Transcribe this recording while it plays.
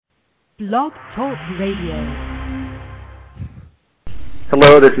Blog Talk Radio.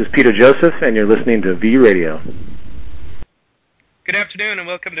 Hello, this is Peter Joseph, and you're listening to V Radio. Good afternoon, and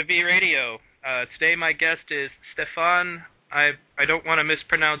welcome to V Radio. Today my guest is Stefan. I don't want to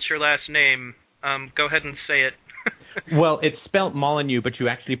mispronounce your last name. Go ahead and say it. Well, it's spelled Molyneux, but you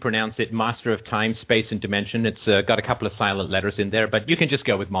actually pronounce it Master of Time, Space, and Dimension. It's got a couple of silent letters in there, but you can just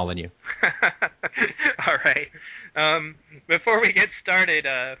go with Molyneux. All right. Before we get started,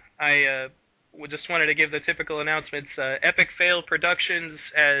 I just wanted to give the typical announcements. Epic Fail Productions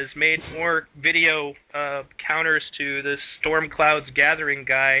has made more video counters to the Storm Clouds Gathering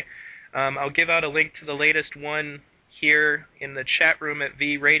guy. I'll give out a link to the latest one here in the chat room at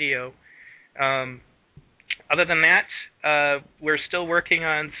V Radio. Other than that, we're still working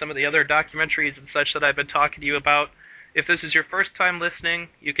on some of the other documentaries and such that I've been talking to you about. If this is your first time listening,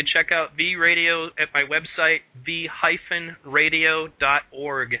 you can check out V Radio at my website, v-radio.org.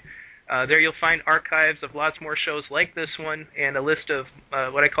 There you'll find archives of lots more shows like this one, and a list of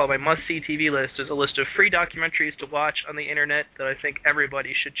what I call my must-see TV list is a list of free documentaries to watch on the internet that I think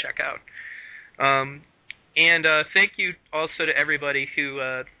everybody should check out. And thank you also to everybody who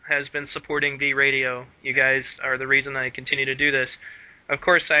has been supporting V Radio. You guys are the reason I continue to do this. Of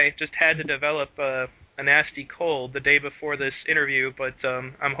course, I just had to develop a nasty cold the day before this interview, but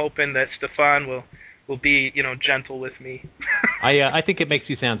I'm hoping that Stefan will be, gentle with me. I think it makes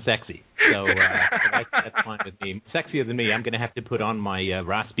you sound sexy, so that's fine with me. Sexier than me. I'm going to have to put on my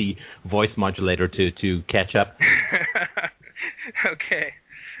raspy voice modulator to catch up. Okay.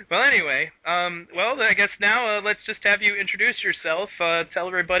 Well, anyway, I guess now let's just have you introduce yourself. Tell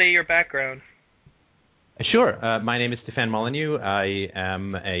everybody your background. Sure. My name is Stefan Molyneux. I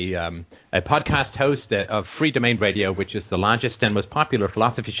am a podcast host of Free Domain Radio, which is the largest and most popular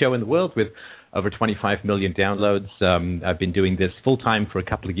philosophy show in the world with over 25 million downloads. I've been doing this full-time for a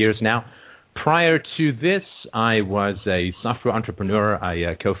couple of years now. Prior to this, I was a software entrepreneur.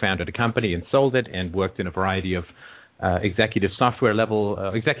 I co-founded a company and sold it and worked in a variety of executive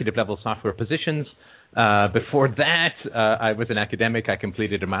level software positions. Before that, I was an academic. I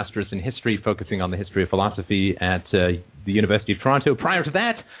completed a master's in history, focusing on the history of philosophy at the University of Toronto. Prior to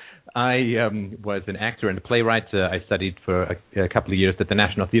that, I was an actor and a playwright. I studied for a couple of years at the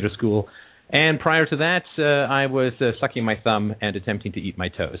National Theatre School. And prior to that, I was sucking my thumb and attempting to eat my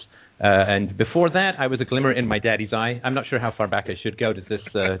toes. And before that, I was a glimmer in my daddy's eye. I'm not sure how far back I should go. Does this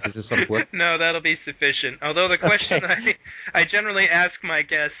sort of work? No, that'll be sufficient. Although the question I generally ask my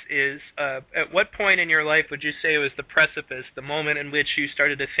guests is, at what point in your life would you say was the precipice, the moment in which you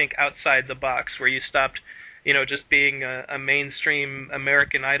started to think outside the box, where you stopped, just being a mainstream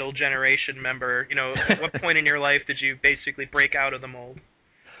American Idol generation member? At what point in your life did you basically break out of the mold?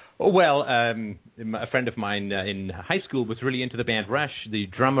 Well, a friend of mine in high school was really into the band Rush. The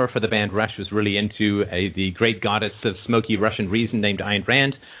drummer for the band Rush was really into the great goddess of smoky Russian reason named Ayn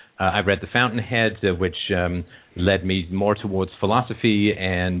Rand. I read The Fountainhead, which led me more towards philosophy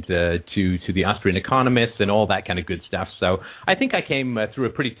and to the Austrian economists and all that kind of good stuff. So I think I came through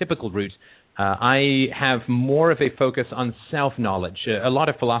a pretty typical route. I have more of a focus on self-knowledge. A lot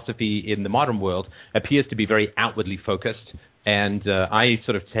of philosophy in the modern world appears to be very outwardly focused. And I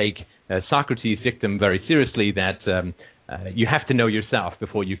sort of take Socrates' dictum very seriously that you have to know yourself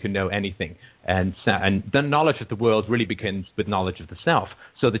before you can know anything. And the knowledge of the world really begins with knowledge of the self,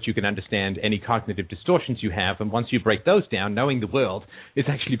 so that you can understand any cognitive distortions you have. And once you break those down, knowing the world is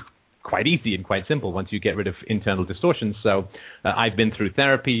actually quite easy and quite simple once you get rid of internal distortions. So I've been through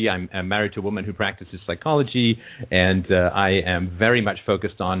therapy. I'm married to a woman who practices psychology, and I am very much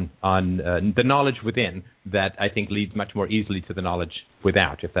focused on the knowledge within that I think leads much more easily to the knowledge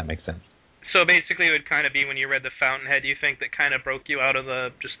without, if that makes sense. So basically it would kind of be when you read The Fountainhead, you think that kind of broke you out of the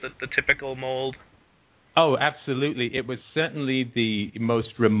typical mold? Oh, absolutely. It was certainly the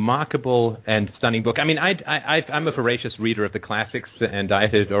most remarkable and stunning book. I mean, I'm a voracious reader of the classics, and I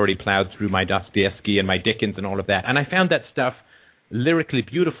had already plowed through my Dostoevsky and my Dickens and all of that, and I found that stuff lyrically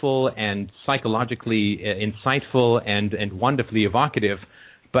beautiful and psychologically insightful and wonderfully evocative,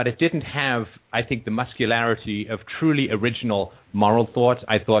 but it didn't have, I think, the muscularity of truly original moral thought.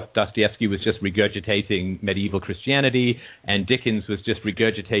 I thought Dostoevsky was just regurgitating medieval Christianity, and Dickens was just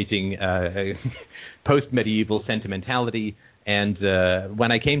regurgitating post-medieval sentimentality. And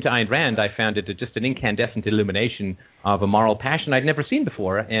when I came to Ayn Rand, I found it just an incandescent illumination of a moral passion I'd never seen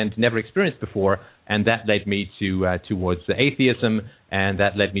before and never experienced before, and that led me towards atheism, and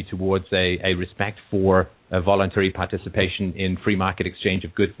that led me towards a respect for voluntary participation in free market exchange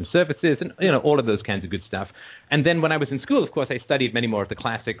of goods and services, and all of those kinds of good stuff. And then when I was in school, of course, I studied many more of the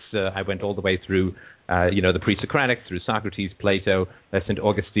classics. I went all the way through, the pre-Socratics, through Socrates, Plato, St.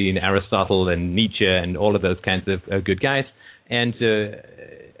 Augustine, Aristotle, and Nietzsche, and all of those kinds of good guys. And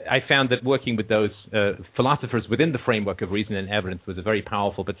I found that working with those philosophers within the framework of reason and evidence was a very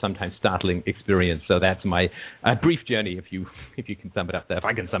powerful but sometimes startling experience. So that's my brief journey, if you can sum it up, if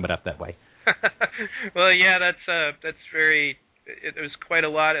I can sum it up that way. Well, yeah, that's very. It was quite a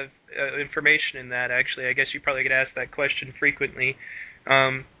lot of information in that. Actually, I guess you probably get asked that question frequently.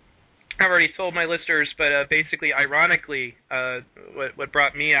 I've already told my listeners, but basically, ironically, what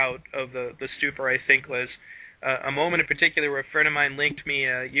brought me out of the stupor, I think, was a moment in particular where a friend of mine linked me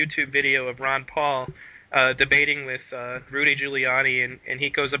a YouTube video of Ron Paul debating with Rudy Giuliani, and he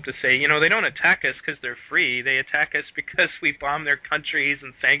goes up to say, they don't attack us because they're free. They attack us because we bomb their countries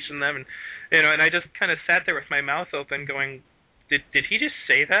and sanction them. And I just kind of sat there with my mouth open going, did he just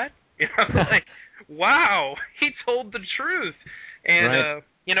say that? Like, wow, he told the truth. And, right.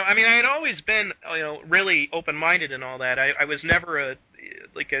 I had always been, really open-minded and all that. I was never a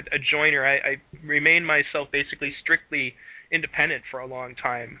joiner. I remained myself basically strictly independent for a long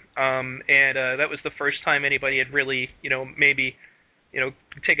time. And that was the first time anybody had really, maybe,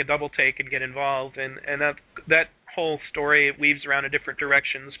 take a double take and get involved. And that whole story weaves around in different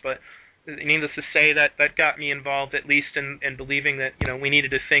directions, but needless to say, that got me involved at least in believing that, we needed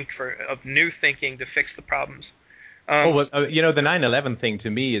to think of new thinking to fix the problems. The 9/11 thing to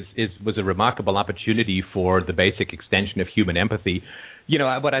me was a remarkable opportunity for the basic extension of human empathy.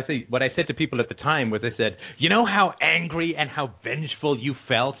 What I said to people at the time was I said, how angry and how vengeful you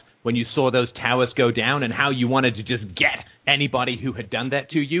felt when you saw those towers go down and how you wanted to just get anybody who had done that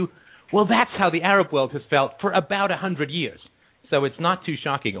to you? Well, that's how the Arab world has felt for about 100 years. So it's not too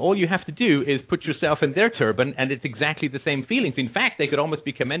shocking. All you have to do is put yourself in their turban, and it's exactly the same feelings. In fact, they could almost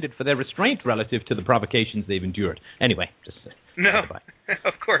be commended for their restraint relative to the provocations they've endured. Anyway, just... No,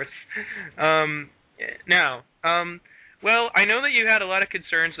 of course. Well, I know that you had a lot of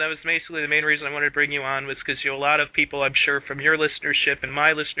concerns, and that was basically the main reason I wanted to bring you on, was because a lot of people, I'm sure, from your listenership and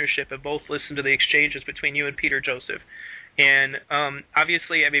my listenership have both listened to the exchanges between you and Peter Joseph. And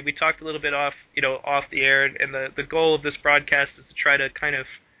obviously, we talked a little bit off the air, and the goal of this broadcast is to try to kind of,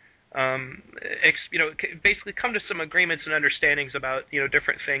 basically come to some agreements and understandings about,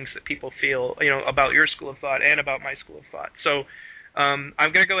 different things that people feel, about your school of thought and about my school of thought. So I'm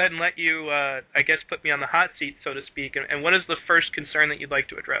going to go ahead and let you, put me on the hot seat, so to speak. And what is the first concern that you'd like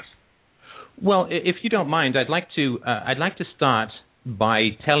to address? Well, if you don't mind, I'd like to start by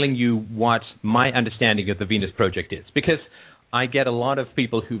telling you what my understanding of the Venus Project is, because I get a lot of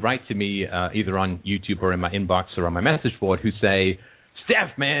people who write to me either on YouTube or in my inbox or on my message board who say,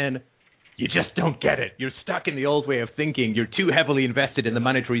 Steph, man, you just don't get it. You're stuck in the old way of thinking. You're too heavily invested in the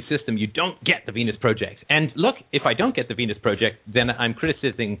monetary system. You don't get the Venus Project. And look, if I don't get the Venus Project, then I'm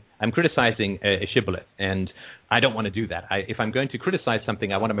criticizing a shibboleth, and I don't want to do that. If I'm going to criticize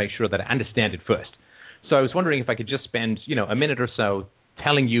something, I want to make sure that I understand it first. So I was wondering if I could just spend, a minute or so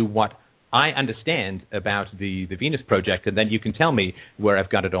telling you what I understand about the Venus Project, and then you can tell me where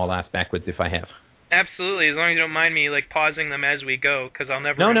I've got it all ass backwards if I have. Absolutely, as long as you don't mind me pausing them as we go, because I'll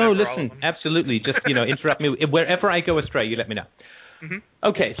never remember all of them. No, listen, absolutely. Just interrupt me wherever I go astray. You let me know. Mm-hmm.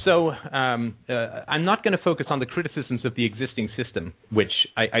 Okay, so I'm not going to focus on the criticisms of the existing system, which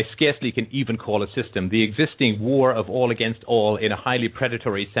I scarcely can even call a system. The existing war of all against all in a highly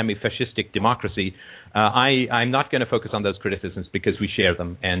predatory, semi-fascistic democracy. I'm not going to focus on those criticisms because we share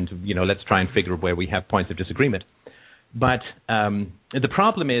them, and let's try and figure where we have points of disagreement. But the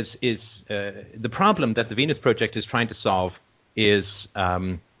problem the problem that the Venus Project is trying to solve is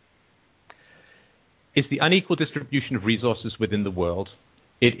the unequal distribution of resources within the world.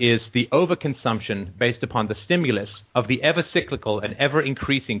 It is the overconsumption based upon the stimulus of the ever-cyclical and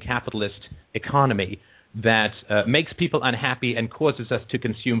ever-increasing capitalist economy that makes people unhappy and causes us to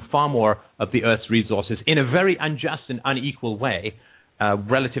consume far more of the Earth's resources in a very unjust and unequal way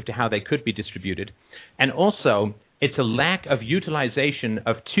relative to how they could be distributed. And also, it's a lack of utilization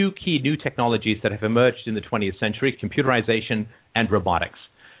of two key new technologies that have emerged in the 20th century, computerization and robotics.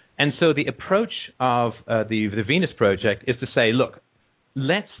 And so the approach of the Venus Project is to say, look,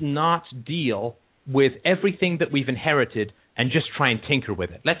 let's not deal with everything that we've inherited and just try and tinker with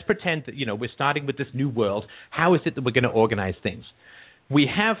it. Let's pretend that, we're starting with this new world. How is it that we're going to organize things? We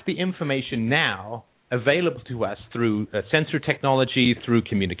have the information now available to us through sensor technology, through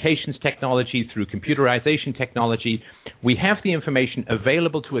communications technology, through computerization technology. We have the information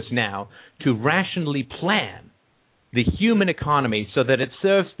available to us now to rationally plan the human economy so that it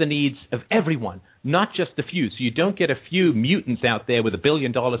serves the needs of everyone, not just a few. So you don't get a few mutants out there with $1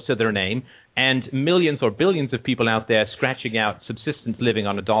 billion to their name and millions or billions of people out there scratching out subsistence living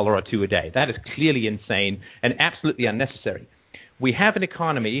on $1 or $2 a day. That is clearly insane and absolutely unnecessary. We have an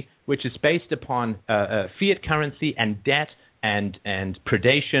economy which is based upon fiat currency and debt and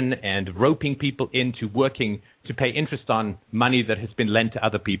predation and roping people into working to pay interest on money that has been lent to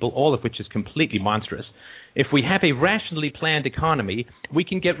other people, all of which is completely monstrous. If we have a rationally planned economy, we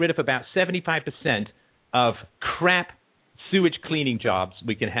can get rid of about 75% of crap sewage cleaning jobs.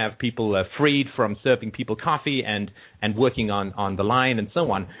 We can have people freed from serving people coffee and working on the line and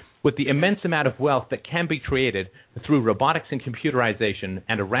so on. With the immense amount of wealth that can be created through robotics and computerization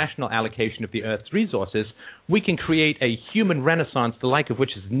and a rational allocation of the Earth's resources, we can create a human renaissance the like of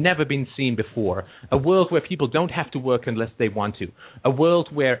which has never been seen before, a world where people don't have to work unless they want to, a world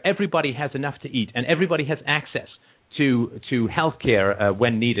where everybody has enough to eat and everybody has access to health care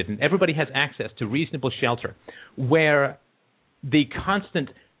when needed, and everybody has access to reasonable shelter, where the constant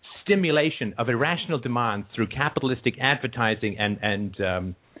stimulation of irrational demand through capitalistic advertising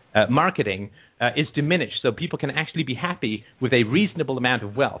and marketing is diminished, so people can actually be happy with a reasonable amount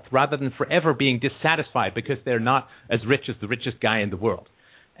of wealth rather than forever being dissatisfied because they're not as rich as the richest guy in the world.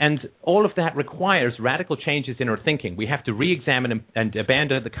 And all of that requires radical changes in our thinking. We have to re-examine and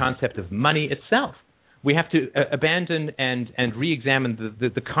abandon the concept of money itself. We have to abandon and re-examine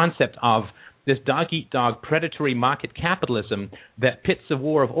the concept of this dog-eat-dog predatory market capitalism that pits a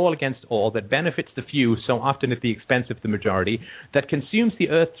war of all against all, that benefits the few so often at the expense of the majority, that consumes the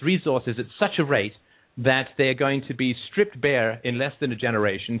Earth's resources at such a rate that they're going to be stripped bare in less than a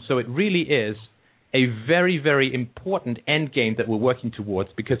generation. So it really is a very, very important end game that we're working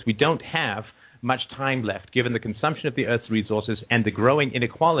towards, because we don't have much time left given the consumption of the Earth's resources and the growing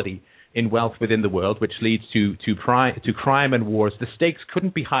inequality in wealth within the world, which leads to crime and wars. The stakes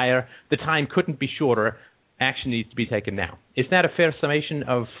couldn't be higher. The time couldn't be shorter. Action needs to be taken now. Is that a fair summation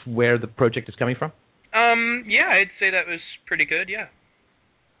of where the project is coming from? Yeah, I'd say that was pretty good, yeah.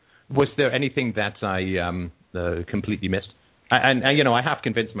 Was there anything that I completely missed? And you know, I have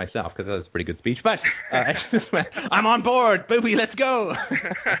convinced myself because that was a pretty good speech, but I'm on board, booby, let's go.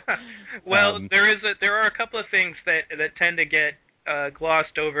 Well, there are a couple of things that tend to get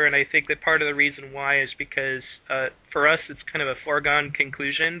glossed over, and I think that part of the reason why is because for us it's kind of a foregone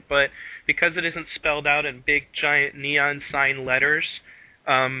conclusion, but because it isn't spelled out in big giant neon sign letters,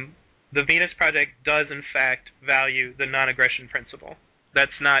 the Venus Project does in fact value the non-aggression principle.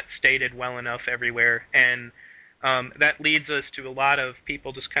 That's not stated well enough everywhere, and that leads us to a lot of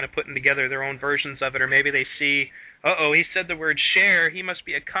people just kind of putting together their own versions of it, or maybe they see, he said the word share, he must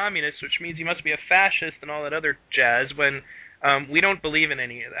be a communist, which means he must be a fascist and all that other jazz, when we don't believe in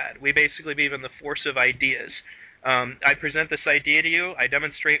any of that. We basically believe in the force of ideas. I present this idea to you, I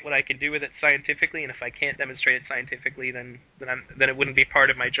demonstrate what I can do with it scientifically, and if I can't demonstrate it scientifically, then it wouldn't be part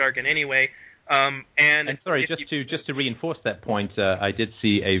of my jargon anyway. And sorry, just to reinforce that point, I did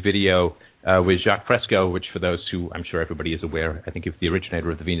see a video with Jacques Fresco, which for those who I'm sure everybody is aware, I think he was the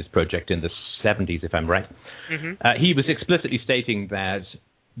originator of the Venus Project in the 70s, if I'm right. Mm-hmm. He was explicitly stating that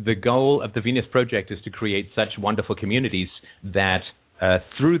the goal of the Venus Project is to create such wonderful communities that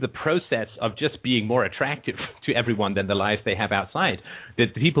through the process of just being more attractive to everyone than the lives they have outside,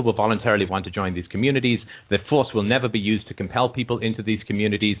 that people will voluntarily want to join these communities, that force will never be used to compel people into these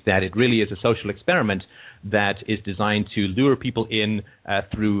communities, that it really is a social experiment that is designed to lure people in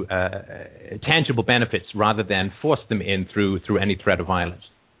through tangible benefits rather than force them in through any threat of violence.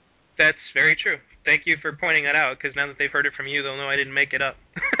 That's very true. Thank you for pointing that out, because now that they've heard it from you, they'll know I didn't make it up.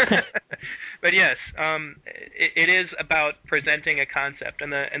 But yes, it is about presenting a concept.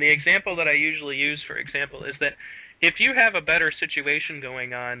 And the example that I usually use, for example, is that if you have a better situation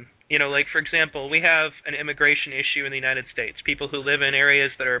going on, like, for example, we have an immigration issue in the United States. People who live in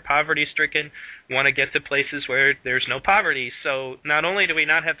areas that are poverty-stricken want to get to places where there's no poverty. So not only do we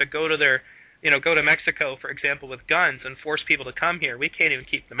not have to go to go to Mexico, for example, with guns and force people to come here, we can't even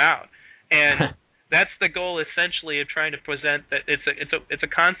keep them out. And that's the goal, essentially, of trying to present that it's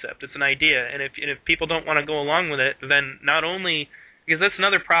a concept, it's an idea, and if people don't want to go along with it, then not only, because that's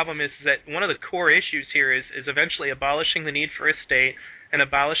another problem, is that one of the core issues here is eventually abolishing the need for a state and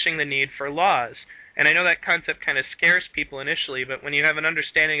abolishing the need for laws. And I know that concept kind of scares people initially, but when you have an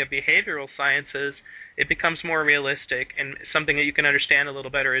understanding of behavioral sciences, it becomes more realistic, and something that you can understand a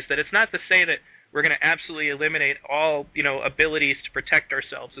little better is that it's not to say that we're going to absolutely eliminate all, abilities to protect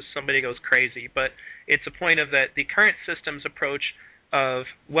ourselves if somebody goes crazy. But it's a point of that the current system's approach of,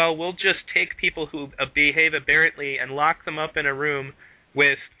 well, we'll just take people who behave aberrantly and lock them up in a room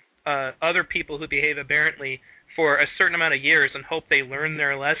with other people who behave aberrantly for a certain amount of years and hope they learn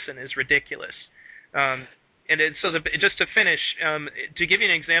their lesson is ridiculous. Just to finish, to give you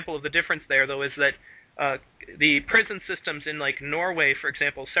an example of the difference there, though, is that the prison systems in, like, Norway, for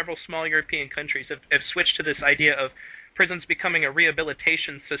example, several small European countries have switched to this idea of prisons becoming a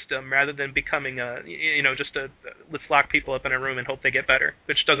rehabilitation system rather than becoming let's lock people up in a room and hope they get better,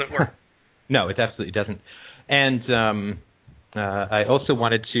 which doesn't work. No, it absolutely doesn't. And I also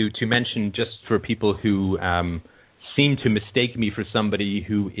wanted to mention, just for people who seem to mistake me for somebody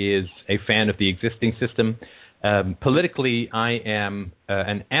who is a fan of the existing system, politically, I am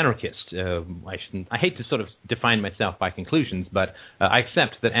an anarchist. I hate to sort of define myself by conclusions, but I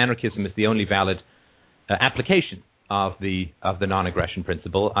accept that anarchism is the only valid application of the non-aggression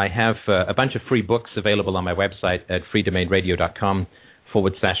principle. I have a bunch of free books available on my website at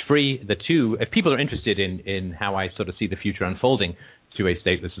freedomainradio.com/free. The two, if people are interested in how I sort of see the future unfolding to a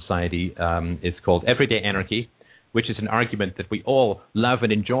stateless society, it's called Everyday Anarchy, which is an argument that we all love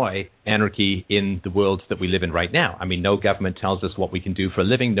and enjoy anarchy in the world that we live in right now. I mean, no government tells us what we can do for a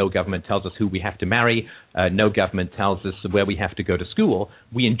living. No government tells us who we have to marry. No government tells us where we have to go to school.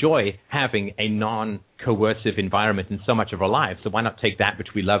 We enjoy having a non-coercive environment in so much of our lives. So why not take that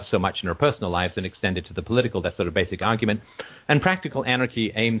which we love so much in our personal lives and extend it to the political? That sort of basic argument. And Practical Anarchy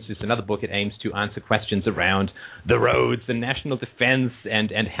is another book. It aims to answer questions around the roads and national defense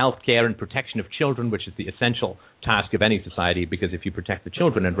and healthcare and protection of children, which is the essential task of any society, because if you protect the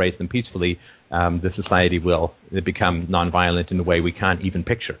children and raise them peacefully, the society will become nonviolent in a way we can't even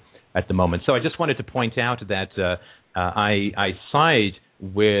picture at the moment. So I just wanted to point out that I side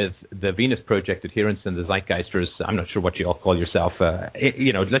with the Venus Project adherents and the Zeitgeisters. I'm not sure what you all call yourself.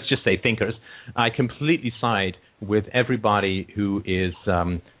 Let's just say thinkers. I completely side with everybody who is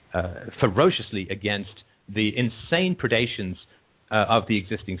ferociously against the insane predations of the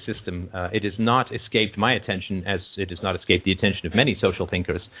existing system. It has not escaped my attention, as it has not escaped the attention of many social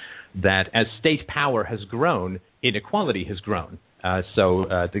thinkers, that as state power has grown, inequality has grown. So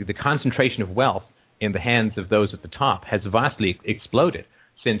the concentration of wealth in the hands of those at the top has vastly exploded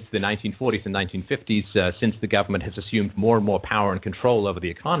since the 1940s and 1950s, since the government has assumed more and more power and control over the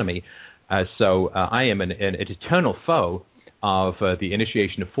economy. So I am an eternal foe of the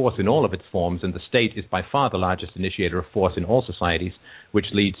initiation of force in all of its forms, and the state is by far the largest initiator of force in all societies,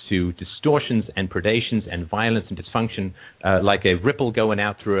 which leads to distortions and predations and violence and dysfunction, like a ripple going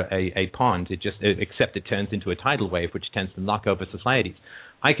out through a pond, except it turns into a tidal wave, which tends to knock over societies.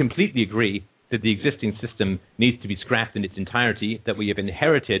 I completely agree that the existing system needs to be scrapped in its entirety, that we have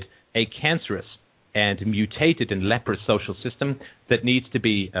inherited a cancerous and mutated and leprous social system that needs to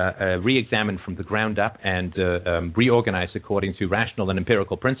be re-examined from the ground up and reorganized according to rational and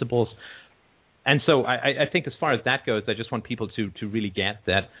empirical principles. And so I think as far as that goes, I just want people to really get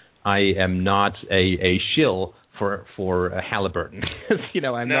that I am not a shill for Halliburton.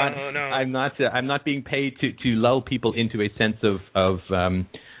 I'm not being paid to lull people into a sense of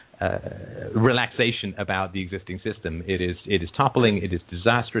relaxation about the existing system. It is toppling, it is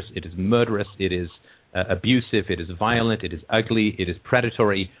disastrous, it is murderous, it is abusive, it is violent, it is ugly, it is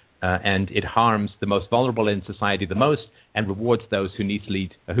predatory, and it harms the most vulnerable in society the most and rewards those who least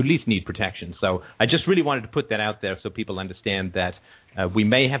need protection. So I just really wanted to put that out there so people understand that we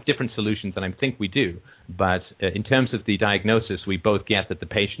may have different solutions, and I think we do, but in terms of the diagnosis, we both get that the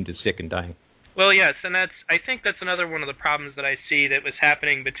patient is sick and dying. Well, yes, and I think that's another one of the problems that I see that was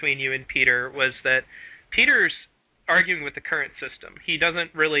happening between you and Peter, was that Peter's arguing with the current system. He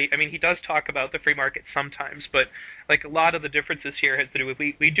doesn't really, he does talk about the free market sometimes, but like a lot of the differences here has to do with,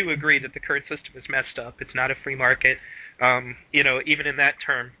 we do agree that the current system is messed up. It's not a free market, even in that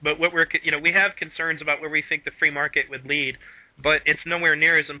term. But what we have concerns about where we think the free market would lead, but it's nowhere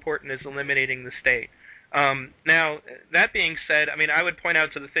near as important as eliminating the state. Now, that being said, I would point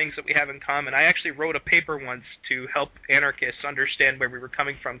out to the things that we have in common. I actually wrote a paper once to help anarchists understand where we were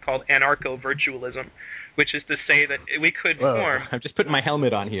coming from, called anarcho-virtualism, which is to say that we could form... I'm just putting my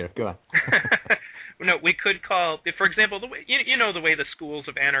helmet on here. Go on. No, we could call, for example, the way the way the schools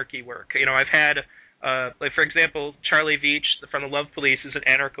of anarchy work. I've had, for example, Charlie Veitch from the Love Police is an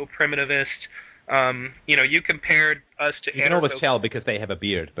anarcho-primitivist. You compared us to... You can always tell because they have a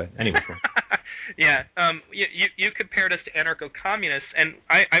beard, but anyway. Yeah, you compared us to anarcho-communists, and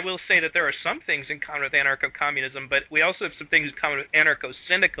I will say that there are some things in common with anarcho-communism, but we also have some things in common with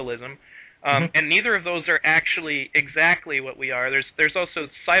anarcho-syndicalism, And neither of those are actually exactly what we are. There's also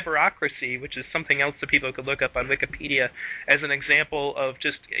cyberocracy, which is something else that people could look up on Wikipedia as an example of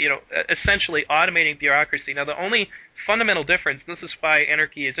just, essentially automating bureaucracy. Now, the only fundamental difference, this is why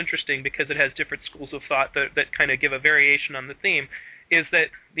anarchy is interesting, because it has different schools of thought that kind of give a variation on the theme, is that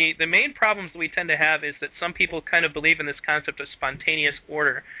the main problems that we tend to have is that some people kind of believe in this concept of spontaneous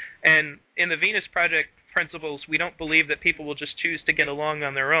order. And in the Venus Project principles, we don't believe that people will just choose to get along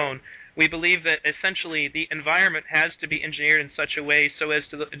on their own. We believe that essentially the environment has to be engineered in such a way so as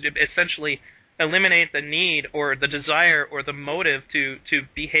to essentially eliminate the need or the desire or the motive to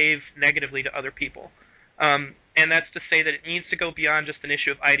behave negatively to other people. And that's to say that it needs to go beyond just an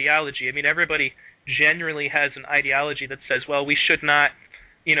issue of ideology. I mean, everybody generally has an ideology that says, well, we should not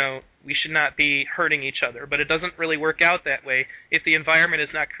be hurting each other. But it doesn't really work out that way if the environment is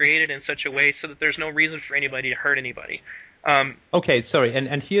not created in such a way so that there's no reason for anybody to hurt anybody. Okay, sorry,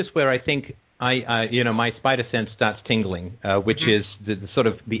 and here's where I think my spider sense starts tingling, which is the sort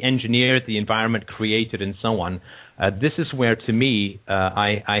of the engineered, the environment created, and so on. This is where, to me,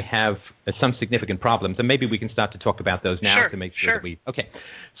 I have some significant problems, and maybe we can start to talk about those now to make sure that we. Okay,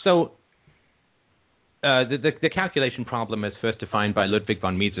 so. The calculation problem is first defined by Ludwig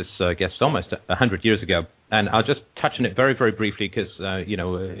von Mises, I guess, almost 100 years ago. And I'll just touch on it very, very briefly because,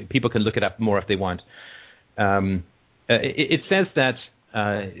 people can look it up more if they want. It says that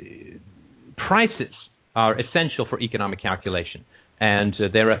prices are essential for economic calculation. And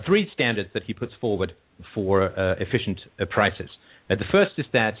there are three standards that he puts forward for efficient prices. The first is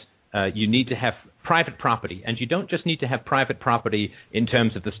that you need to have private property, and you don't just need to have private property in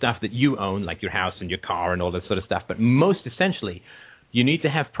terms of the stuff that you own, like your house and your car and all that sort of stuff, but most essentially, you need to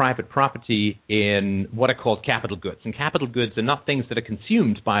have private property in what are called capital goods. And capital goods are not things that are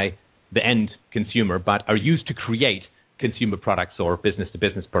consumed by the end consumer, but are used to create consumer products or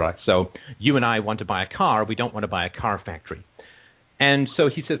business-to-business products. So you and I want to buy a car. We don't want to buy a car factory. And so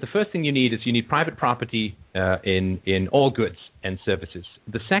he says the first thing you need is you need private property in all goods and services.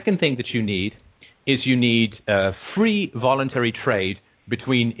 The second thing that you need is you need free voluntary trade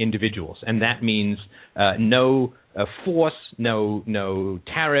between individuals. And that means no force, no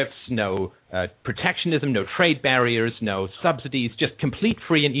tariffs, no protectionism, no trade barriers, no subsidies, just complete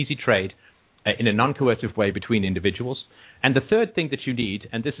free and easy trade in a non-coercive way between individuals. And the third thing that you need,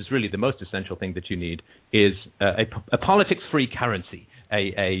 and this is really the most essential thing that you need, is a politics-free currency,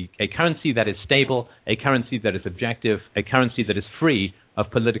 a currency that is stable, a currency that is objective, a currency that is free of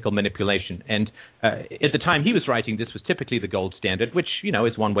political manipulation. And at the time he was writing, this was typically the gold standard, which,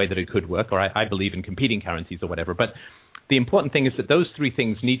 is one way that it could work, or I believe in competing currencies or whatever. But the important thing is that those three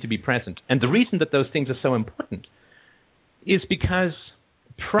things need to be present. And the reason that those things are so important is because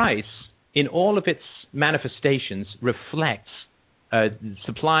price, in all of its manifestations, reflects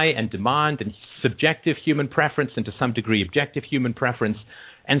supply and demand and subjective human preference and to some degree objective human preference.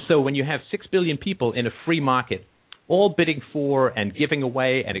 And so when you have 6 billion people in a free market all bidding for and giving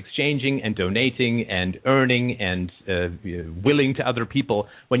away and exchanging and donating and earning and willing to other people,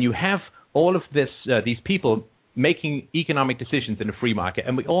 when you have all of these people making economic decisions in a free market,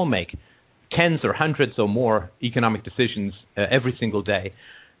 and we all make tens or hundreds or more economic decisions every single day,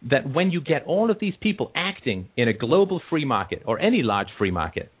 that when you get all of these people acting in a global free market or any large free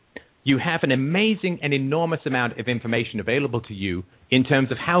market, you have an amazing and enormous amount of information available to you in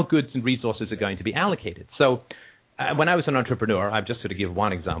terms of how goods and resources are going to be allocated. So when I was an entrepreneur, I've just to give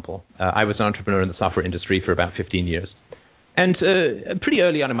one example, I was an entrepreneur in the software industry for about 15 years. And pretty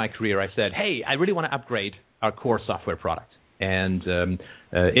early on in my career, I said, hey, I really want to upgrade our core software product. And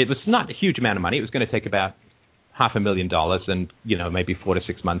it was not a huge amount of money. It was going to take about $500,000 and, maybe 4 to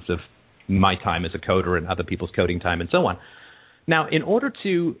 6 months of my time as a coder and other people's coding time and so on. Now, in order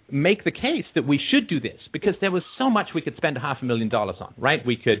to make the case that we should do this, because there was so much we could spend $500,000 on, right?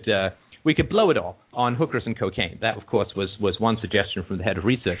 We could blow it all on hookers and cocaine. That, of course, was one suggestion from the head of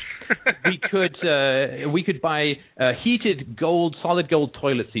research. We could buy heated solid gold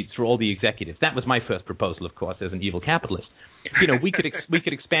toilet seats for all the executives. That was my first proposal, of course, as an evil capitalist. We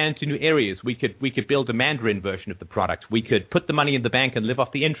could expand to new areas. We could build a Mandarin version of the product. We could put the money in the bank and live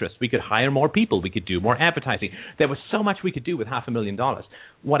off the interest. We could hire more people. We could do more advertising. There was so much we could do with $500,000.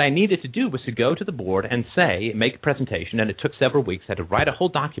 What I needed to do was to go to the board and make a presentation, and it took several weeks. I had to write a whole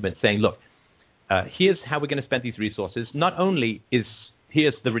document saying, look, here's how we're going to spend these resources. Not only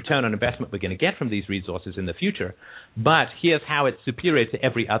here's the return on investment we're going to get from these resources in the future, but here's how it's superior to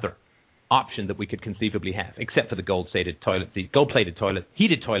every other option that we could conceivably have, except for the gold-plated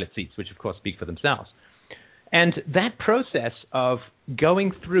heated toilet seats, which of course speak for themselves. And that process of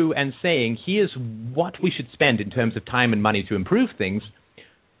going through and saying, here's what we should spend in terms of time and money to improve things,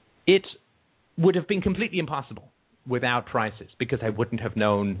 it would have been completely impossible without prices, because I wouldn't have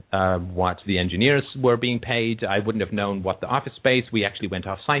known what the engineers were being paid. I wouldn't have known what the office space. We actually went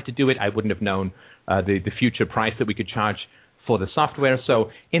off-site to do it. I wouldn't have known the future price that we could charge for the software.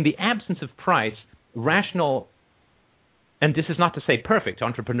 So in the absence of price, rational, and this is not to say perfect,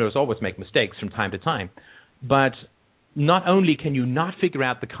 entrepreneurs always make mistakes from time to time, but not only can you not figure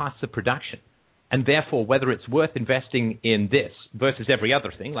out the costs of production, and therefore whether it's worth investing in this versus every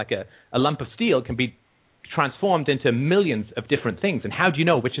other thing, like a lump of steel can be transformed into millions of different things. And how do you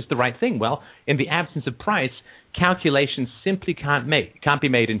know which is the right thing? Well, in the absence of price, calculations simply can't be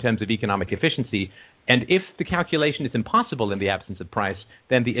made in terms of economic efficiency. And if the calculation is impossible in the absence of price,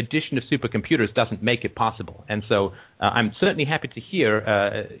 then the addition of supercomputers doesn't make it possible. And so I'm certainly happy to hear,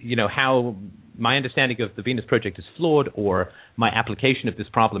 how my understanding of the Venus Project is flawed, or my application of this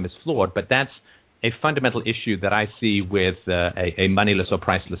problem is flawed. But that's a fundamental issue that I see with a moneyless or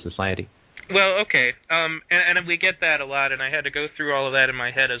priceless society. Well, okay, and we get that a lot, and I had to go through all of that in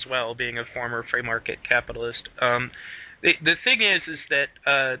my head as well, being a former free market capitalist. The thing is that,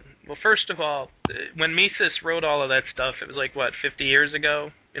 first of all, when Mises wrote all of that stuff, it was 50 years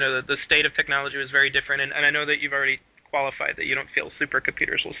ago? The state of technology was very different, and I know that you've already qualified that you don't feel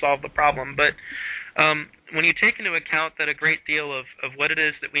supercomputers will solve the problem, but when you take into account that a great deal of what it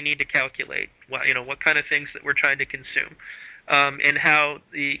is that we need to calculate, what kind of things that we're trying to consume, and how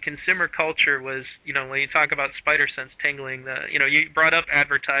the consumer culture was, when you talk about spider sense tingling, you brought up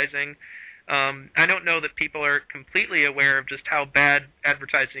advertising. I don't know that people are completely aware of just how bad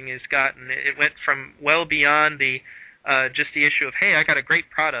advertising has gotten. It went from well beyond just the issue of, hey, I got a great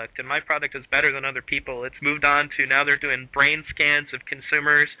product and my product is better than other people. It's moved on to now they're doing brain scans of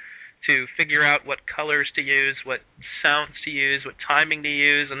consumers to figure out what colors to use, what sounds to use, what timing to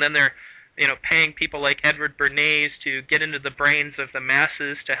use, and then they're paying people like Edward Bernays to get into the brains of the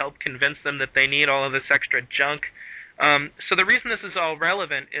masses to help convince them that they need all of this extra junk. So the reason this is all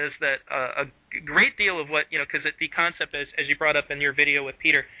relevant is that a great deal of what, because the concept, as you brought up in your video with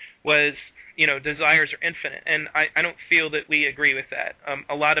Peter, was, desires are infinite. And I don't feel that we agree with that.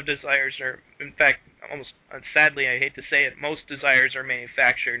 A lot of desires are, in fact, almost sadly, I hate to say it, most desires are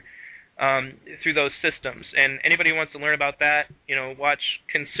manufactured through those systems. And anybody who wants to learn about that, watch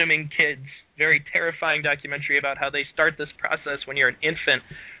Consuming Kids, very terrifying documentary about how they start this process when you're an infant.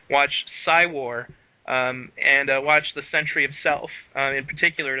 Watch Psy-War, and watch The Century of Self, in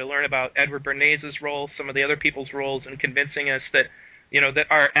particular, to learn about Edward Bernays' role, some of the other people's roles in convincing us that, that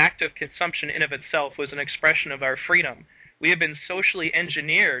our act of consumption in of itself was an expression of our freedom. We have been socially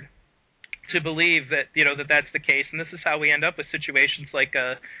engineered to believe that, that that's the case, and this is how we end up with situations like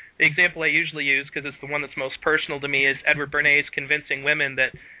the example I usually use, because it's the one that's most personal to me, is Edward Bernays convincing women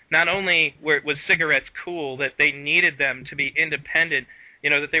that not only was cigarettes cool, that they needed them to be independent,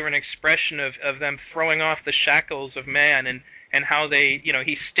 that they were an expression of them throwing off the shackles of man, and how they,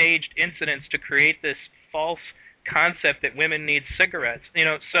 he staged incidents to create this false concept that women need cigarettes.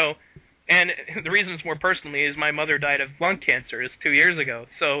 So, and the reason it's more personal to me is my mother died of lung cancer 2 years ago.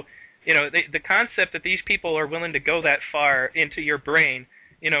 So, the concept that these people are willing to go that far into your brain,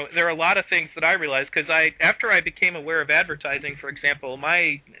 there are a lot of things that I realized, because after I became aware of advertising, for example,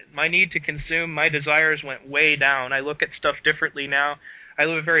 my need to consume, my desires went way down. I look at stuff differently now. I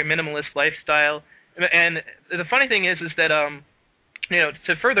live a very minimalist lifestyle, and the funny thing is that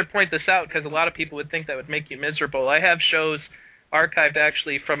to further point this out, because a lot of people would think that would make you miserable, I have shows archived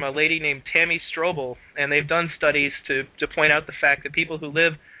actually from a lady named Tammy Strobel, and they've done studies to point out the fact that people who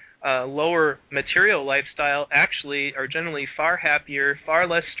live lower material lifestyle actually are generally far happier, far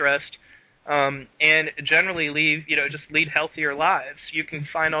less stressed, and generally lead healthier lives. You can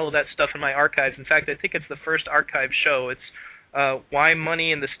find all of that stuff in my archives. In fact, I think it's the first archive show. It's why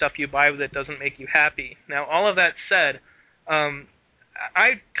money and the stuff you buy with it doesn't make you happy. Now, all of that said,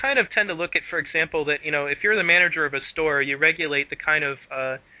 I kind of tend to look at, for example, that, if you're the manager of a store, you regulate the kind of,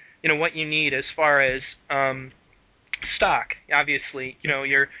 what you need as far as stock, obviously.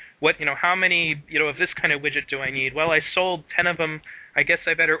 How many, of this kind of widget do I need? Well, I sold 10 of them. I guess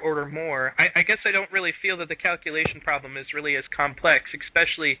I better order more. I guess I don't really feel that the calculation problem is really as complex,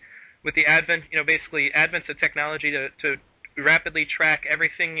 especially with the advent of technology to rapidly track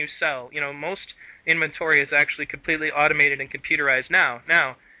everything you sell. Most inventory is actually completely automated and computerized now.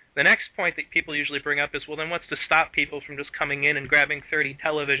 Now, the next point that people usually bring up is, well, then what's to stop people from just coming in and grabbing 30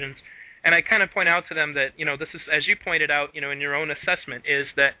 televisions? And I kind of point out to them that, this is, as you pointed out, in your own assessment, is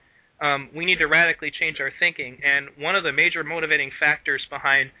that we need to radically change our thinking. And one of the major motivating factors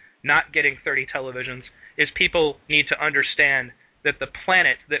behind not getting 30 televisions is people need to understand that the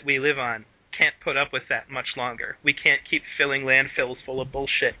planet that we live on can't put up with that much longer. We can't keep filling landfills full of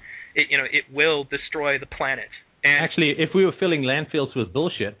bullshit. it will destroy the planet. And actually, if we were filling landfills with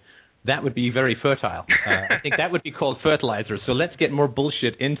bullshit, that would be very fertile. I think that would be called fertilizer. So let's get more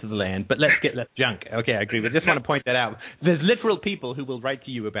bullshit into the land, but let's get less junk. Okay, I agree. But I just want to point that out. There's literal people who will write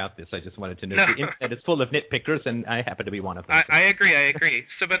to you about this. I just wanted to know. The internet is full of nitpickers, and I happen to be one of them. I agree.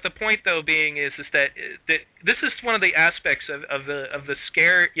 So, but the point though being is that this is one of the aspects of the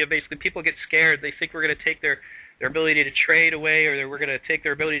scare. Basically, people get scared. They think we're going to take their ability to trade away, or we're going to take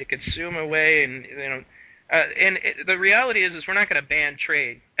their ability to consume away, and the reality is we're not going to ban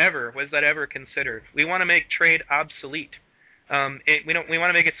trade ever. Was that ever considered? We want to make trade obsolete. We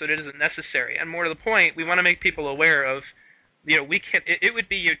want to make it so that it isn't necessary. And more to the point, we want to make people aware of, it would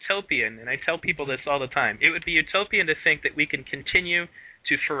be utopian, and I tell people this all the time. It would be utopian to think that we can continue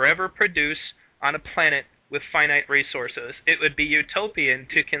to forever produce on a planet with finite resources. It would be utopian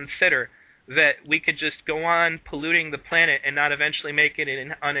to consider that we could just go on polluting the planet and not eventually make it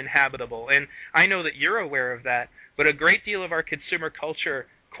uninhabitable. And I know that you're aware of that, but a great deal of our consumer culture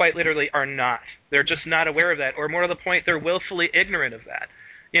quite literally are not. They're just not aware of that, or more to the point, they're willfully ignorant of that.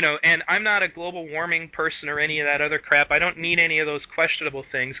 And I'm not a global warming person or any of that other crap. I don't need any of those questionable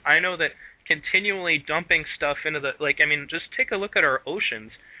things. I know that continually dumping stuff into just take a look at our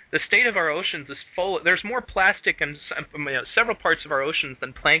oceans. The state of our oceans is full. There's more plastic in several parts of our oceans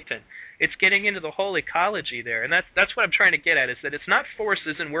than plankton. It's getting into the whole ecology there, and that's what I'm trying to get at, is that it's not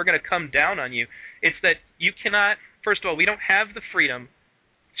forces and we're going to come down on you. It's that you cannot, first of all, we don't have the freedom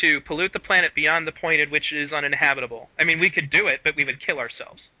to pollute the planet beyond the point at which it is uninhabitable. I mean, we could do it, but we would kill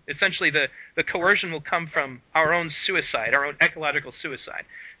ourselves. Essentially, the coercion will come from our own suicide, our own ecological suicide.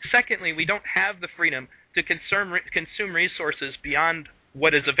 Secondly, we don't have the freedom to consume resources beyond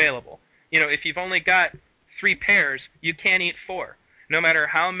what is available. If you've only got 3 pears, you can't eat 4. No matter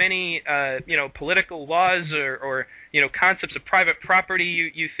how many political laws or concepts of private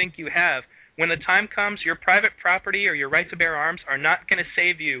property you think you have, when the time comes, your private property or your right to bear arms are not going to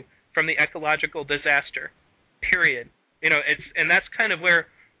save you from the ecological disaster. Period. And that's kind of where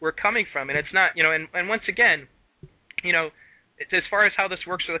we're coming from, and it's not. And once again, as far as how this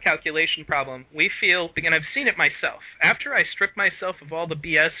works with the calculation problem, we feel, and I've seen it myself, after I strip myself of all the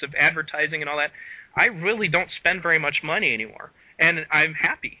BS of advertising and all that, I really don't spend very much money anymore, and I'm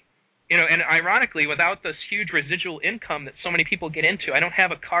happy. And ironically, without this huge residual income that so many people get into, I don't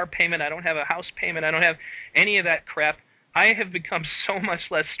have a car payment, I don't have a house payment, I don't have any of that crap. I have become so much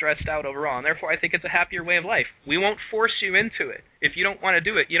less stressed out overall, and therefore I think it's a happier way of life. We won't force you into it. If you don't want to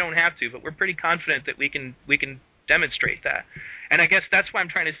do it, you don't have to, but we're pretty confident that we can demonstrate that. And I guess that's what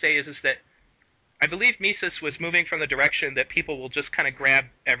I'm trying to say is that I believe Mises was moving from the direction that people will just kind of grab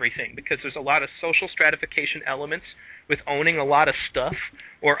everything, because there's a lot of social stratification elements with owning a lot of stuff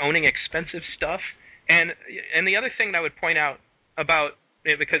or owning expensive stuff. And the other thing that I would point out about,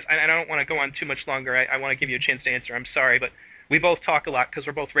 because I don't want to go on too much longer, I want to give you a chance to answer, I'm sorry, but we both talk a lot because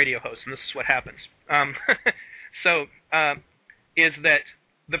we're both radio hosts, and this is what happens. Is that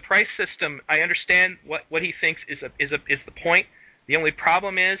the price system, I understand what he thinks is the point. The only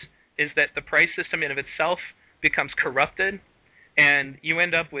problem is that the price system in of itself becomes corrupted, and you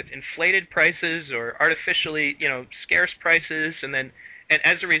end up with inflated prices or artificially, scarce prices, and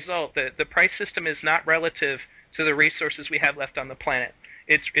as a result, the price system is not relative to the resources we have left on the planet.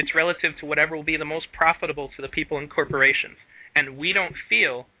 It's relative to whatever will be the most profitable to the people and corporations, and we don't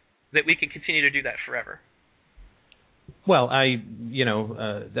feel that we can continue to do that forever. Well, I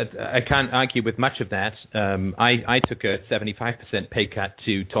can't argue with much of that. I took a 75% pay cut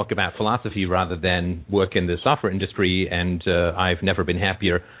to talk about philosophy rather than work in the software industry, and I've never been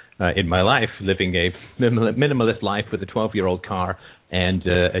happier in my life living a minimalist life with a 12-year-old car and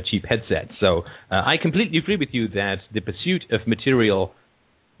a cheap headset. So I completely agree with you that the pursuit of material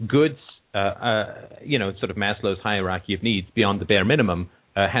goods, sort of Maslow's hierarchy of needs beyond the bare minimum,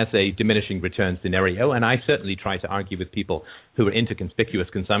 has a diminishing return scenario, and I certainly try to argue with people who are into conspicuous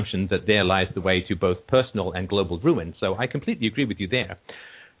consumption that there lies the way to both personal and global ruin. So I completely agree with you there.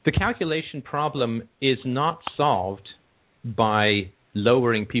 The calculation problem is not solved by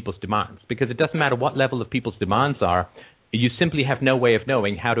lowering people's demands, because it doesn't matter what level of people's demands are, you simply have no way of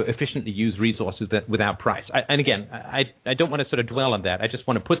knowing how to efficiently use resources without price. I don't want to sort of dwell on that. I just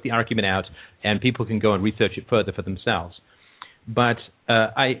want to put the argument out, and people can go and research it further for themselves. But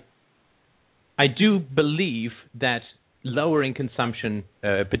I do believe that lowering consumption,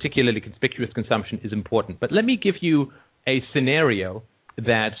 particularly conspicuous consumption, is important. But let me give you a scenario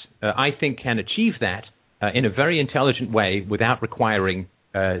that I think can achieve that in a very intelligent way without requiring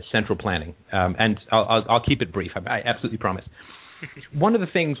central planning. And I'll keep it brief. I absolutely promise. One of the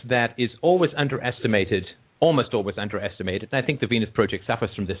things that is always underestimated almost always underestimated. And I think the Venus Project suffers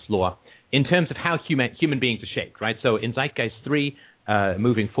from this flaw in terms of how human beings are shaped, right? So in Zeitgeist 3,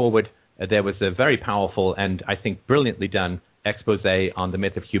 moving forward, there was a very powerful and I think brilliantly done expose on the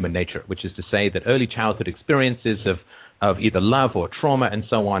myth of human nature, which is to say that early childhood experiences of either love or trauma and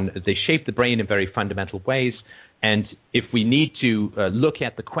so on, they shape the brain in very fundamental ways. And if we need to look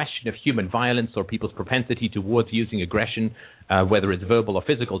at the question of human violence or people's propensity towards using aggression, whether it's verbal or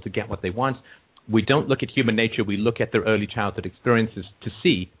physical, to get what they want, we don't look at human nature, we look at their early childhood experiences to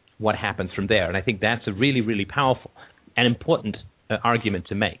see what happens from there. And I think that's a really, really powerful and important argument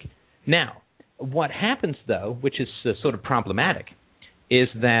to make. Now, what happens, though, which is sort of problematic, is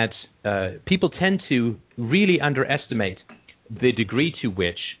that people tend to really underestimate the degree to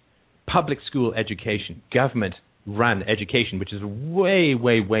which public school education, government-run education, which is way,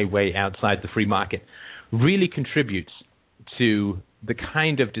 way, way, way outside the free market, really contributes to the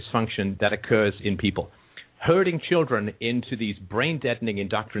kind of dysfunction that occurs in people. Herding children into these brain-deadening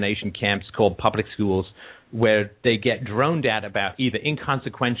indoctrination camps called public schools, where they get droned at about either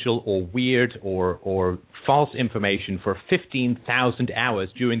inconsequential or weird or false information for 15,000 hours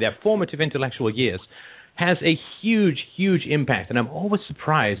during their formative intellectual years, has a huge, huge impact. And I'm always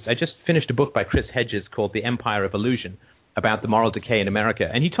surprised. I just finished a book by Chris Hedges called The Empire of Illusion about the moral decay in America.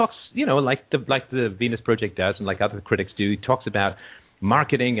 And he talks, like the Venus Project does and like other critics do, he talks about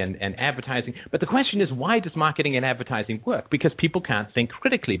marketing and advertising. But the question is, why does marketing and advertising work? Because people can't think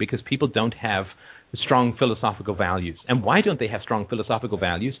critically, because people don't have strong philosophical values. And why don't they have strong philosophical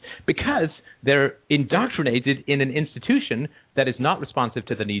values? Because they're indoctrinated in an institution that is not responsive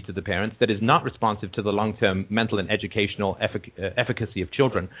to the needs of the parents, that is not responsive to the long-term mental and educational efficacy of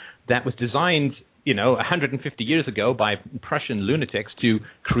children, that was designed 150 years ago by Prussian lunatics to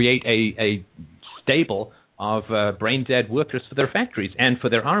create a stable of brain-dead workers for their factories and for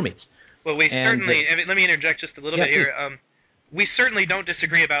their armies. Well, let me interject just a little bit here. We certainly don't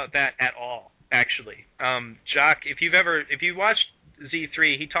disagree about that at all, actually. Jacques, if you watched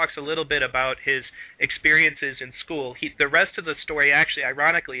Z3, he talks a little bit about his experiences in school. The rest of the story, actually,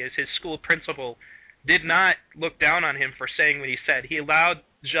 ironically, is his school principal did not look down on him for saying what he said. He allowed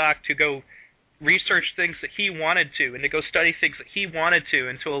Jacques to go research things that he wanted to, and to go study things that he wanted to,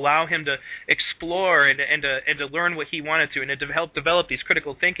 and to allow him to explore and to learn what he wanted to, and to help develop these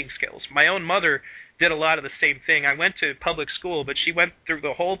critical thinking skills. My own mother did a lot of the same thing. I went to public school, but she went through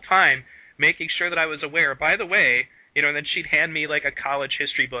the whole time making sure that I was aware. By the way, and then she'd hand me like a college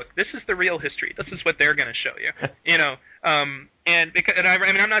history book. This is the real history. This is what they're going to show you. I'm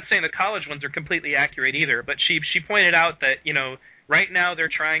not saying the college ones are completely accurate either, but she pointed out that right now they're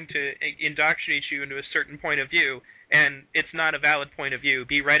trying to indoctrinate you into a certain point of view, and it's not a valid point of view.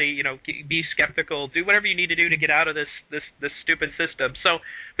 Be ready, be skeptical, do whatever you need to do to get out of this stupid system. So,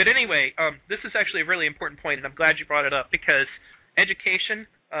 but anyway, this is actually a really important point, and I'm glad you brought it up, because education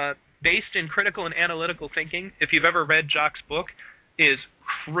based in critical and analytical thinking, if you've ever read Jacques' book, is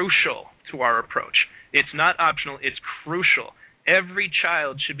crucial to our approach. It's not optional, it's crucial. Every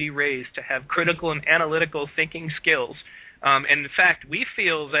child should be raised to have critical and analytical thinking skills. And in fact, we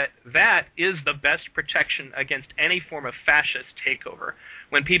feel that is the best protection against any form of fascist takeover.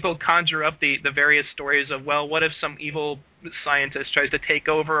 When people conjure up the various stories of, well, what if some evil scientist tries to take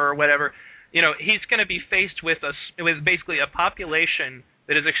over or whatever, he's going to be faced with basically a population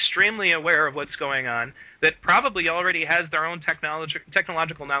that is extremely aware of what's going on, that probably already has their own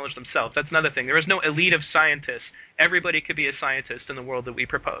technological knowledge themselves. That's another thing. There is no elite of scientists. Everybody could be a scientist in the world that we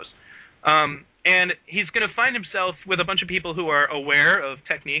propose. And he's going to find himself with a bunch of people who are aware of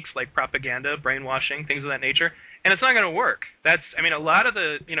techniques like propaganda, brainwashing, things of that nature, and it's not going to work. A lot of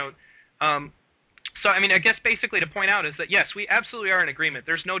the, I guess basically to point out is that, yes, we absolutely are in agreement.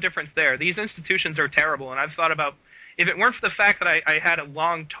 There's no difference there. These institutions are terrible, and I've thought about, if it weren't for the fact that I had a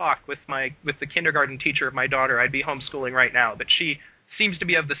long talk with the kindergarten teacher of my daughter, I'd be homeschooling right now. But she seems to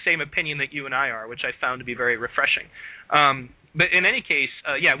be of the same opinion that you and I are, which I found to be very refreshing. But in any case,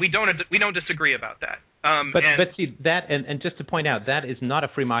 we don't disagree about that. But see, that, and just to point out, that is not a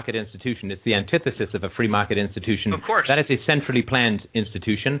free market institution. It's the antithesis of a free market institution. Of course. That is a centrally planned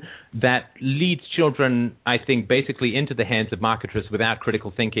institution that leads children, I think, basically into the hands of marketers without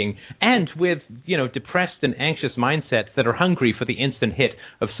critical thinking, and with, depressed and anxious mindsets that are hungry for the instant hit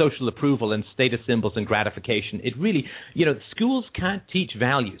of social approval and status symbols and gratification. It really, schools can't teach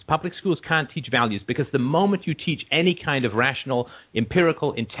values. Public schools can't teach values, because the moment you teach any kind of rational,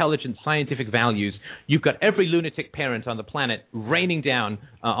 empirical, intelligent, scientific values, you've got every lunatic parent on the planet raining down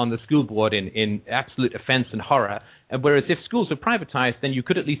on the school board in absolute offense and horror. Whereas if schools were privatized, then you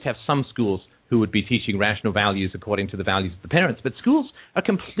could at least have some schools who would be teaching rational values according to the values of the parents. But schools are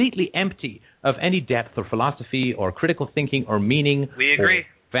completely empty of any depth or philosophy or critical thinking or meaning. We agree. Or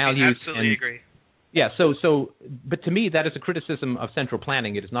values. We absolutely agree. Yeah, but to me, that is a criticism of central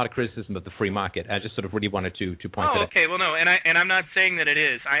planning. It is not a criticism of the free market. I just sort of really wanted to point that out. Okay, well, no, and I'm not saying that it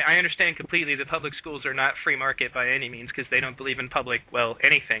is. I understand completely that public schools are not free market by any means because they don't believe in public,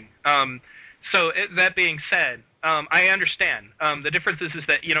 anything. That being said, I understand. The difference is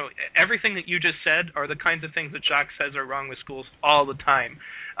that, everything that you just said are the kinds of things that Jacques says are wrong with schools all the time.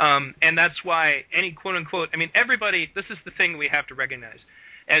 And that's why any quote-unquote, everybody, this is the thing we have to recognize.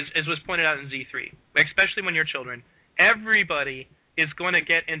 As was pointed out in Z3, especially when you're children, everybody is going to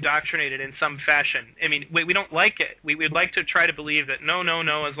get indoctrinated in some fashion. We don't like it. We'd like to try to believe that no,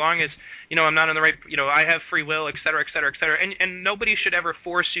 as long as, I'm not in the right, I have free will, et cetera, et cetera, et cetera. And nobody should ever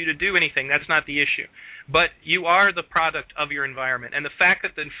force you to do anything. That's not the issue. But you are the product of your environment. And the fact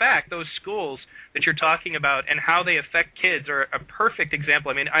that, in fact, those schools that you're talking about and how they affect kids are a perfect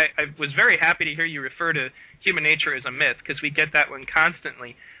example. I was very happy to hear you refer to human nature as a myth because we get that one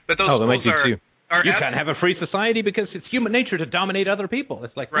constantly. But those schools are you can't have a free society because it's human nature to dominate other people.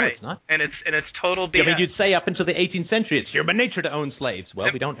 It's like, right. No, it's not. And it's total BS. You'd say up until the 18th century, it's human nature to own slaves. Well,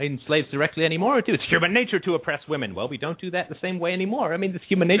 we don't own slaves directly anymore. It's human nature to oppress women. Well, we don't do that the same way anymore. This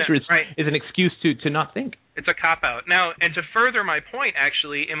human nature is an excuse to not think. It's a cop-out. Now, and to further my point,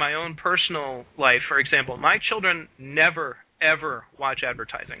 actually, in my own personal life, for example, my children never, ever watch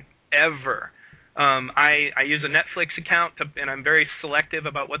advertising. Ever. I use a Netflix account, and I'm very selective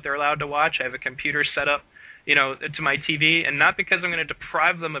about what they're allowed to watch. I have a computer set up, to my TV, and not because I'm going to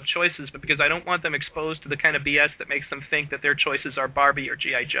deprive them of choices, but because I don't want them exposed to the kind of BS that makes them think that their choices are Barbie or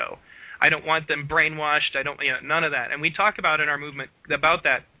G.I. Joe. I don't want them brainwashed. None of that. And we talk about in our movement about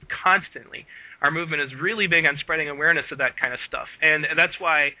that constantly. Our movement is really big on spreading awareness of that kind of stuff, and that's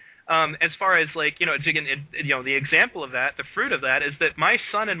why. As far as the example of that, the fruit of that is that my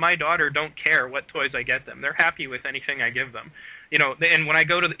son and my daughter don't care what toys I get them. They're happy with anything I give them. And when I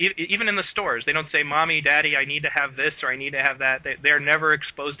go to even in the stores, they don't say, "Mommy, Daddy, I need to have this or I need to have that." They're never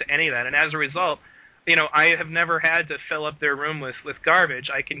exposed to any of that, and as a result, I have never had to fill up their room with garbage.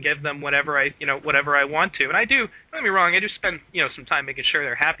 I can give them whatever I want to, and I do. Don't get me wrong, I do spend some time making sure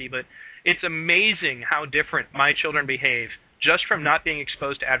they're happy, but it's amazing how different my children behave just from not being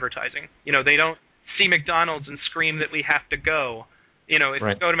exposed to advertising. They don't see McDonald's and scream that we have to go. If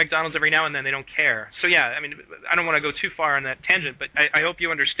right. you go to McDonald's every now and then, they don't care. So yeah, I don't want to go too far on that tangent, but I hope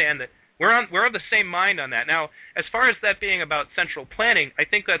you understand that we're of the same mind on that. Now, as far as that being about central planning, I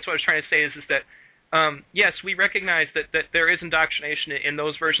think that's what I was trying to say is that yes, we recognize that there is indoctrination in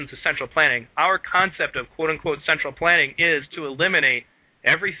those versions of central planning. Our concept of quote-unquote central planning is to eliminate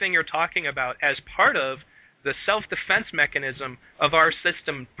everything you're talking about as part of the self-defense mechanism of our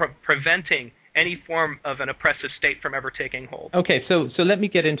system preventing any form of an oppressive state from ever taking hold. Okay, so let me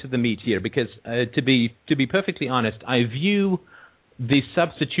get into the meat here because to be perfectly honest, I view the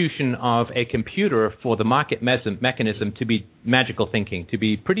substitution of a computer for the market mechanism to be magical thinking, to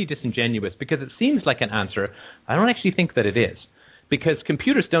be pretty disingenuous because it seems like an answer. I don't actually think that it is. Because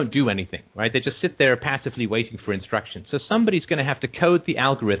computers don't do anything, right? They just sit there passively waiting for instructions. So somebody's going to have to code the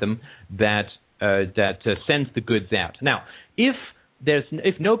algorithm that sends the goods out. Now, if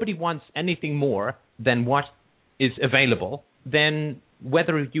nobody wants anything more than what is available, then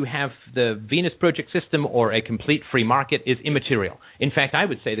whether you have the Venus Project system or a complete free market is immaterial. In fact, I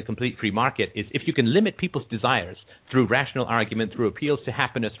would say the complete free market is if you can limit people's desires through rational argument, through appeals to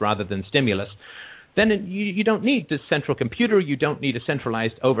happiness rather than stimulus, then you don't need the central computer, you don't need a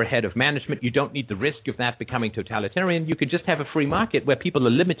centralized overhead of management, you don't need the risk of that becoming totalitarian. You could just have a free market where people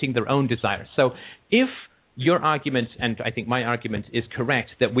are limiting their own desires. So if your argument, and I think my argument, is correct,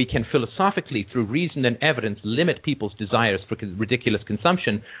 that we can philosophically, through reason and evidence, limit people's desires for ridiculous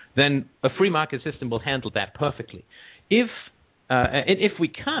consumption, then a free market system will handle that perfectly. If we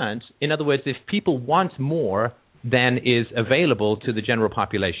can't, in other words, if people want more than is available to the general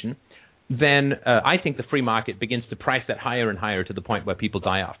population, then I think the free market begins to price that higher and higher to the point where people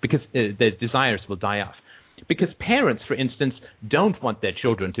die off, because their desires will die off. Because parents, for instance, don't want their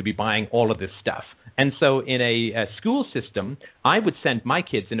children to be buying all of this stuff. And so in a school system, I would send my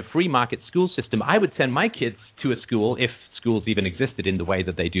kids, in a free market school system, I would send my kids to a school, if schools even existed in the way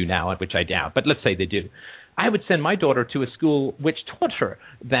that they do now, which I doubt, but let's say they do. I would send my daughter to a school which taught her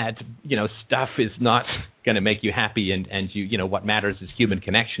that, stuff is not going to make you happy and what matters is human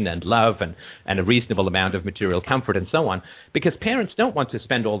connection and love and a reasonable amount of material comfort and so on. Because parents don't want to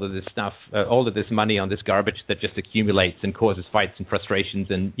spend all of this stuff, all of this money on this garbage that just accumulates and causes fights and frustrations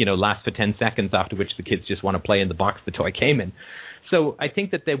and, lasts for 10 seconds, after which the kids just want to play in the box the toy came in. So I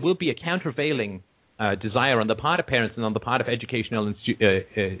think that there will be a countervailing desire on the part of parents and on the part of educational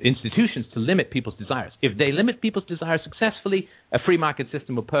institutions to limit people's desires. If they limit people's desires successfully, a free market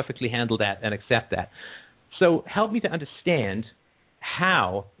system will perfectly handle that and accept that. So help me to understand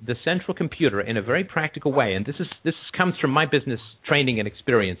how the central computer, in a very practical way, and this comes from my business training and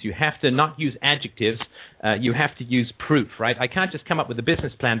experience. You have to not use adjectives. You have to use proof, right? I can't just come up with a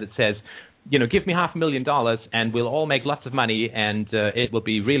business plan that says, give me $500,000 and we'll all make lots of money and it will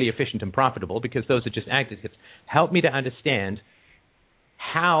be really efficient and profitable, because those are just adjectives. Help me to understand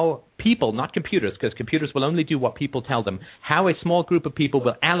how people, not computers, because computers will only do what people tell them, how a small group of people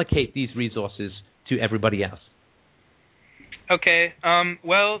will allocate these resources to everybody else. Okay.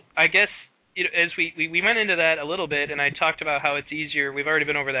 Well, I guess as we went into that a little bit, and I talked about how it's easier. We've already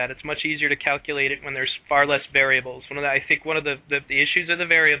been over that. It's much easier to calculate it when there's far less variables. I think one of the issues of the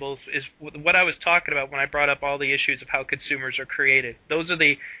variables is what I was talking about when I brought up all the issues of how consumers are created. Those are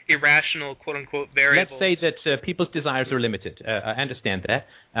the irrational, quote-unquote, variables. Let's say that people's desires are limited. I understand that.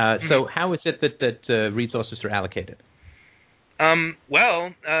 So how is it that resources are allocated?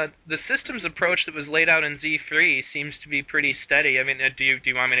 The systems approach that was laid out in Z3 seems to be pretty steady. I mean, do you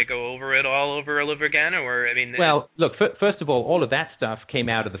want me to go over it all over again, or I mean? Well, look. First of all of that stuff came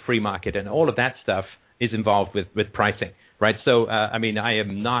out of the free market, and all of that stuff is involved with pricing, right? So, I mean, I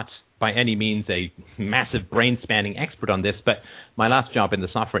am not by any means a massive brain-spanning expert on this, but my last job in the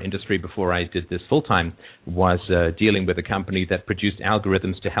software industry before I did this full-time was dealing with a company that produced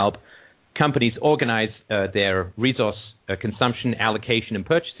algorithms to help companies organize their resource consumption, allocation, and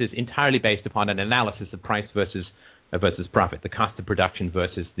purchases entirely based upon an analysis of price versus profit, the cost of production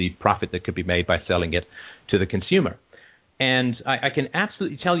versus the profit that could be made by selling it to the consumer. And I can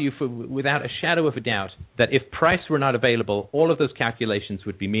absolutely tell you without a shadow of a doubt that if price were not available, all of those calculations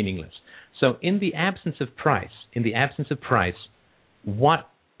would be meaningless. So in the absence of price, how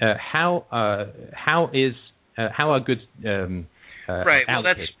are goods right. Well,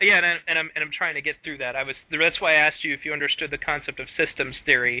 allocated? I'm trying to get through that. That's why I asked you if you understood the concept of systems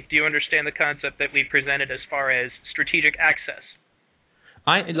theory. Do you understand the concept that we presented as far as strategic access?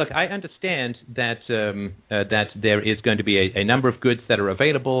 I understand that there is going to be a number of goods that are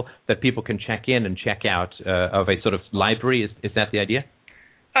available that people can check in and check out of a sort of library. Is that the idea?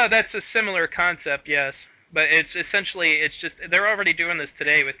 That's a similar concept, yes. But it's just they're already doing this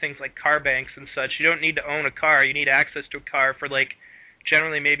today with things like car banks and such. You don't need to own a car. You need access to a car for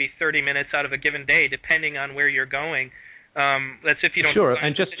generally maybe 30 minutes out of a given day, depending on where you're going. That's if you don't. Sure,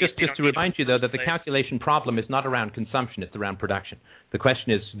 and just to remind you though that the calculation problem is not around consumption; it's around production. The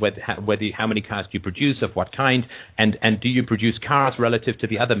question is how many cars do you produce, of what kind, and do you produce cars relative to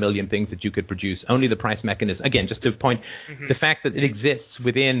the other million things that you could produce? Only the price mechanism. Again, just to point, the fact that it exists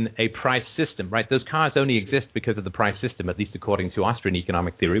within a price system, right? Those cars only exist because of the price system, at least according to Austrian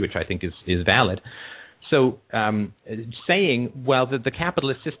economic theory, which I think is valid. So saying, well, that the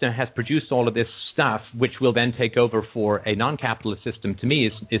capitalist system has produced all of this stuff, which will then take over for a non-capitalist system, to me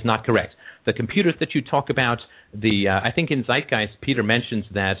is not correct. The computers that you talk about, I think in Zeitgeist, Peter mentions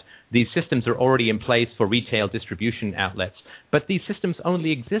that these systems are already in place for retail distribution outlets. But these systems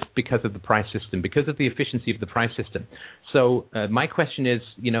only exist because of the price system, because of the efficiency of the price system. So my question is,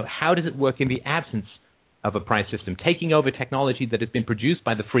 how does it work in the absence of a price system? Taking over technology that has been produced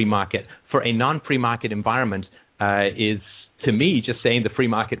by the free market for a non-free market environment is, to me, just saying the free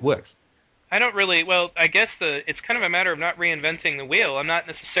market works. I don't really. Well, I guess it's kind of a matter of not reinventing the wheel. I'm not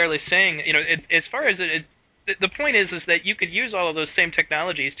necessarily saying, as far as the point is that you could use all of those same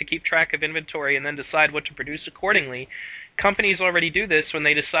technologies to keep track of inventory and then decide what to produce accordingly. Companies already do this when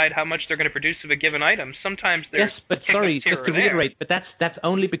they decide how much they're going to produce of a given item. Sometimes there's yes, but sorry, just to reiterate, but that's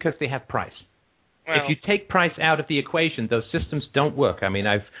only because they have price. Well, if you take price out of the equation, those systems don't work. I mean,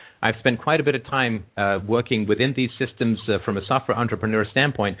 I've spent quite a bit of time working within these systems from a software entrepreneur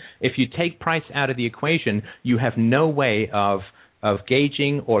standpoint. If you take price out of the equation, you have no way of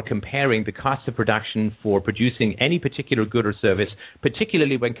gauging or comparing the cost of production for producing any particular good or service,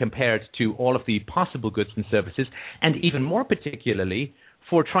 particularly when compared to all of the possible goods and services, and even more particularly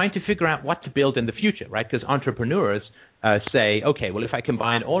for trying to figure out what to build in the future, right? Because entrepreneurs say, okay, well, if I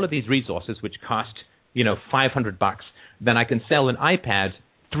combine all of these resources, which cost, $500, then I can sell an iPad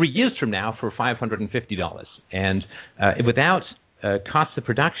 3 years from now for $550. And without costs of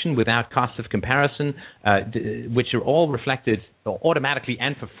production, without costs of comparison, which are all reflected automatically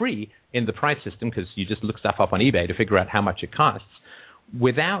and for free in the price system, because you just look stuff up on eBay to figure out how much it costs.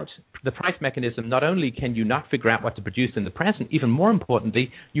 Without the price mechanism, not only can you not figure out what to produce in the present, even more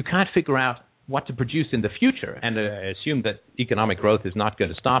importantly, you can't figure out what to produce in the future, and assume that economic growth is not going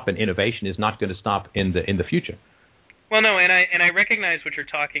to stop and innovation is not going to stop in the future. Well, no, and I recognize what you're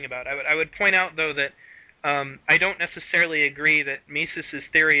talking about. I would point out, though, that I don't necessarily agree that Mises's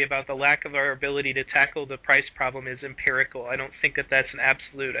theory about the lack of our ability to tackle the price problem is empirical. I don't think that that's an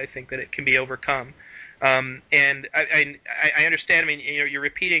absolute. I think that it can be overcome. And I understand. I mean, you're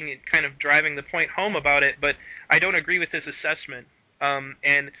repeating and kind of driving the point home about it, but I don't agree with this assessment.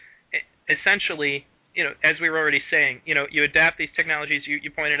 And essentially, as we were already saying, you adapt these technologies.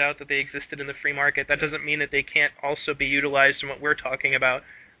 You pointed out that they existed in the free market. That doesn't mean that they can't also be utilized in what we're talking about,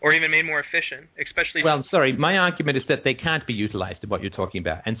 or even made more efficient, especially... Well, sorry, my argument is that they can't be utilized in what you're talking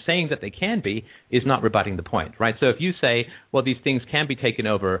about, and saying that they can be is not rebutting the point, right? So if you say, well, these things can be taken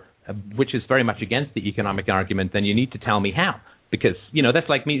over, which is very much against the economic argument, then you need to tell me how. Because, that's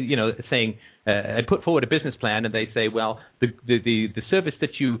like me, saying, I put forward a business plan, and they say, well, the service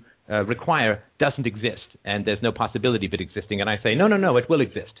that you require doesn't exist, and there's no possibility of it existing. And I say, no, it will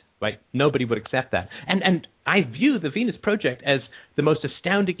exist, right? Nobody would accept that. And I view the Venus Project as the most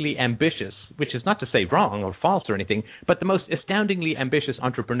astoundingly ambitious, which is not to say wrong or false or anything, but the most astoundingly ambitious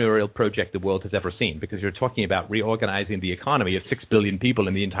entrepreneurial project the world has ever seen, because you're talking about reorganizing the economy of 6 billion people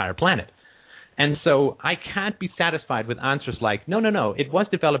in the entire planet. And so I can't be satisfied with answers like, no, it was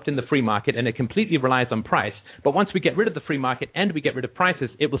developed in the free market and it completely relies on price, but once we get rid of the free market and we get rid of prices,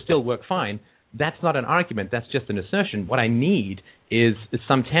 it will still work fine. That's not an argument. That's just an assertion. What I need is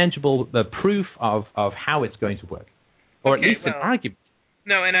some tangible proof of how it's going to work, or at least an argument.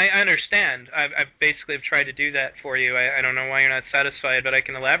 No, and I understand. I've basically tried to do that for you. I don't know why you're not satisfied, but I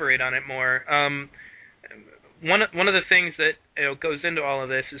can elaborate on it more. One of the things that goes into all of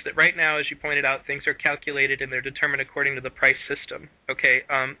this is that right now, as you pointed out, things are calculated and they're determined according to the price system. Okay,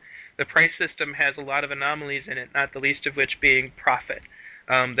 the price system has a lot of anomalies in it, not the least of which being profit.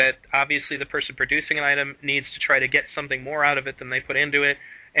 That obviously the person producing an item needs to try to get something more out of it than they put into it,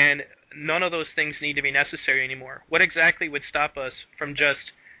 and none of those things need to be necessary anymore. What exactly would stop us from just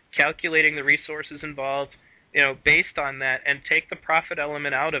calculating the resources involved, based on that, and take the profit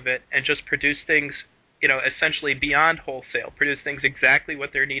element out of it and just produce things, essentially beyond wholesale, produce things exactly what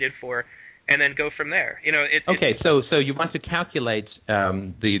they're needed for, and then go from there. Okay, so you want to calculate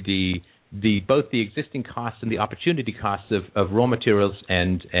both the existing costs and the opportunity costs of raw materials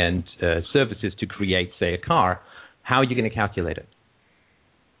and services to create, say, a car. How are you going to calculate it?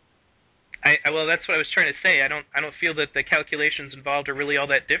 Well, that's what I was trying to say. I don't feel that the calculations involved are really all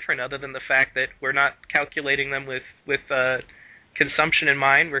that different, other than the fact that we're not calculating them with consumption in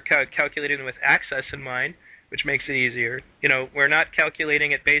mind. We're calculating them with access in mind, which makes it easier. We're not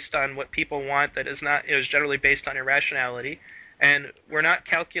calculating it based on what people want. That is not is generally based on irrationality, and we're not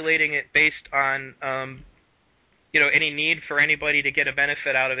calculating it based on any need for anybody to get a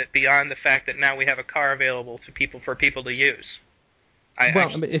benefit out of it beyond the fact that now we have a car available for people to use.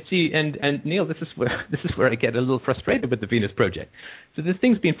 And Neil, this is where I get a little frustrated with the Venus Project. So this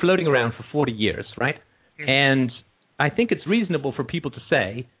thing's been floating around for 40 years, right? Mm-hmm. And I think it's reasonable for people to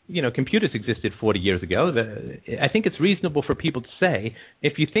say, computers existed 40 years ago. I think it's reasonable for people to say,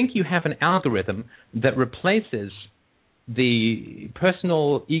 if you think you have an algorithm that replaces the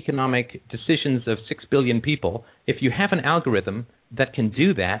personal economic decisions of 6 billion people, if you have an algorithm that can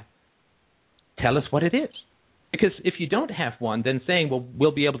do that, tell us what it is. Because if you don't have one, then saying, well,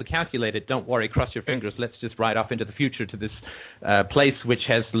 we'll be able to calculate it, don't worry, cross your fingers, let's just ride off into the future to this place which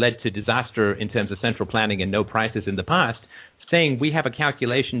has led to disaster in terms of central planning and no prices in the past, saying we have a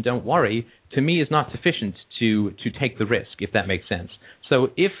calculation, don't worry, to me is not sufficient to take the risk, if that makes sense. So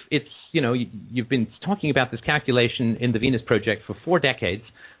if it's, you've been talking about this calculation in the Venus Project for 4 decades,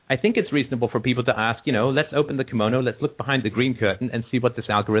 I think it's reasonable for people to ask, let's open the kimono, let's look behind the green curtain and see what this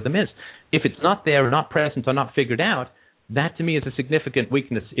algorithm is. If it's not there, or not present, or not figured out, that to me is a significant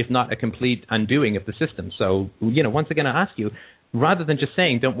weakness, if not a complete undoing of the system. So, once again, I ask you, rather than just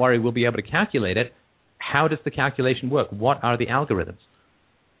saying, don't worry, we'll be able to calculate it, how does the calculation work? What are the algorithms?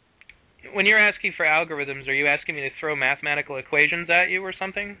 When you're asking for algorithms, are you asking me to throw mathematical equations at you or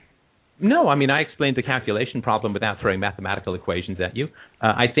something? No, I explained the calculation problem without throwing mathematical equations at you.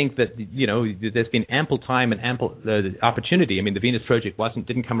 I think that, there's been ample time and ample opportunity. The Venus Project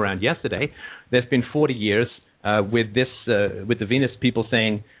didn't come around yesterday. There's been 40 years with the Venus people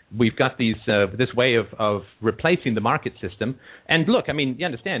saying, we've got this way of replacing the market system. And look, you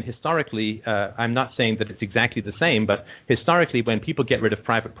understand, historically, I'm not saying that it's exactly the same, but historically, when people get rid of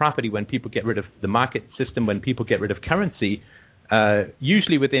private property, when people get rid of the market system, when people get rid of currency,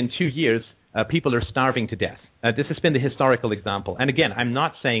 usually within 2 years, people are starving to death. This has been the historical example. And again, I'm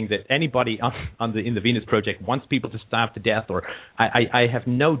not saying that anybody in the Venus Project wants people to starve to death, or I have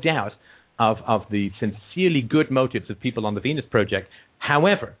no doubt of the sincerely good motives of people on the Venus Project.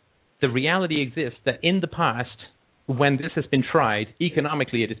 However, the reality exists that in the past, when this has been tried,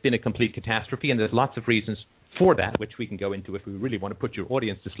 economically it has been a complete catastrophe, and there's lots of reasons for that, which we can go into if we really want to put your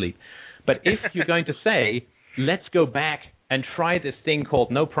audience to sleep. But if you're going to say, let's go back and try this thing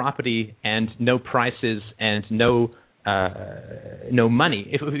called no property and no prices and no money,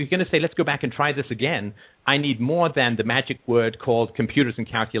 if you're going to say, let's go back and try this again, I need more than the magic word called computers and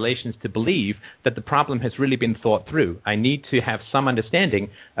calculations to believe that the problem has really been thought through. I need to have some understanding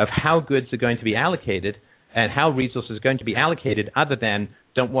of how goods are going to be allocated and how resources are going to be allocated other than,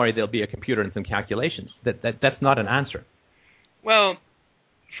 don't worry, there'll be a computer and some calculations. That's not an answer. Well,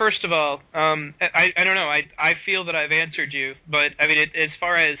 first of all, I don't know. I feel that I've answered you, but I mean, as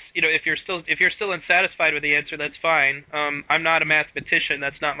far as if you're still unsatisfied with the answer, that's fine. I'm not a mathematician.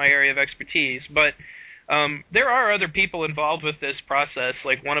 That's not my area of expertise. But there are other people involved with this process.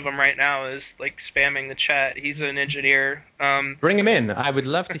 Like one of them right now is like spamming the chat. He's an engineer. Bring him in. I would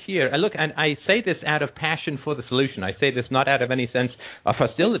love to hear. Look, and I say this out of passion for the solution. I say this not out of any sense of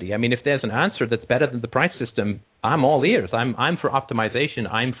hostility. I mean, if there's an answer that's better than the price system, I'm all ears. I'm for optimization.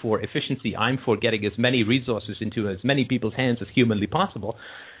 I'm for efficiency. I'm for getting as many resources into as many people's hands as humanly possible.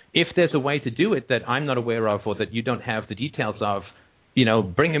 If there's a way to do it that I'm not aware of or that you don't have the details of,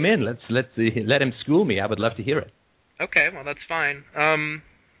 bring him in. Let him school me. I would love to hear it. Okay, well that's fine. I'm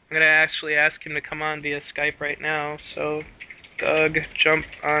gonna actually ask him to come on via Skype right now. So, Doug, jump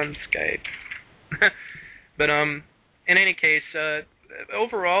on Skype. But in any case,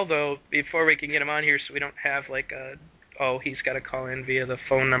 overall though, before we can get him on here, so we don't have like he's got to call in via the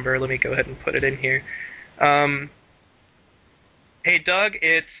phone number. Let me go ahead and put it in here. Hey Doug,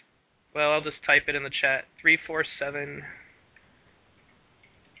 I'll just type it in the chat.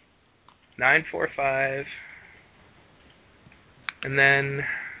 347-945 and then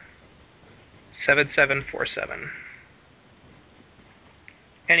 7747.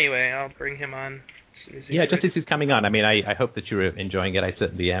 Anyway, I'll bring him on. Just as he's coming on. I mean, I hope that you're enjoying it. I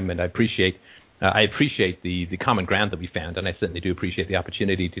certainly am, and I appreciate the common ground that we found, and I certainly do appreciate the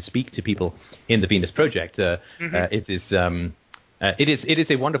opportunity to speak to people in the Venus Project. It is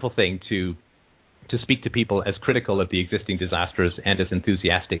a wonderful thing to speak to people as critical of the existing disasters and as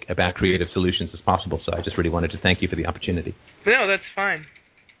enthusiastic about creative solutions as possible. So I just really wanted to thank you for the opportunity. No, that's fine.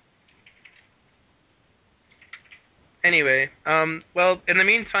 Anyway, well, in the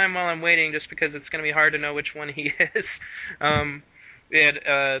meantime, while I'm waiting, just because it's going to be hard to know which one he is,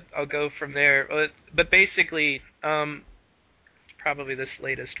 I'll go from there. But basically, probably this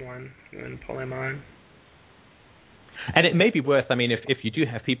latest one. I'm going to pull him on. And it may be worth, I mean, if you do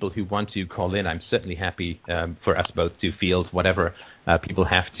have people who want to call in, I'm certainly happy for us both to field whatever people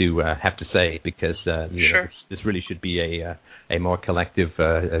have to say, because this really should be a more collective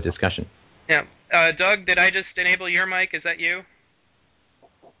discussion. Yeah. Doug, did I just enable your mic? Is that you?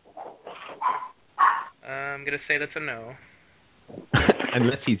 I'm going to say that's a no.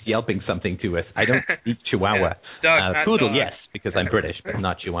 Unless he's yelping something to us. I don't speak Chihuahua. Doug, not Poodle, dog. yes, because I'm British, but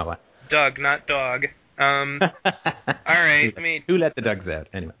not Chihuahua. Doug, not dog. All right. Who let the dogs out?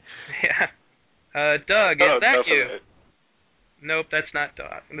 Anyway. Yeah. Doug, is that you? Nope, that's not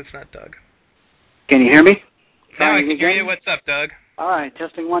Doug. That's not Doug. Can you hear me? Now I can hear you. What's up, Doug? All right,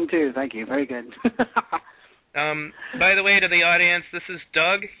 testing 1, 2. Thank you. Very good. By the way, to the audience, this is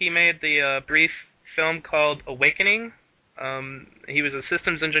Doug. He made the brief film called Awakening. He was a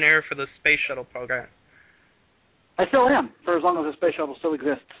systems engineer for the Space Shuttle program. I still am, for as long as the Space Shuttle still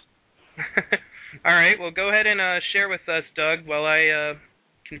exists. All right, well, go ahead and share with us, Doug, while I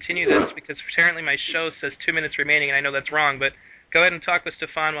continue this, because apparently my show says 2 minutes remaining, and I know that's wrong, but go ahead and talk with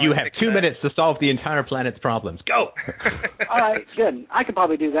Stefan while you I have 2 minutes to solve the entire planet's problems. Go! All right, good. I could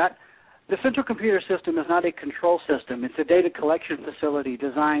probably do that. The central computer system is not a control system. It's a data collection facility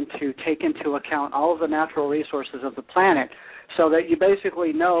designed to take into account all of the natural resources of the planet so that you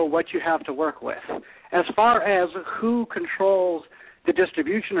basically know what you have to work with. As far as who controls the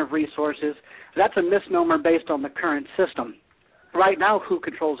distribution of resources, that's a misnomer based on the current system. Right now, who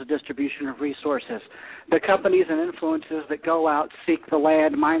controls the distribution of resources? The companies and influences that go out, seek the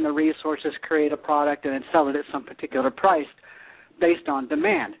land, mine the resources, create a product, and then sell it at some particular price based on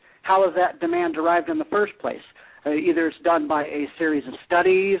demand. How is that demand derived in the first place? Either it's done by a series of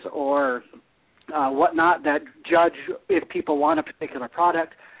studies or whatnot that judge if people want a particular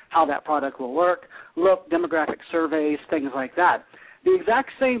product, how that product will work, demographic surveys, things like that. The exact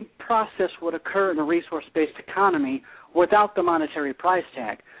same process would occur in a resource-based economy without the monetary price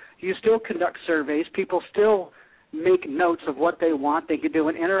tag. You still conduct surveys. People still make notes of what they want. They can do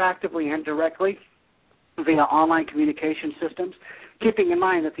it interactively and directly via online communication systems, keeping in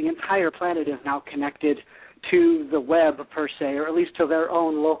mind that the entire planet is now connected to the web per se, or at least to their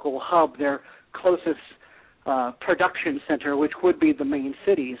own local hub, their closest production center, which would be the main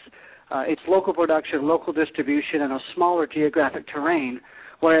cities. It's local production, local distribution, and a smaller geographic terrain,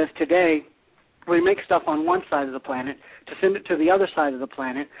 whereas today we make stuff on one side of the planet to send it to the other side of the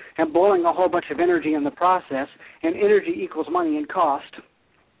planet and boiling a whole bunch of energy in the process, and energy equals money and cost.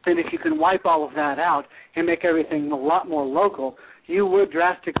 And if you can wipe all of that out and make everything a lot more local, you would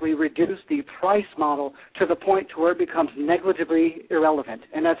drastically reduce the price model to the point to where it becomes negligibly irrelevant.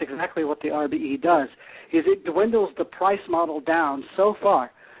 And that's exactly what the RBE does, is it dwindles the price model down so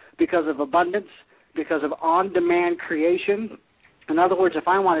far because of abundance, because of on-demand creation. In other words, if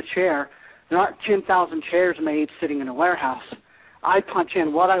I want a chair, there aren't 10,000 chairs made sitting in a warehouse. I punch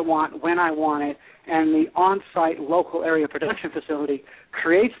in what I want, when I want it, and the on-site local area production facility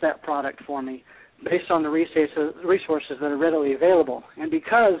creates that product for me based on the resources that are readily available. And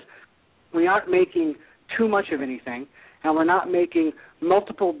because we aren't making too much of anything, and we're not making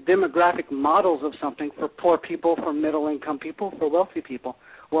multiple demographic models of something for poor people, for middle-income people, for wealthy people,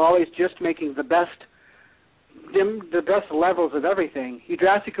 we're always just making the best levels of everything. You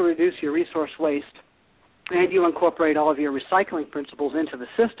drastically reduce your resource waste, and you incorporate all of your recycling principles into the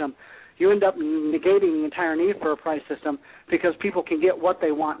system. You end up negating the entire need for a price system because people can get what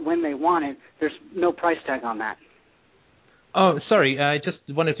they want when they want it. There's no price tag on that. Oh, sorry. I just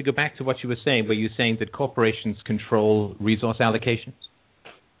wanted to go back to what you were saying. Were you saying that corporations control resource allocations?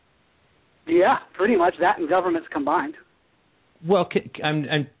 Yeah, pretty much that and governments combined. Well,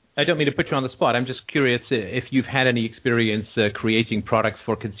 I don't mean to put you on the spot. I'm just curious if you've had any experience creating products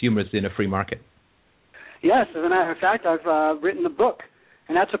for consumers in a free market. Yes, as a matter of fact, I've written a book,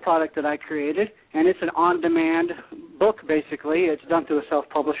 and that's a product that I created, and it's an on-demand book, basically. It's done through a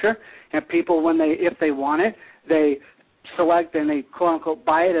self-publisher, and people, if they want it, they select and they, quote-unquote,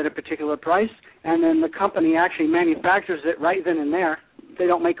 buy it at a particular price, and then the company actually manufactures it right then and there. They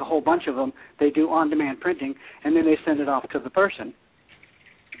don't make a whole bunch of them. They do on-demand printing, and then they send it off to the person.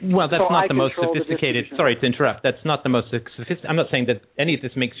 Well, that's not the most sophisticated. Sorry to interrupt. That's not the most sophisticated. I'm not saying that any of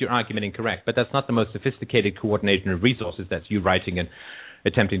this makes your argument incorrect, but that's not the most sophisticated coordination of resources. That's you writing and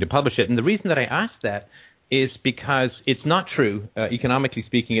attempting to publish it. And the reason that I ask that is because it's not true, economically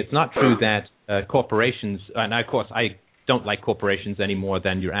speaking, it's not true that corporations, and of course I don't like corporations any more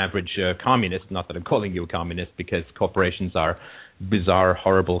than your average communist, not that I'm calling you a communist, because corporations are bizarre,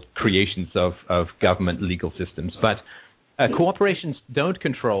 horrible creations of government legal systems. But corporations don't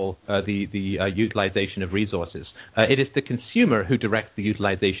control the utilization of resources. It is the consumer who directs the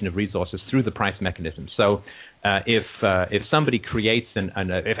utilization of resources through the price mechanism. So if somebody creates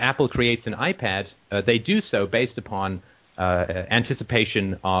if Apple creates an iPad, they do so based upon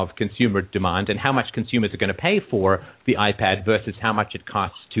anticipation of consumer demand and how much consumers are going to pay for the iPad versus how much it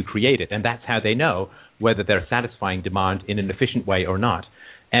costs to create it. And that's how they know whether they're satisfying demand in an efficient way or not.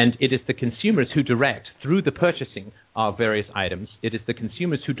 And it is the consumers who direct, through the purchasing of various items, it is the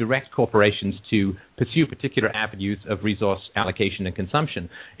consumers who direct corporations to pursue particular avenues of resource allocation and consumption.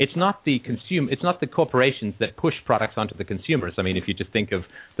 It's not the corporations that push products onto the consumers. I mean, if you just think of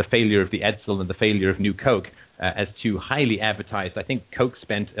the failure of the Edsel and the failure of New Coke as two highly advertised, I think Coke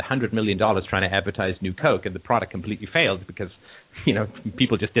spent $100 million trying to advertise New Coke, and the product completely failed because,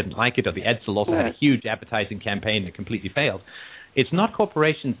 people just didn't like it, or the Edsel also had a huge advertising campaign that completely failed. It's not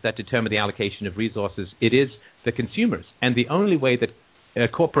corporations that determine the allocation of resources. It is the consumers. And the only way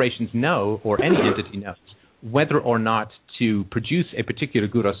that corporations know, or any entity knows, whether or not to produce a particular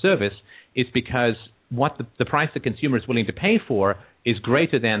good or service is because what the price the consumer is willing to pay for is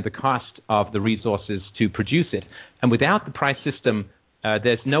greater than the cost of the resources to produce it. And without the price system,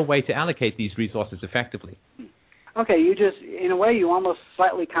 there's no way to allocate these resources effectively. Okay, in a way, you almost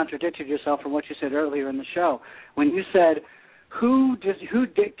slightly contradicted yourself from what you said earlier in the show when you said, who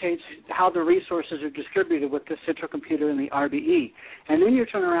dictates how the resources are distributed with the central computer and the RBE? And then you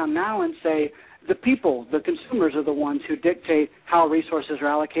turn around now and say the people, the consumers, are the ones who dictate how resources are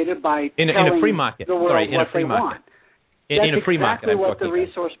allocated by telling a free market. the world what they want. In a free market, that's exactly what the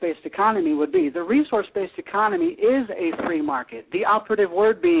resource-based economy would be. The resource-based economy is a free market, the operative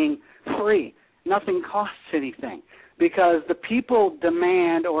word being free. Nothing costs anything because the people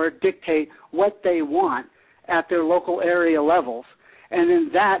demand or dictate what they want at their local area levels, and then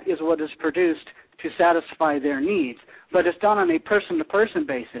that is what is produced to satisfy their needs. But it's done on a person-to-person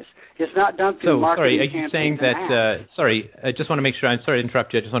basis. It's not done through marketing campaigns. Sorry, are you saying that, I just want to make sure, I'm sorry to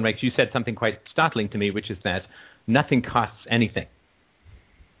interrupt you, I just want to make sure you said something quite startling to me, which is that nothing costs anything.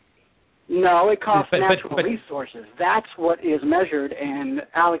 No, it costs natural resources. That's what is measured and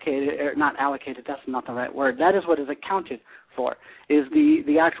allocated, or not allocated, that's not the right word. That is what is accounted for, is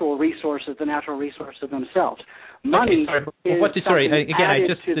the actual resources, the natural resources themselves. Money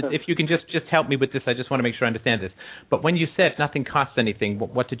if you can just help me with this, I just want to make sure I understand this. But when you said nothing costs anything,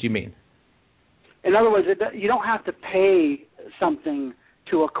 what did you mean? In other words, you don't have to pay something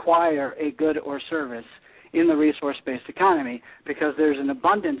to acquire a good or service in the resource-based economy, because there's an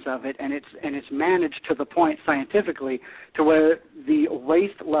abundance of it, and it's managed to the point scientifically to where the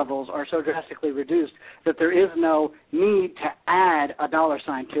waste levels are so drastically reduced that there is no need to add a dollar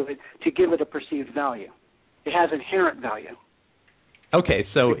sign to it to give it a perceived value. It has inherent value. Okay,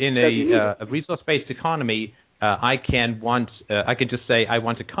 so in a resource-based economy, I can just say I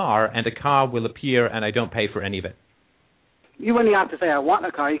want a car, and a car will appear, and I don't pay for any of it. You wouldn't have to say I want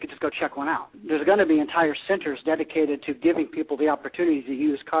a car. You could just go check one out. There's going to be entire centers dedicated to giving people the opportunity to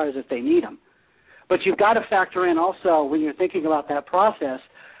use cars if they need them. But you've got to factor in also, when you're thinking about that process,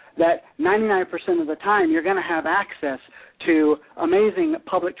 that 99% of the time you're going to have access to amazing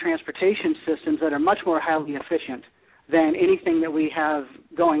public transportation systems that are much more highly efficient than anything that we have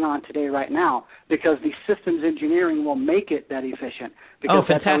going on today right now, because the systems engineering will make it that efficient. Oh,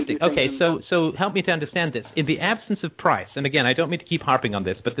 fantastic. Okay, so help me to understand this. In the absence of price, and again, I don't mean to keep harping on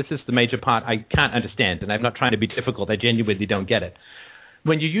this, but this is the major part I can't understand, and I'm not trying to be difficult. I genuinely don't get it.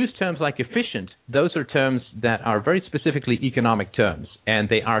 When you use terms like efficient, those are terms that are very specifically economic terms, and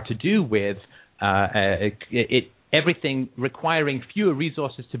they are to do with everything requiring fewer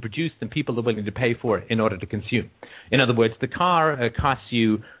resources to produce than people are willing to pay for it in order to consume. In other words, the car costs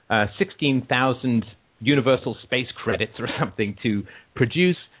you 16,000 universal space credits or something to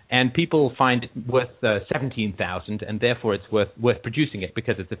produce, and people find it worth 17,000, and therefore it's worth producing it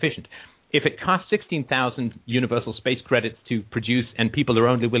because it's efficient. If it costs 16,000 universal space credits to produce and people are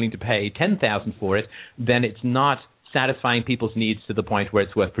only willing to pay 10,000 for it, then it's not satisfying people's needs to the point where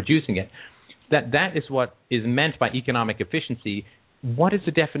it's worth producing it. That is what is meant by economic efficiency. What is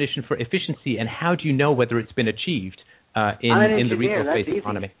the definition for efficiency, and how do you know whether it's been achieved in the resource-based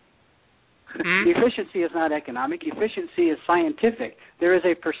economy? Efficiency is not economic. Efficiency is scientific. There is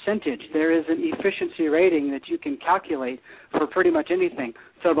a percentage. There is an efficiency rating that you can calculate for pretty much anything,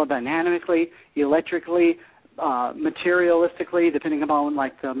 thermodynamically, electrically, materialistically, depending upon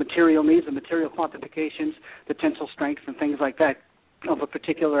like the material needs, the material quantifications, the tensile strength, and things like that of a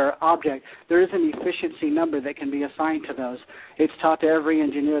particular object. There is an efficiency number that can be assigned to those. It's taught to every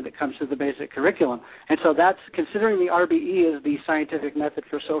engineer that comes through the basic curriculum. And so that's, considering the RBE as the scientific method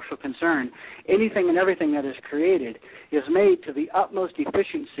for social concern, anything and everything that is created is made to the utmost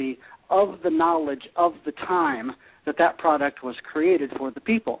efficiency of the knowledge of the time that product was created for the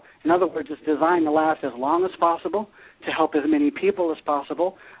people. In other words, it's designed to last as long as possible, to help as many people as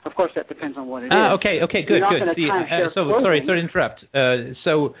possible. Of course, that depends on what it is. Okay, good. Sorry to interrupt.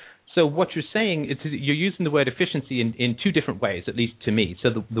 So what you're saying, you're using the word efficiency in two different ways, at least to me. So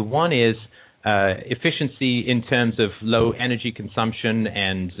the one is efficiency in terms of low energy consumption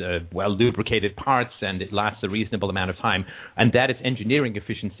and well-lubricated parts, and it lasts a reasonable amount of time, and that is engineering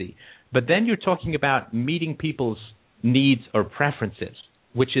efficiency. But then you're talking about meeting people's needs or preferences,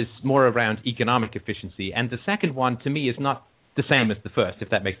 which is more around economic efficiency. And the second one, to me, is not the same as the first, if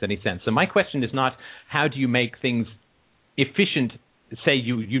that makes any sense. So my question is not how do you make things efficient. Say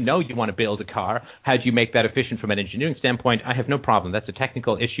you know you want to build a car. How do you make that efficient from an engineering standpoint? I have no problem. That's a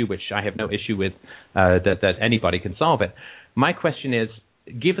technical issue, which I have no issue with, that anybody can solve it. My question is,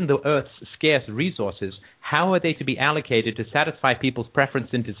 given the Earth's scarce resources, how are they to be allocated to satisfy people's preference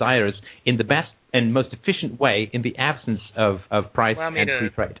and desires in the best and most efficient way in the absence of price and free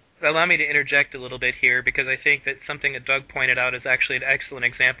trade? Allow me to interject a little bit here, because I think that something that Doug pointed out is actually an excellent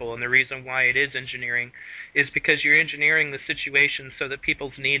example, and the reason why it is engineering is because you're engineering the situation so that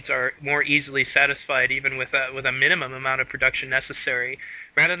people's needs are more easily satisfied, even with a minimum amount of production necessary,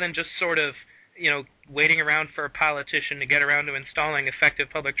 rather than just sort of waiting around for a politician to get around to installing effective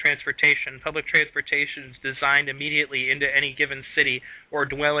public transportation. Public transportation is designed immediately into any given city or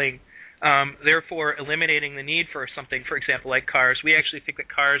dwelling, therefore eliminating the need for something, for example, like cars. We actually think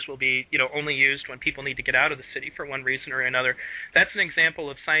that cars will be, only used when people need to get out of the city for one reason or another. That's an example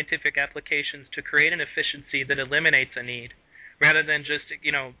of scientific applications to create an efficiency that eliminates a need, rather than just,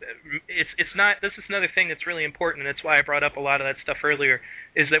 it's not, this is another thing that's really important, and that's why I brought up a lot of that stuff earlier,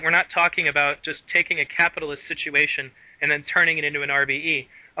 is that we're not talking about just taking a capitalist situation and then turning it into an RBE.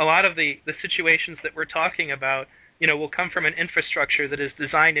 A lot of the situations that we're talking about, will come from an infrastructure that is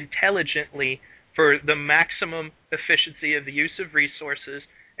designed intelligently for the maximum efficiency of the use of resources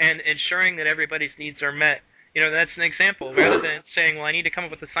and ensuring that everybody's needs are met. That's an example. Rather than saying, well, I need to come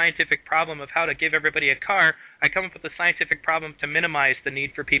up with a scientific problem of how to give everybody a car, I come up with a scientific problem to minimize the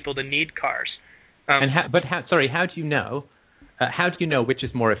need for people to need cars. How do you know how do you know which is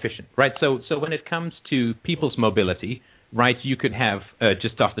more efficient, right? So when it comes to people's mobility, right, you could have,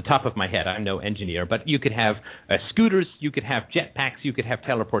 just off the top of my head, I'm no engineer, but you could have scooters, you could have jetpacks, you could have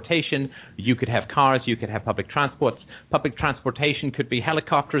teleportation, you could have cars, you could have public transports. Public transportation could be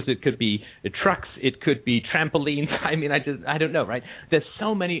helicopters, it could be trucks, it could be trampolines. I mean, I don't know, right? There's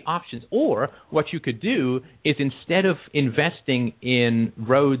so many options. Or what you could do is, instead of investing in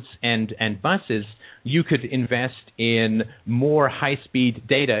roads and buses, you could invest in more high-speed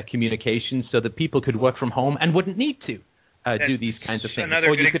data communications so that people could work from home and wouldn't need to do these kinds of things.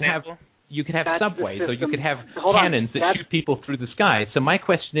 Or you could example. You could have That's subways, or you could have cannons that shoot people through the sky. So my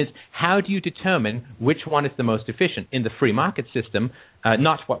question is, how do you determine which one is the most efficient? In the free market system,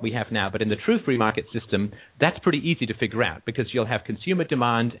 not what we have now, but in the true free market system, that's pretty easy to figure out, because you'll have consumer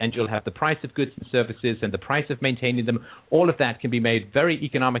demand, and you'll have the price of goods and services and the price of maintaining them. All of that can be made very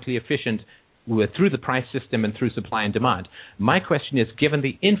economically efficient through the price system and through supply and demand. My question is, given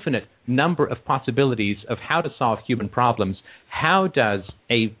the infinite number of possibilities of how to solve human problems, how does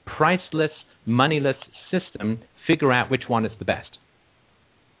a priceless, moneyless system figure out which one is the best?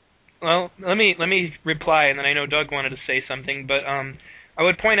 Well, let me reply, and then I know Doug wanted to say something, but I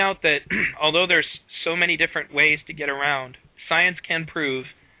would point out that although there's so many different ways to get around, science can prove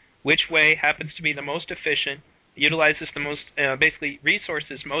which way happens to be the most efficient, utilizes the most, basically,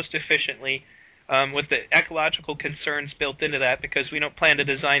 resources most efficiently, with the ecological concerns built into that, because we don't plan to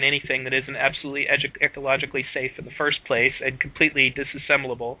design anything that isn't absolutely ecologically safe in the first place and completely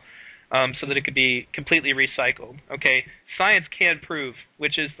disassemblable, so that it could be completely recycled. Okay, science can prove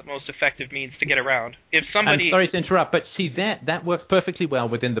which is the most effective means to get around. If somebody, I'm sorry to interrupt, but see, that works perfectly well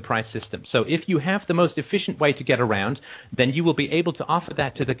within the price system. So if you have the most efficient way to get around, then you will be able to offer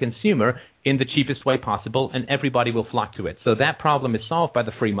that to the consumer in the cheapest way possible, and everybody will flock to it. So that problem is solved by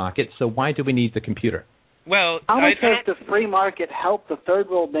the free market. So why do we need the computer? Well, how much does the free market help the third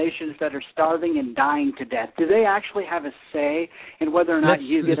world nations that are starving and dying to death? Do they actually have a say in whether or not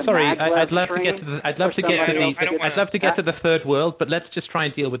you get a maglev I'd love to get to the third world, but let's just try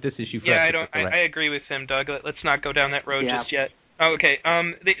and deal with this issue first. Yeah, I agree with him, Doug. Let's not go down that road just yet. Okay.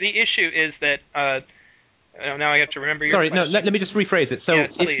 The issue is that now I have to remember your question. Let me just rephrase it. So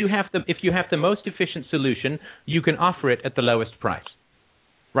yes, if you have the most efficient solution, you can offer it at the lowest price.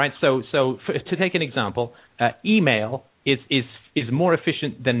 Right, so to take an example, email is more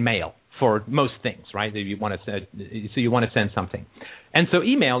efficient than mail for most things, right? If you want to send something, and so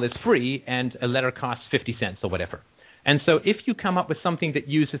email is free, and a letter costs 50 cents or whatever. And so if you come up with something that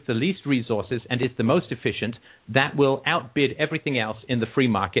uses the least resources and is the most efficient, that will outbid everything else in the free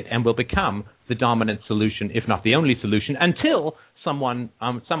market and will become the dominant solution, if not the only solution, until some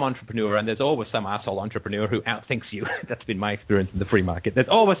entrepreneur, and there's always some asshole entrepreneur who outthinks you. That's been my experience in the free market. There's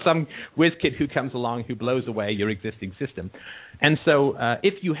always some whiz kid who comes along who blows away your existing system. And so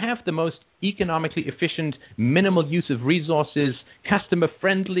if you have the most economically efficient, minimal use of resources,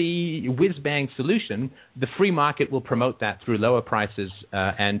 customer-friendly, whiz-bang solution, the free market will promote that through lower prices,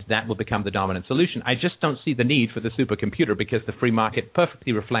 and that will become the dominant solution. I just don't see the need for the supercomputer, because the free market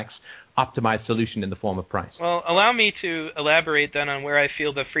perfectly reflects optimized solution in the form of price. Well, allow me to elaborate then on where I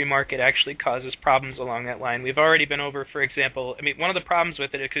feel the free market actually causes problems along that line. We've already been over, for example, one of the problems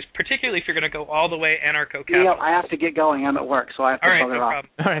with it is, particularly if you're going to go all the way anarcho-capitalist. Yeah, I have to get going. I'm at work, so I have to bugger off.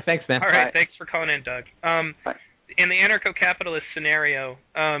 All right, thanks, man. All right, thanks for calling in, Doug. In the anarcho-capitalist scenario,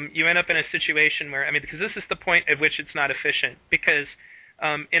 you end up in a situation where, because this is the point at which it's not efficient, because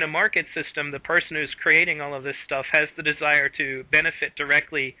in a market system, the person who's creating all of this stuff has the desire to benefit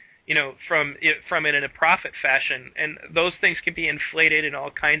directly from it in a profit fashion, and those things can be inflated in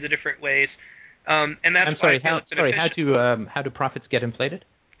all kinds of different ways. And that's how do profits get inflated?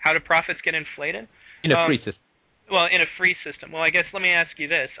 How do profits get inflated? In a free system. Well, in a free system. Well, I guess let me ask you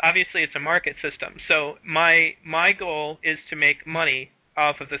this. Obviously, it's a market system, so my goal is to make money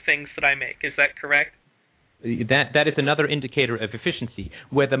off of the things that I make. Is that correct? That is another indicator of efficiency.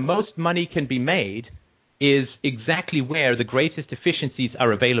 Where the most money can be made is exactly where the greatest efficiencies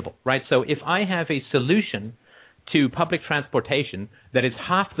are available, right? So if I have a solution to public transportation that is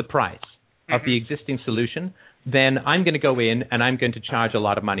half the price of the existing solution, then I'm going to go in and I'm going to charge a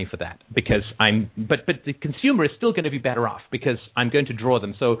lot of money for that, because but the consumer is still going to be better off, because I'm going to draw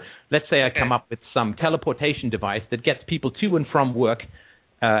them. So let's say I come up with some teleportation device that gets people to and from work,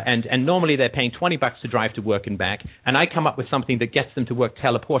 and normally they're paying $20 to drive to work and back, and I come up with something that gets them to work,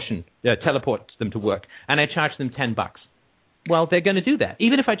 teleports them to work, and I charge them $10. Well, they're going to do that.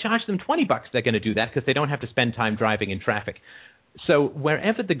 Even if I charge them $20, they're going to do that, because they don't have to spend time driving in traffic. So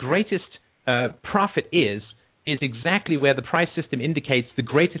wherever the greatest profit is, is exactly where the price system indicates the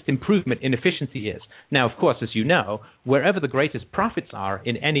greatest improvement in efficiency is. Now, of course, as you know, wherever the greatest profits are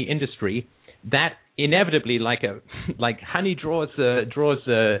in any industry, that inevitably, like honey draws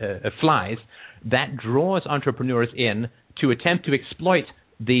flies, that draws entrepreneurs in to attempt to exploit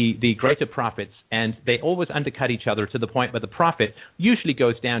the greater profits, and they always undercut each other to the point where the profit usually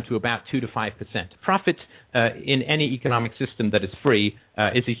goes down to about 2 to 5%. Profit in any economic system that is free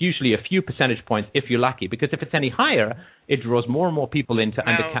is usually a few percentage points if you're lucky, because if it's any higher, it draws more and more people in to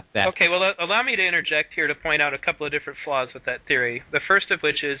undercut that. Okay, well, allow me to interject here to point out a couple of different flaws with that theory. The first of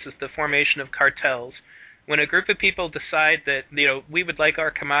which is the formation of cartels. When a group of people decide that, we would like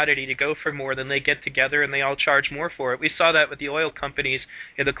our commodity to go for more, then they get together and they all charge more for it. We saw that with the oil companies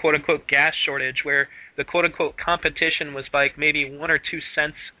in the quote-unquote gas shortage, where the quote-unquote competition was like maybe 1 or 2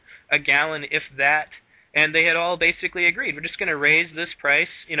 cents a gallon, if that, and they had all basically agreed, we're just going to raise this price,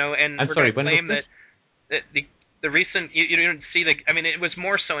 and we're going to claim that the recent, you didn't see it was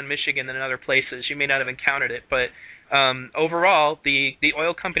more so in Michigan than in other places. You may not have encountered it, but overall, the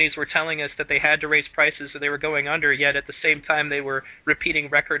oil companies were telling us that they had to raise prices or they were going under, yet at the same time they were repeating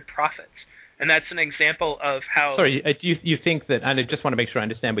record profits. And that's an example of how... Sorry, do you think that, and I just want to make sure I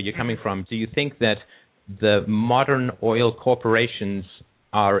understand where you're coming from, do you think that the modern oil corporations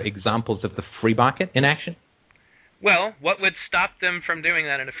are examples of the free market in action? Well, what would stop them from doing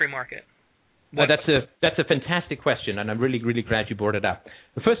that in a free market? Well, that's a fantastic question, and I'm really, really glad you brought it up.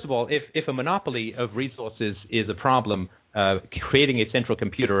 First of all, if a monopoly of resources is a problem, creating a central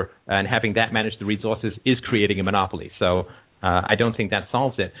computer and having that manage the resources is creating a monopoly. So I don't think that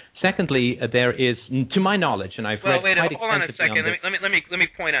solves it. Secondly, there is, to my knowledge, and I've read quite extensively hold on a second. Let me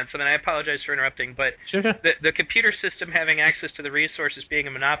point out something. I apologize for interrupting, but sure. The computer system having access to the resources being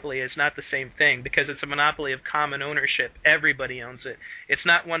a monopoly is not the same thing, because it's a monopoly of common ownership. Everybody owns it. It's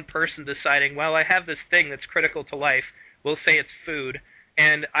not one person deciding, well, I have this thing that's critical to life. We'll say it's food,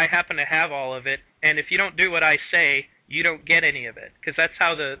 and I happen to have all of it, and if you don't do what I say, you don't get any of it, because that's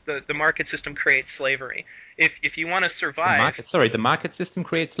how the market system creates slavery. If you want to survive... the market system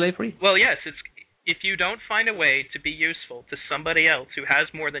creates slavery? Well, yes. If you don't find a way to be useful to somebody else who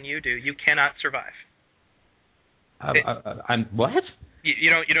has more than you do, you cannot survive. What?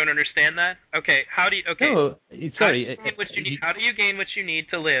 You don't understand that? Okay. How do you... Okay. No, sorry. How do you gain what you need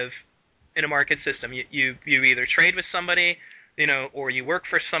to live in a market system? You either trade with somebody, or you work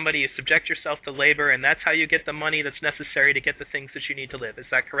for somebody, you subject yourself to labor, and that's how you get the money that's necessary to get the things that you need to live. Is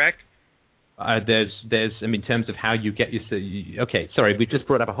that correct? In terms of how you get okay, sorry, we just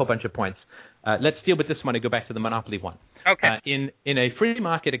brought up a whole bunch of points. Let's deal with this one and go back to the monopoly one. Okay. In a free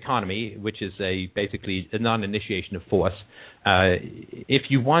market economy, which is basically a non-initiation of force, if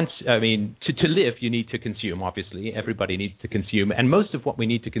you want, to live, you need to consume, obviously. Everybody needs to consume, and most of what we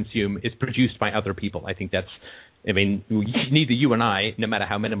need to consume is produced by other people. I think that's, neither you and I, no matter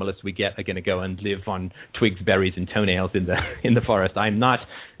how minimalist we get, are going to go and live on twigs, berries, and toenails in the forest. I'm not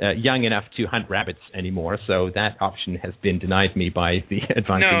young enough to hunt rabbits anymore, so that option has been denied me by the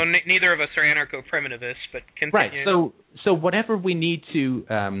advanced. No, neither of us are anarcho-primitivists, but continue. Right. So whatever we need to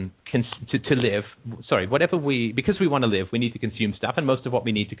live, because we want to live, we need to consume stuff, and most of what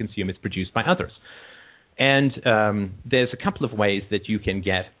we need to consume is produced by others. And there's a couple of ways that you can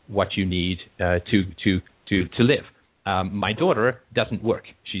get what you need to live. My daughter doesn't work.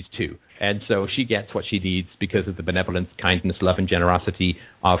 She's 2. And so she gets what she needs because of the benevolence, kindness, love, and generosity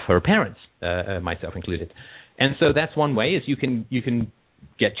of her parents, myself included. And so that's one way, is you can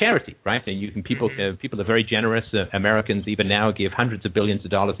get charity, right? And people are very generous. Americans even now give hundreds of billions of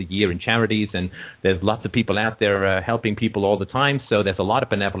dollars a year in charities, and there's lots of people out there helping people all the time. So there's a lot of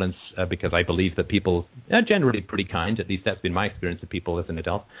benevolence because I believe that people are generally pretty kind. At least that's been my experience of people as an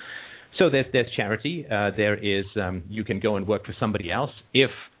adult. So there's charity. There is you can go and work for somebody else.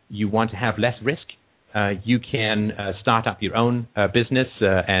 If you want to have less risk, you can start up your own business,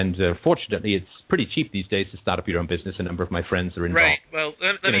 and fortunately, it's pretty cheap these days to start up your own business. A number of my friends are involved. Right. Well,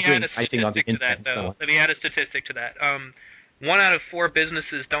 let me add a statistic to that, though. Let me add a statistic to that. 1 out of 4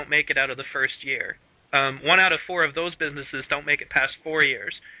 businesses don't make it out of the first year. 1 out of 4 of those businesses don't make it past 4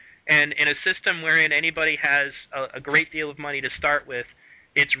 years. And in a system wherein anybody has a great deal of money to start with,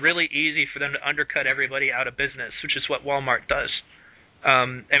 it's really easy for them to undercut everybody out of business, which is what Walmart does.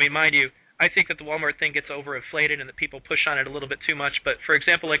 Mind you, I think that the Walmart thing gets overinflated and that people push on it a little bit too much. But, for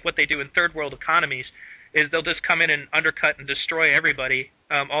example, like what they do in third world economies is they'll just come in and undercut and destroy everybody,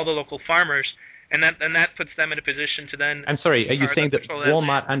 all the local farmers, and that puts them in a position to then... I'm sorry, are you saying that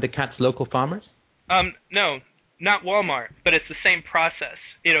Walmart undercuts local farmers? No, not Walmart, but it's the same process.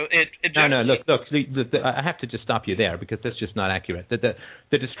 No, look, I have to just stop you there because that's just not accurate.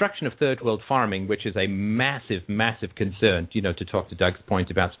 The destruction of third world farming, which is a massive, massive concern, to talk to Doug's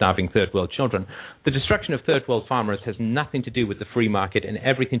point about starving third world children, the destruction of third world farmers has nothing to do with the free market and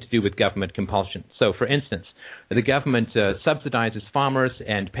everything to do with government compulsion. So, for instance, the government subsidizes farmers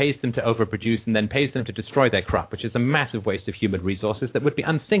and pays them to overproduce and then pays them to destroy their crop, which is a massive waste of human resources that would be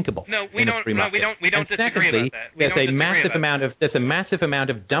unthinkable. No, we don't disagree about that. There's a massive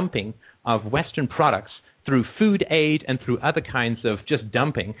amount of dumping of Western products through food aid and through other kinds of just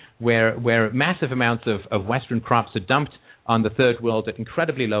dumping, where massive amounts of Western crops are dumped on the third world at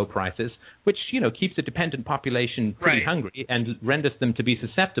incredibly low prices, which keeps a dependent population pretty hungry and renders them to be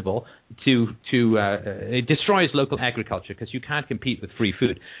susceptible to it destroys local agriculture because you can't compete with free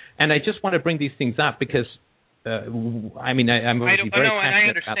food. And I just want to bring these things up because I'm obviously very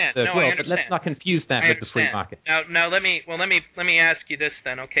passionate about the third world, but let's not confuse that with the free market. Now let me ask you this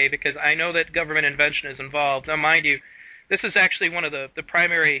then, okay? Because I know that government invention is involved. Now, mind you, this is actually one of the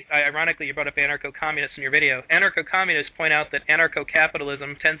primary. Ironically, you brought up anarcho-communists in your video. Anarcho-communists point out that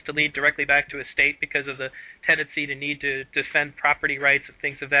anarcho-capitalism tends to lead directly back to a state because of the tendency to need to defend property rights and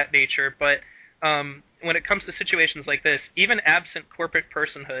things of that nature. But when it comes to situations like this, even absent corporate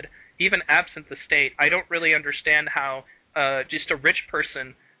personhood, even absent the state, I don't really understand how just a rich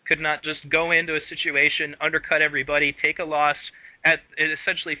person could not just go into a situation, undercut everybody, take a loss,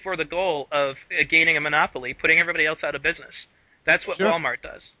 essentially for the goal of gaining a monopoly, putting everybody else out of business. That's what Walmart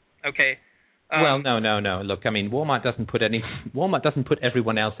does. Okay. Well, no. Look, Walmart doesn't put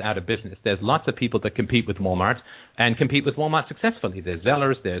everyone else out of business. There's lots of people that compete with Walmart and compete with Walmart successfully. There's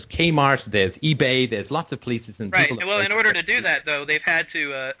Zellers, there's Kmart, there's eBay, there's lots of places and people. Right. Well, in order to do that, though, they've had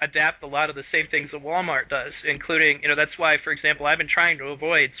to adapt a lot of the same things that Walmart does, including, that's why, for example, I've been trying to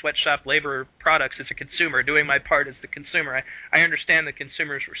avoid sweatshop labor products as a consumer, doing my part as the consumer. I understand the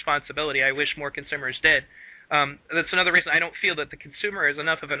consumer's responsibility. I wish more consumers did. That's another reason I don't feel that the consumer is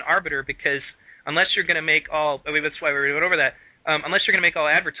enough of an arbiter, because unless you're going to make that's why we went over that, unless you're going to make all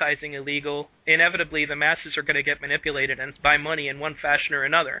advertising illegal, inevitably the masses are going to get manipulated and buy money in one fashion or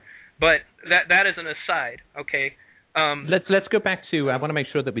another. But that is an aside, okay? Let's go back to, I want to make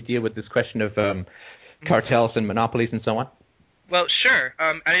sure that we deal with this question of cartels and monopolies and so on. Well, sure.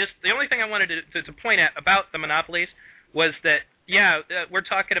 The only thing I wanted to point out about the monopolies was that, we're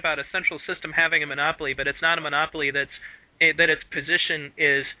talking about a central system having a monopoly, but it's not a monopoly that its position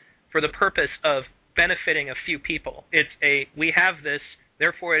is for the purpose of benefiting a few people. We have this,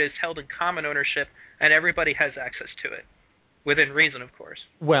 therefore it is held in common ownership, and everybody has access to it, within reason, of course.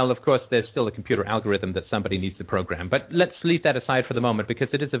 Well, of course, there's still a computer algorithm that somebody needs to program, but let's leave that aside for the moment, because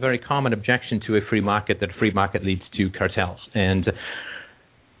it is a very common objection to a free market that a free market leads to cartels. And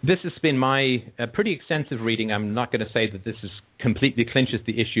this has been my pretty extensive reading. I'm not going to say that this completely clinches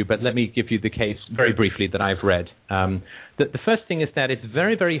the issue, but let me give you the case very briefly that I've read. The first thing is that it's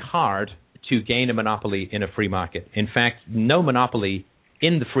very, very hard to gain a monopoly in a free market. In fact, no monopoly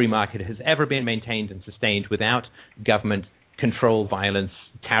in the free market has ever been maintained and sustained without government control, violence,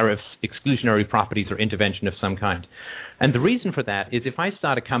 tariffs, exclusionary properties, or intervention of some kind. And the reason for that is if I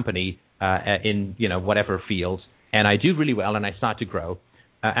start a company in whatever field, and I do really well and I start to grow,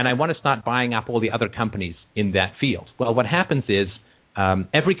 and I want to start buying up all the other companies in that field. Well, what happens is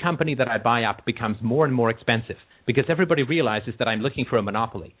every company that I buy up becomes more and more expensive because everybody realizes that I'm looking for a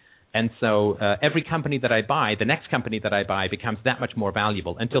monopoly. And so every company that I buy, the next company that I buy becomes that much more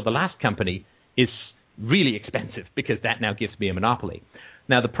valuable until the last company is really expensive because that now gives me a monopoly.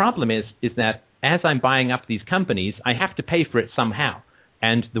 Now, the problem is that as I'm buying up these companies, I have to pay for it somehow.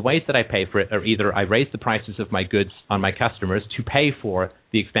 And the ways that I pay for it are either I raise the prices of my goods on my customers to pay for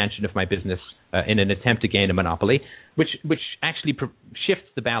the expansion of my business in an attempt to gain a monopoly, which actually shifts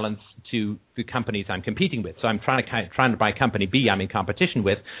the balance to the companies I'm competing with. So I'm trying to buy company B I'm in competition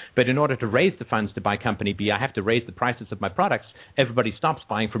with, but in order to raise the funds to buy company B, I have to raise the prices of my products. Everybody stops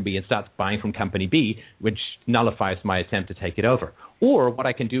buying from B and starts buying from company B, which nullifies my attempt to take it over. Or what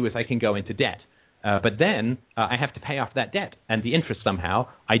I can do is I can go into debt. But then I have to pay off that debt and the interest somehow.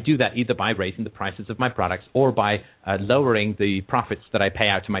 I do that either by raising the prices of my products or by lowering the profits that I pay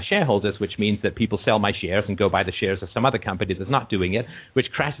out to my shareholders, which means that people sell my shares and go buy the shares of some other company that's not doing it, which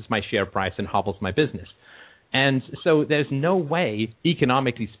crashes my share price and hobbles my business. And so there's no way,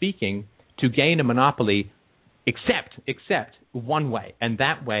 economically speaking, to gain a monopoly except one way, and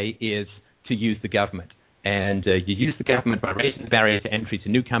that way is to use the government. and you use the government by raising the barrier to entry to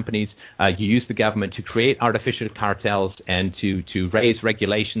new companies. You use the government to create artificial cartels and to raise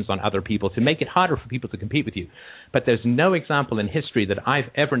regulations on other people to make it harder for people to compete with you. But there's no example in history that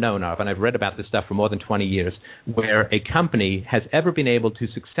I've ever known of, and I've read about this stuff for more than 20 years, where a company has ever been able to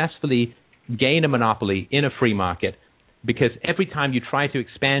successfully gain a monopoly in a free market, because every time you try to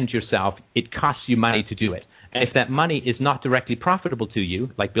expand yourself, it costs you money to do it. And if that money is not directly profitable to you,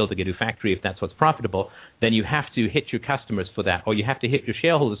 like building a new factory, if that's what's profitable, then you have to hit your customers for that, or you have to hit your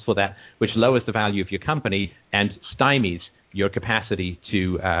shareholders for that, which lowers the value of your company and stymies your capacity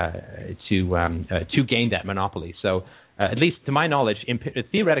to gain that monopoly. So at least to my knowledge,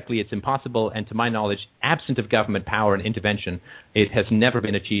 theoretically it's impossible, and to my knowledge, absent of government power and intervention, it has never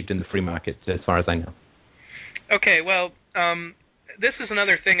been achieved in the free market, as far as I know. Okay, well, this is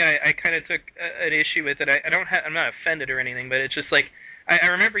another thing I kind of took an issue with. I'm not offended or anything, but it's just like I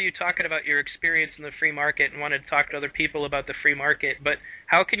remember you talking about your experience in the free market and wanted to talk to other people about the free market. But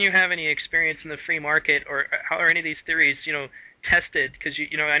how can you have any experience in the free market, or how are any of these theories, tested? Because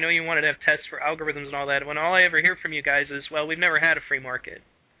I know you wanted to have tests for algorithms and all that. When all I ever hear from you guys is, well, we've never had a free market.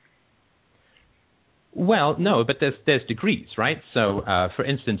 Well, no, but there's degrees, right? So, for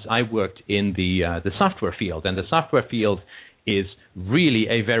instance, I worked in the software field, and the software field is really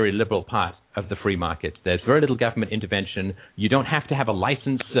a very liberal part of the free market. There's very little government intervention. You don't have to have a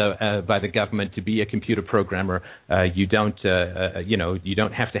license by the government to be a computer programmer. You don't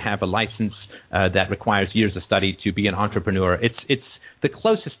have to have a license that requires years of study to be an entrepreneur. It's the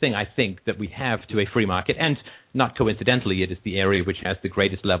closest thing, I think, that we have to a free market, and not coincidentally, it is the area which has the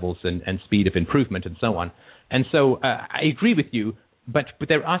greatest levels and speed of improvement and so on. And so I agree with you, but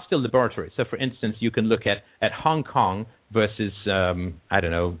there are still laboratories. So, for instance, you can look at Hong Kong versus,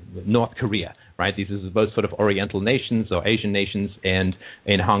 North Korea, right? These are both sort of Oriental nations or Asian nations, and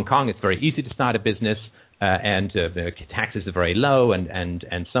in Hong Kong it's very easy to start a business, and the taxes are very low,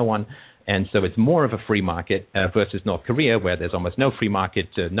 and so on. And so it's more of a free market versus North Korea, where there's almost no free market,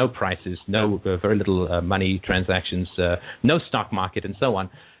 no prices, very little money transactions, no stock market, and so on.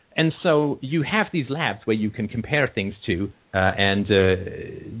 And so you have these labs where you can compare things to, and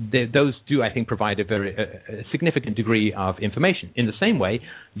those do, I think, provide a significant degree of information. In the same way,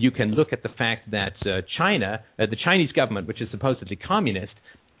 you can look at the fact that China, the Chinese government, which is supposedly communist,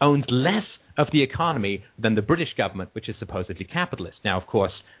 owns less of the economy than the British government, which is supposedly capitalist. Now, of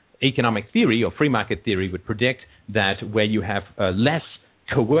course, economic theory or free market theory would predict that where you have less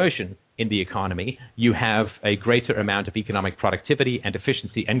coercion in the economy, you have a greater amount of economic productivity and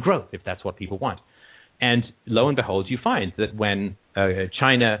efficiency and growth, if that's what people want. And lo and behold, you find that when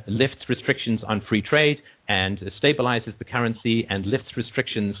China lifts restrictions on free trade and stabilizes the currency and lifts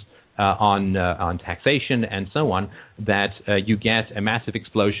restrictions on taxation and so on, that you get a massive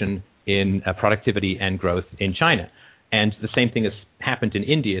explosion in productivity and growth in China. And the same thing has happened in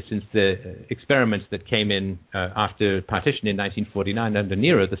India since the experiments that came in after partition in 1949 under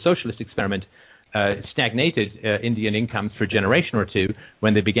Nehru, the socialist experiment, stagnated Indian incomes for a generation or two.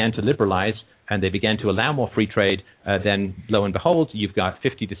 When they began to liberalize and they began to allow more free trade, then lo and behold, you've got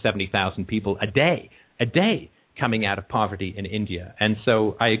 50 to 70,000 people a day coming out of poverty in India. And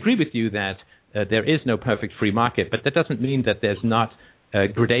so I agree with you that there is no perfect free market, but that doesn't mean that there's not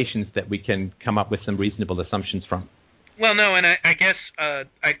gradations that we can come up with some reasonable assumptions from. Well, no, and I guess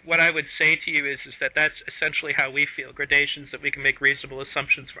what I would say to you is that that's essentially how we feel, gradations that we can make reasonable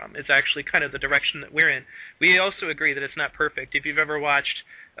assumptions from. It's actually kind of the direction that we're in. We also agree that it's not perfect. If you've ever watched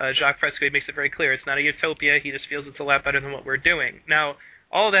Jacques Fresco, he makes it very clear it's not a utopia. He just feels it's a lot better than what we're doing. Now,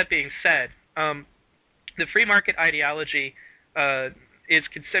 all that being said, the free market ideology is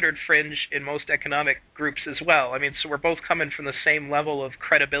considered fringe in most economic groups as well. I mean, so we're both coming from the same level of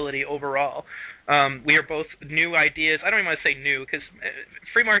credibility overall. We are both new ideas. I don't even want to say new, because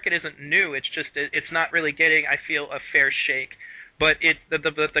free market isn't new. It's just it's not really getting, I feel, a fair shake. But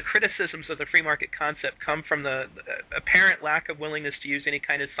the criticisms of the free market concept come from the apparent lack of willingness to use any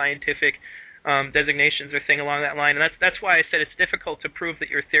kind of scientific designations or thing along that line. And that's why I said it's difficult to prove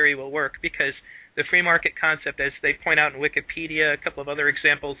that your theory will work, because the free market concept, as they point out in Wikipedia, a couple of other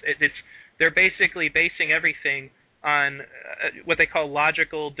examples, they're basically basing everything on what they call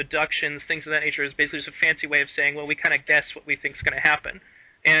logical deductions, things of that nature. Is basically just a fancy way of saying, well, we kind of guess what we think is going to happen.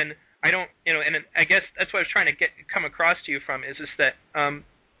 And I don't, and I guess that's what I was trying to come across to you from is that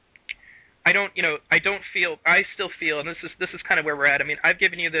I still feel, and this is kind of where we're at. I mean, I've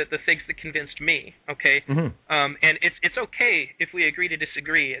given you the things that convinced me, okay? Mm-hmm. And it's okay if we agree to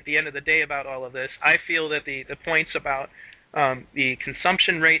disagree at the end of the day about all of this. I feel that the points about the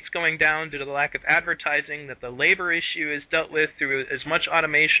consumption rates going down due to the lack of advertising, that the labor issue is dealt with through as much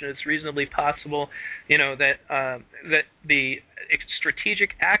automation as reasonably possible, that the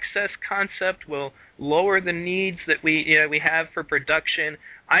strategic access concept will lower the needs that we have for production.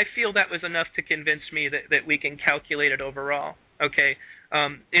 I feel that was enough to convince me that we can calculate it overall. Okay.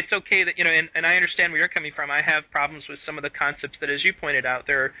 It's okay that, and I understand where you're coming from. I have problems with some of the concepts that, as you pointed out,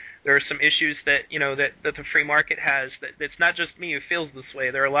 there are some issues that, that the free market has. That it's not just me who feels this way.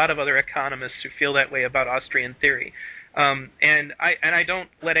 There are a lot of other economists who feel that way about Austrian theory. And I don't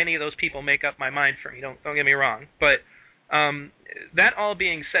let any of those people make up my mind for me. Don't get me wrong. But that all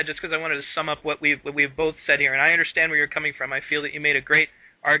being said, just because I wanted to sum up what we've both said here, and I understand where you're coming from. I feel that you made a great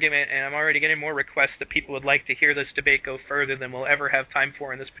argument, and I'm already getting more requests that people would like to hear this debate go further than we'll ever have time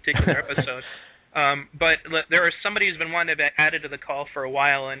for in this particular episode. But there is somebody who's been wanting to be added to the call for a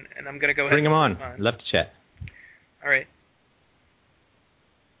while, and I'm going to go ahead. Bring him on. Love to chat. All right.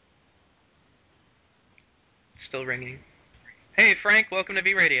 Still ringing. Hey, Frank. Welcome to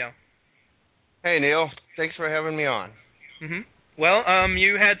V Radio. Hey, Neil. Thanks for having me on. Mm-hmm. Well,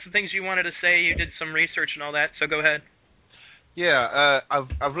 you had some things you wanted to say. You did some research and all that, so go ahead. Yeah,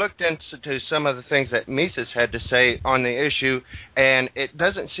 I've looked into some of the things that Mises had to say on the issue, and it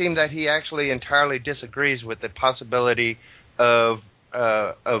doesn't seem that he actually entirely disagrees with the possibility of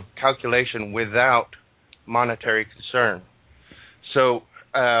calculation without monetary concern. So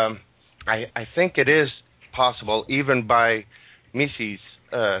I think it is possible, even by Mises'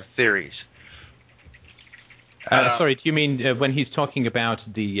 theories. Sorry, do you mean when he's talking about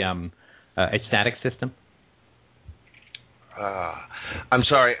the a static system? I'm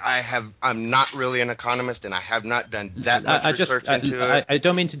sorry. I'm not really an economist, and I have not done that much research into it. I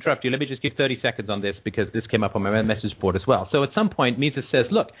don't mean to interrupt you. Let me just give 30 seconds on this because this came up on my message board as well. So at some point, Mises says,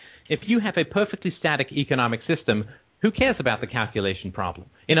 look, if you have a perfectly static economic system, who cares about the calculation problem?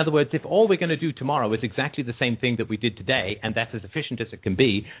 In other words, if all we're going to do tomorrow is exactly the same thing that we did today, and that's as efficient as it can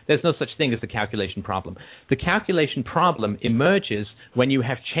be, there's no such thing as the calculation problem. The calculation problem emerges when you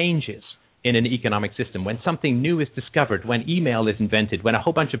have changes in an economic system, when something new is discovered, when email is invented, when a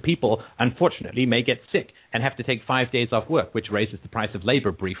whole bunch of people, unfortunately, may get sick and have to take 5 days off work, which raises the price of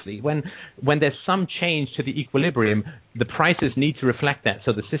labor briefly. When there's some change to the equilibrium, the prices need to reflect that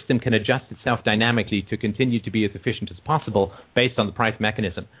so the system can adjust itself dynamically to continue to be as efficient as possible based on the price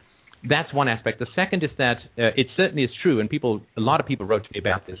mechanism. That's one aspect. The second is that it certainly is true, and a lot of people wrote to me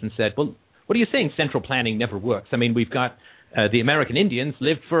about this and said, well, what are you saying central planning never works? I mean, we've got the American Indians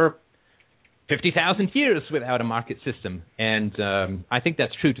lived for 50,000 years without a market system, and I think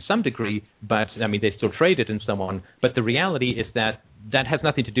that's true to some degree, but I mean they still traded and so on, but the reality is that has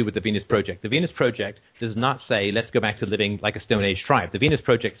nothing to do with the Venus Project. The Venus Project does not say let's go back to living like a Stone Age tribe. The Venus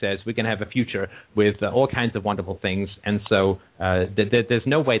Project says we can have a future with all kinds of wonderful things, and so there's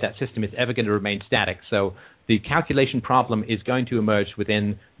no way that system is ever going to remain static. So the calculation problem is going to emerge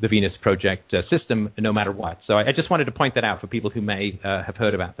within the Venus Project system no matter what. So I just wanted to point that out for people who may have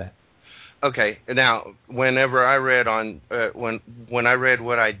heard about that. Okay. Now, whenever I read when I read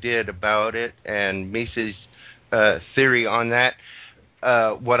what I did about it and Mises' theory on that,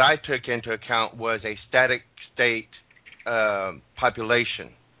 what I took into account was a static state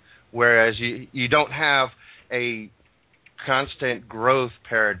population, whereas you don't have a constant growth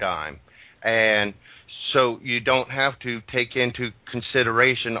paradigm, and so you don't have to take into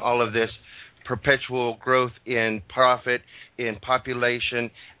consideration all of this perpetual growth in profit, in population,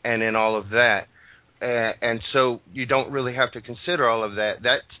 and in all of that. And so you don't really have to consider all of that.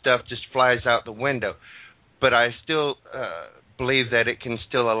 That stuff just flies out the window. But I still believe that it can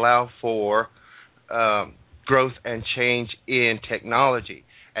still allow for growth and change in technology,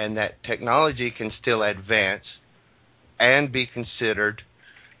 and that technology can still advance and be considered,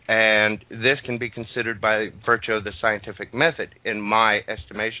 and this can be considered by virtue of the scientific method, in my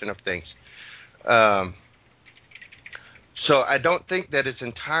estimation of things. So I don't think that it's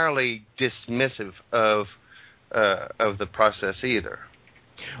entirely dismissive of the process either.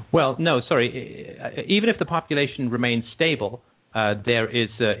 Well, no, sorry. Even if the population remains stable, there is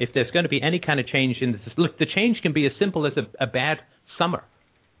if there's going to be any kind of change in this. Look, the change can be as simple as a bad summer.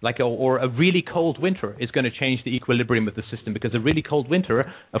 Or a really cold winter is going to change the equilibrium of the system, because a really cold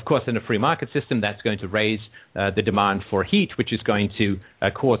winter, of course, in a free market system, that's going to raise the demand for heat, which is going to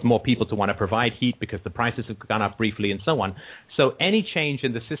cause more people to want to provide heat because the prices have gone up briefly and so on. So any change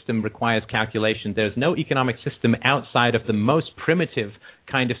in the system requires calculation. There's no economic system outside of the most primitive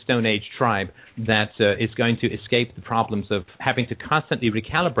kind of Stone Age tribe that is going to escape the problems of having to constantly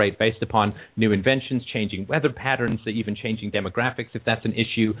recalibrate based upon new inventions, changing weather patterns, even changing demographics, if that's an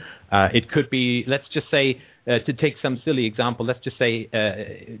issue. It could be, let's just say, to take some silly example, let's just say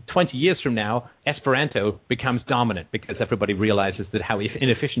 20 years from now, Esperanto becomes dominant because everybody realizes that how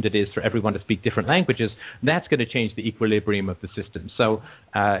inefficient it is for everyone to speak different languages. That's going to change the equilibrium of the system. So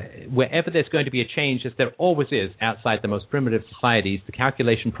wherever there's going to be a change, as there always is outside the most primitive societies, the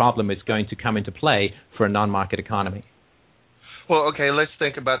calculation problem is going to come into play for a non-market economy. Well, okay, let's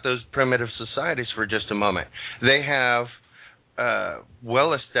think about those primitive societies for just a moment. They have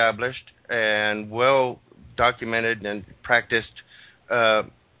well-established and well-documented and practiced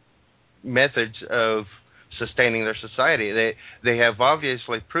methods of sustaining their society. They have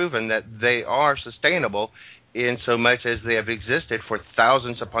obviously proven that they are sustainable in so much as they have existed for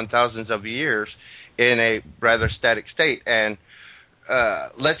thousands upon thousands of years in a rather static state. And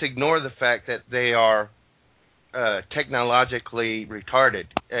let's ignore the fact that they are technologically retarded,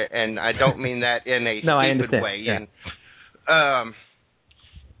 and I don't mean that in a stupid way. Yeah. And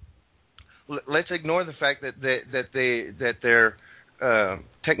let's ignore the fact that their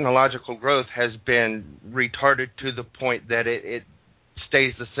technological growth has been retarded to the point that it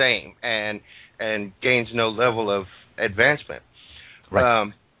stays the same and gains no level of advancement.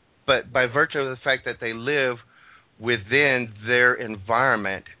 Right. But by virtue of the fact that they live within their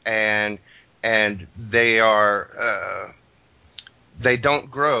environment and they are they don't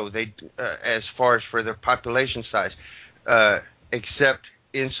grow as far as for their population size, except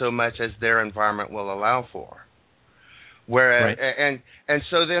in so much as their environment will allow for. Whereas, right. and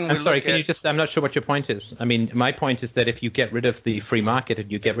so then we I'm sorry, can you just, I'm not sure what your point is. I mean, my point is that if you get rid of the free market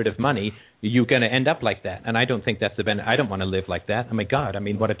and you get rid of money, you're going to end up like that. And I don't think that's I don't want to live like that. Oh my God, I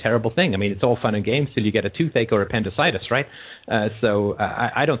mean, what a terrible thing. I mean, it's all fun and games till you get a toothache or appendicitis, right? So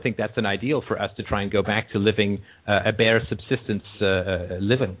I don't think that's an ideal for us to try and go back to living a bare subsistence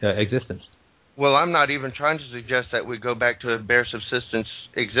existence. Well, I'm not even trying to suggest that we go back to a bare subsistence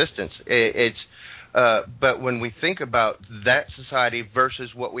existence. But when we think about that society versus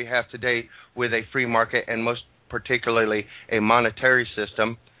what we have today with a free market and most particularly a monetary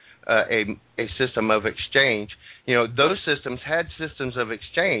system, a system of exchange, those systems had systems of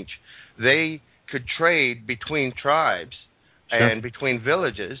exchange. They could trade between tribes and between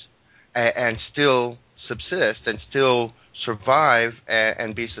villages and still subsist and still survive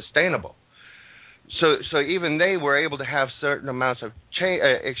and be sustainable. So even they were able to have certain amounts of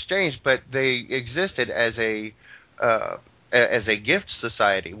exchange, but they existed as a gift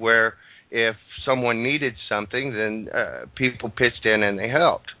society where if someone needed something, then people pitched in and they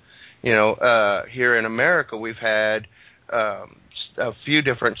helped. Here in America, we've had a few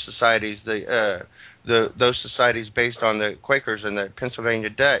different societies. Those societies based on the Quakers and the Pennsylvania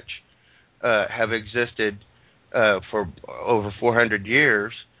Dutch have existed for over 400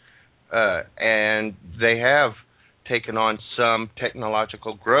 years. And they have taken on some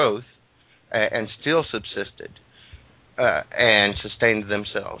technological growth and still subsisted and sustained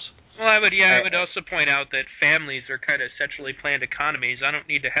themselves. Well, I would also point out that families are kind of centrally planned economies. I don't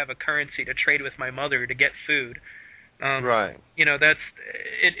need to have a currency to trade with my mother to get food. Right. That's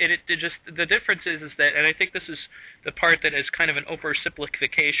it. Just the difference is that, and I think this is the part that is kind of an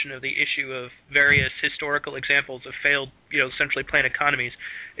oversimplification of the issue of various historical examples of failed, centrally planned economies,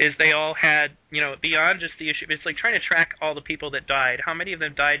 is they all had, beyond just the issue. It's like trying to track all the people that died. How many of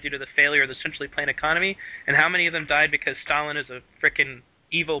them died due to the failure of the centrally planned economy, and how many of them died because Stalin is a frickin'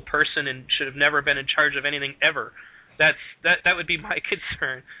 evil person and should have never been in charge of anything ever? That would be my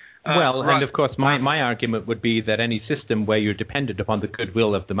concern. And of course, my argument would be that any system where you're dependent upon the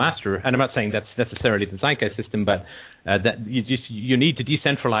goodwill of the master, and I'm not saying that's necessarily the Zeitgeist system, but that you need to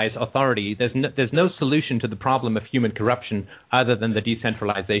decentralize authority. There's no solution to the problem of human corruption other than the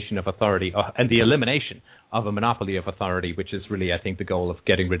decentralization of authority and the elimination of a monopoly of authority, which is really, I think, the goal of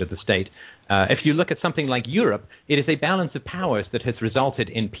getting rid of the state. If you look at something like Europe, it is a balance of powers that has resulted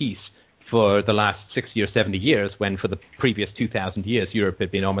in peace for the last 60 or 70 years, when for the previous 2,000 years, Europe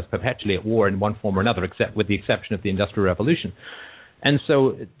had been almost perpetually at war in one form or another, except with the exception of the Industrial Revolution. And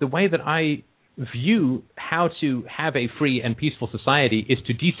so the way that I view how to have a free and peaceful society is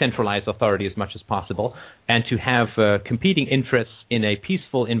to decentralize authority as much as possible and to have competing interests in a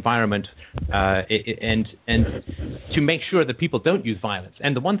peaceful environment and to make sure that people don't use violence.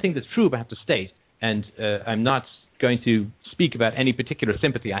 And the one thing that's true about the state, and I'm not going to speak about any particular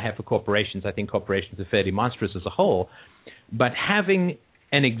sympathy I have for corporations. I think corporations are fairly monstrous as a whole. But having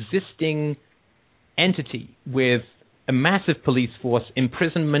an existing entity with a massive police force,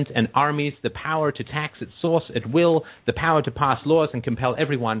 imprisonment and armies, the power to tax at source at will, the power to pass laws and compel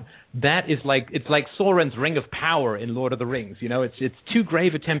everyone. That is it's like Sauron's ring of power in Lord of the Rings. It's too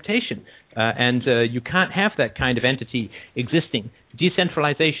grave a temptation, and you can't have that kind of entity existing.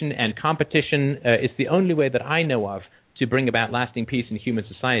 Decentralization and competition is the only way that I know of to bring about lasting peace in human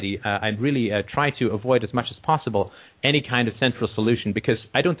society. I really try to avoid as much as possible any kind of central solution, because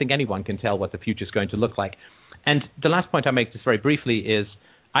I don't think anyone can tell what the future is going to look like. And the last point I make just very briefly is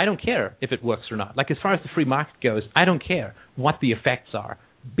I don't care if it works or not. Like, as far as the free market goes, I don't care what the effects are,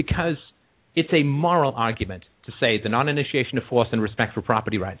 because it's a moral argument to say the non-initiation of force and respect for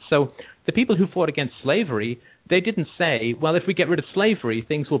property rights. So the people who fought against slavery, they didn't say, well, if we get rid of slavery,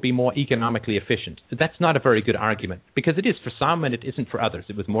 things will be more economically efficient. That's not a very good argument, because it is for some and it isn't for others.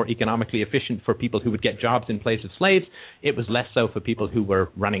 It was more economically efficient for people who would get jobs in place of slaves. It was less so for people who were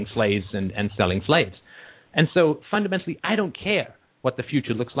running slaves and selling slaves. And so fundamentally, I don't care what the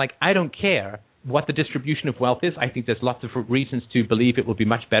future looks like. I don't care what the distribution of wealth is. I think there's lots of reasons to believe it will be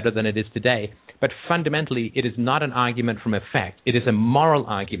much better than it is today. But fundamentally, it is not an argument from effect. It is a moral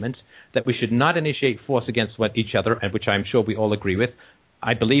argument that we should not initiate force against each other, and which I'm sure we all agree with.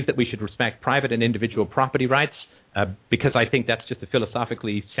 I believe that we should respect private and individual property rights, because I think that's just a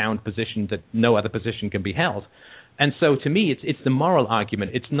philosophically sound position that no other position can be held. And so to me, it's the moral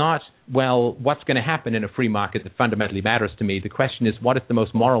argument. It's not, well, what's going to happen in a free market that fundamentally matters to me. The question is, what is the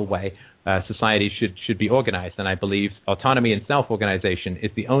most moral way society should be organized? And I believe autonomy and self-organization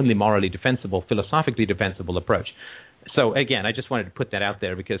is the only morally defensible, philosophically defensible approach. So again, I just wanted to put that out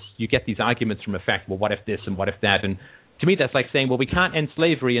there, because you get these arguments from effect, well, what if this and what if that? And to me, that's like saying, well, we can't end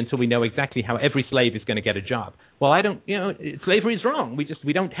slavery until we know exactly how every slave is going to get a job. Well, slavery is wrong.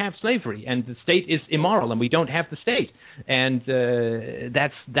 We don't have slavery, and the state is immoral, and we don't have the state. And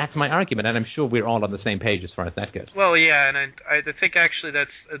that's my argument, and I'm sure we're all on the same page as far as that goes. Well, yeah, and I think actually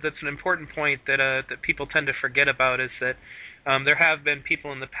that's an important point that people tend to forget about, is that there have been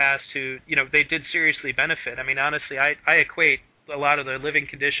people in the past who, they did seriously benefit. I mean, honestly, I equate a lot of the living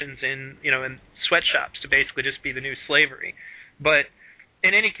conditions in sweatshops to basically just be the new slavery. But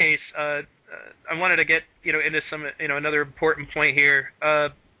in any case, I wanted to get into some another important point here,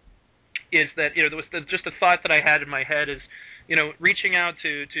 is that there was just a thought that I had in my head is reaching out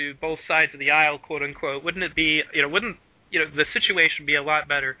to both sides of the aisle, quote unquote. Wouldn't it be wouldn't the situation be a lot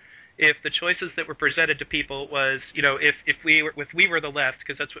better if the choices that were presented to people was if we were the left,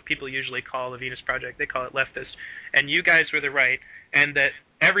 because that's what people usually call the Venus Project, they call it leftist, and you guys were the right, and that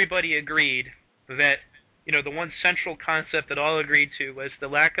everybody agreed that the one central concept that all agreed to was the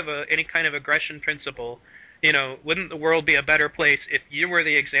lack of any kind of aggression principle. Wouldn't the world be a better place if you were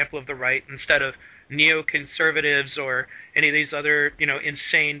the example of the right instead of neoconservatives or any of these other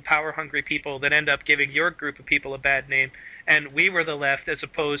insane power-hungry people that end up giving your group of people a bad name, and we were the left, as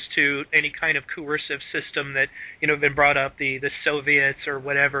opposed to any kind of coercive system that been brought up, the Soviets or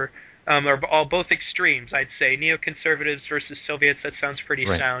whatever, are all both extremes. I'd say neoconservatives versus Soviets. That sounds pretty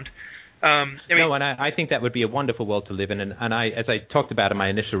sound. And I think that would be a wonderful world to live in. And I, as I talked about in my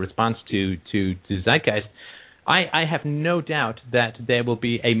initial response to Zeitgeist, I have no doubt that there will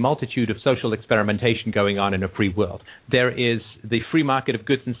be a multitude of social experimentation going on in a free world. There is the free market of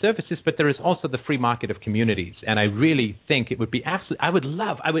goods and services, but there is also the free market of communities. And I really think it would be I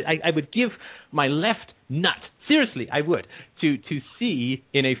would give my left nut, seriously, I would, to see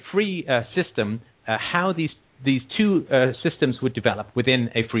in a free system how these two systems would develop within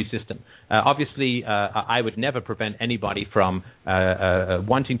a free system. Obviously, I would never prevent anybody from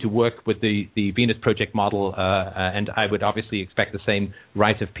wanting to work with the Venus Project model, and I would obviously expect the same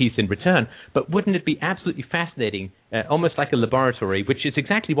right of peace in return. But wouldn't it be absolutely fascinating, almost like a laboratory, which is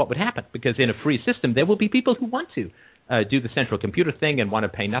exactly what would happen, because in a free system, there will be people who want to do the central computer thing and want to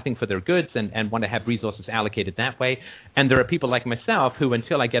pay nothing for their goods and want to have resources allocated that way. And there are people like myself who,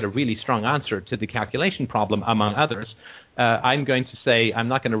 until I get a really strong answer to the calculation problem, among others, I'm going to say I'm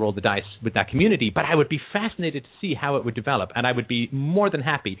not going to roll the dice with that community, but I would be fascinated to see how it would develop, and I would be more than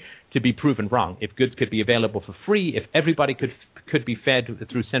happy to be proven wrong. If goods could be available for free, if everybody could be fed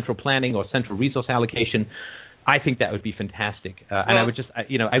through central planning or central resource allocation, I think that would be fantastic, and I would just,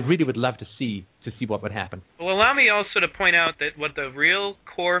 I really would love to see what would happen. Well, allow me also to point out that what the real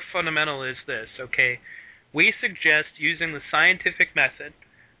core fundamental is this. Okay, we suggest using the scientific method,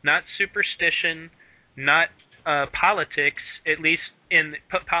 not superstition, not politics. At least in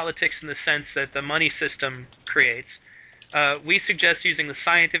politics in the sense that the money system creates. We suggest using the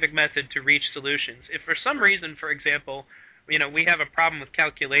scientific method to reach solutions. If for some reason, for example, we have a problem with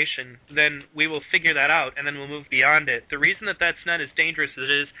calculation, then we will figure that out, and then we'll move beyond it. The reason that that's not as dangerous as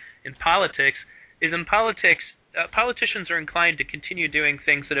it is in politics politicians are inclined to continue doing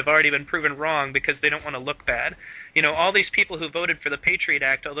things that have already been proven wrong because they don't want to look bad. All these people who voted for the Patriot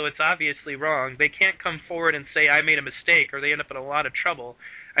Act, although it's obviously wrong, they can't come forward and say, I made a mistake, or they end up in a lot of trouble.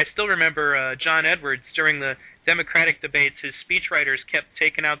 I still remember John Edwards, during the Democratic debates, his speechwriters kept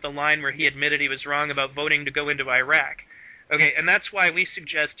taking out the line where he admitted he was wrong about voting to go into Iraq. Okay, and that's why we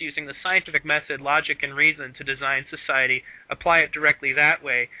suggest using the scientific method, logic, and reason to design society, apply it directly that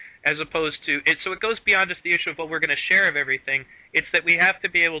way, as opposed to it. So it goes beyond just the issue of what we're going to share of everything. It's that we have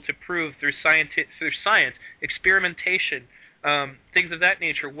to be able to prove through science, experimentation, things of that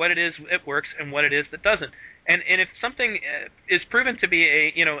nature, what it is that works and what it is that doesn't. And if something is proven to be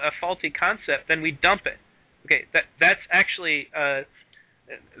a faulty concept, then we dump it. Okay, that's actually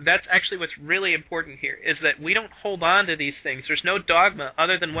what's really important here, is that we don't hold on to these things. There's no dogma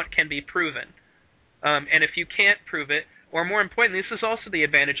other than what can be proven. And if you can't prove it, or more importantly, this is also the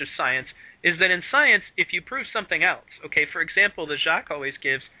advantage of science, is that in science, if you prove something else, okay, for example, that Jacques always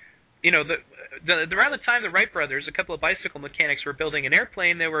gives, around the time the Wright brothers, a couple of bicycle mechanics were building an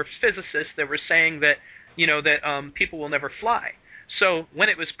airplane, there were physicists that were saying that, people will never fly. So when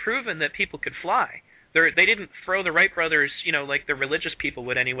it was proven that people could fly, they didn't throw the Wright brothers, like the religious people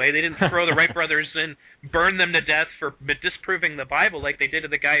would anyway. They didn't throw the Wright brothers and burn them to death for disproving the Bible like they did to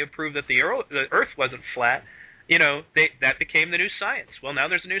the guy who proved that the Earth wasn't flat. That became the new science. Well, now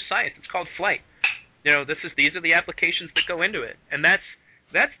there's a new science. It's called flight. These are the applications that go into it, and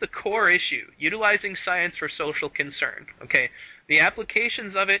that's the core issue: utilizing science for social concern. Okay, the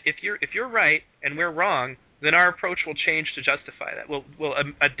applications of it. If you're right and we're wrong, then our approach will change to justify that. We'll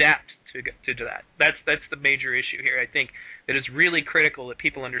adapt to that. That's the major issue here. I think that is really critical that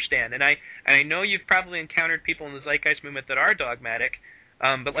people understand. And I know you've probably encountered people in the Zeitgeist movement that are dogmatic.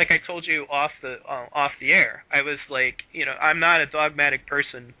 But like I told you off the air, I was like, I'm not a dogmatic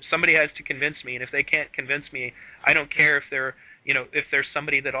person. Somebody has to convince me, and if they can't convince me, I don't care if they're, if there's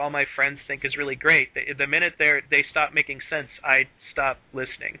somebody that all my friends think is really great. The minute they stop making sense, I stop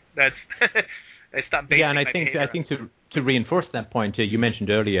listening. That's I stop basing. Yeah, and I think to reinforce that point, you mentioned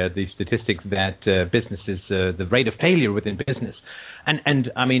earlier the statistics that businesses, the rate of failure within business.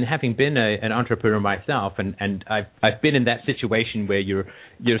 And I mean, having been an entrepreneur myself, and I've been in that situation where you're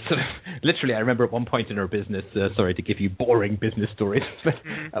sort of literally. I remember at one point in our business, sorry to give you boring business stories, but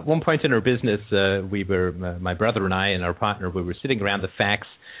at one point in our business, we were my brother and I and our partner, we were sitting around the fax.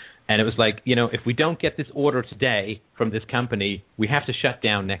 And it was like, if we don't get this order today from this company, we have to shut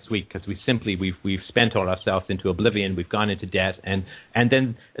down next week because we've spent all ourselves into oblivion. We've gone into debt, and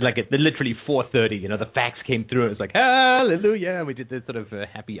then like at literally 4:30, the fax came through. It was like hallelujah, and we did this sort of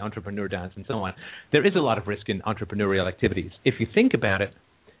happy entrepreneur dance and so on. There is a lot of risk in entrepreneurial activities. If you think about it,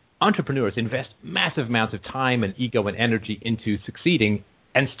 entrepreneurs invest massive amounts of time and ego and energy into succeeding,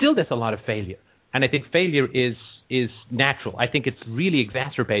 and still there's a lot of failure. And I think failure is natural. I think it's really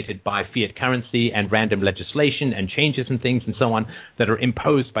exacerbated by fiat currency and random legislation and changes and things and so on that are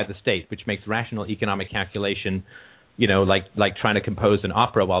imposed by the state, which makes rational economic calculation, like trying to compose an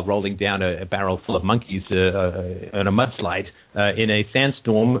opera while rolling down a barrel full of monkeys on a mudslide in a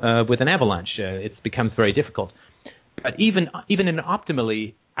sandstorm with an avalanche. It becomes very difficult. But even in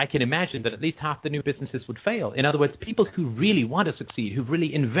optimally, I can imagine that at least half the new businesses would fail. In other words, people who really want to succeed, who've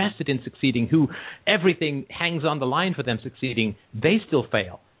really invested in succeeding, who everything hangs on the line for them succeeding, they still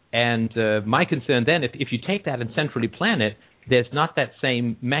fail. And my concern then, if you take that and centrally plan it, there's not that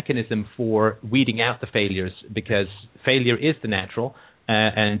same mechanism for weeding out the failures, because failure is the natural,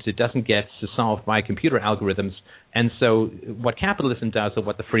 and it doesn't get solved by computer algorithms. And so what capitalism does, or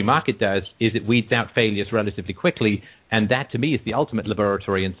what the free market does, is it weeds out failures relatively quickly, and that to me is the ultimate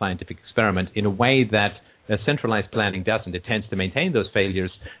laboratory and scientific experiment in a way that centralized planning doesn't. It tends to maintain those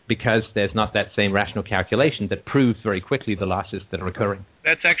failures because there's not that same rational calculation that proves very quickly the losses that are occurring.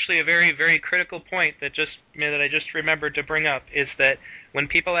 That's actually a very, very critical point that I just remembered to bring up, is that when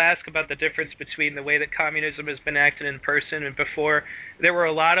people ask about the difference between the way that communism has been acted in person and before, there were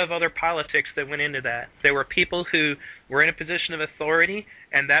a lot of other politics that went into that. There were people who were in a position of authority,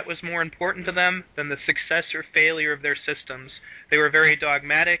 and that was more important to them than the success or failure of their systems. They were very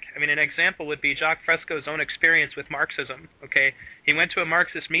dogmatic. I mean, an example would be Jacques Fresco's own experience with Marxism. Okay, he went to a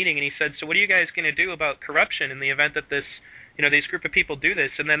Marxist meeting and he said, "So what are you guys going to do about corruption in the event that this, these group of people do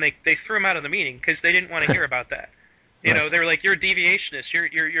this?" And then they threw him out of the meeting because they didn't want to hear about that. They were like, "You're a deviationist.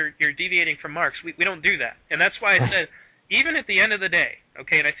 You're deviating from Marx. We don't do that." And that's why I said, even at the end of the day,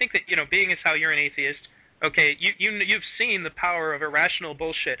 okay, and I think that being as how you're an atheist, Okay, you've seen the power of irrational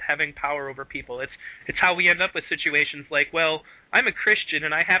bullshit having power over people. It's how we end up with situations like, well, I'm a Christian and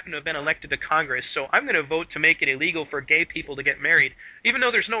I happen to have been elected to Congress, so I'm going to vote to make it illegal for gay people to get married, even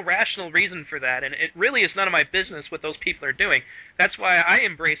though there's no rational reason for that, and it really is none of my business what those people are doing. That's why I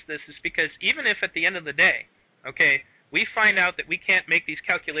embrace this, is because even if at the end of the day, okay, we find out that we can't make these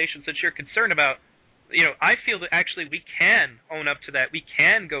calculations that you're concerned about, I feel that actually we can own up to that. We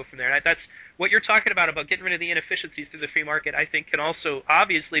can go from there. And that's what you're talking about getting rid of the inefficiencies through the free market, I think can also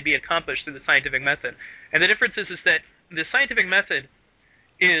obviously be accomplished through the scientific method. And the difference is that the scientific method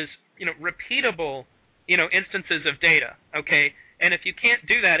is, repeatable, instances of data, okay? And if you can't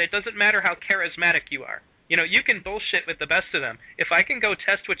do that, it doesn't matter how charismatic you are. You can bullshit with the best of them. If I can go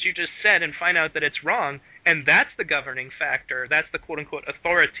test what you just said and find out that it's wrong, and that's the governing factor, that's the quote-unquote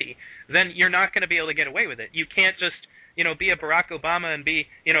authority, then you're not going to be able to get away with it. You can't just, be a Barack Obama and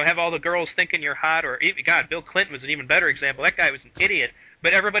have all the girls thinking you're hot, or, God, Bill Clinton was an even better example. That guy was an idiot,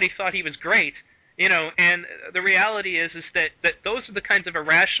 but everybody thought he was great, and the reality is that those are the kinds of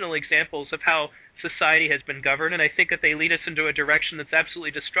irrational examples of how society has been governed, and I think that they lead us into a direction that's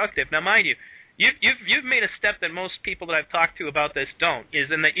absolutely destructive. Now, mind you, You've made a step that most people that I've talked to about this don't,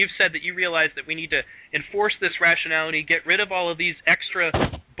 is in that you've said that you realize that we need to enforce this rationality, get rid of all of these extra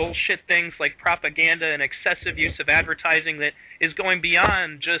bullshit things like propaganda and excessive use of advertising that is going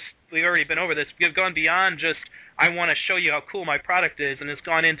beyond just, we've already been over this, we've gone beyond just, I want to show you how cool my product is, and it's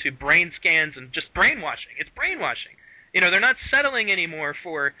gone into brain scans and just brainwashing. It's brainwashing. They're not settling anymore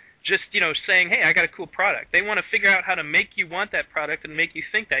for just, saying, hey, I got a cool product. They want to figure out how to make you want that product and make you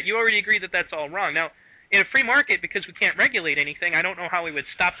think that. You already agree that that's all wrong. Now, in a free market, because we can't regulate anything, I don't know how we would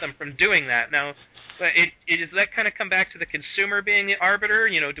stop them from doing that. Now, does that kind of come back to the consumer being the arbiter?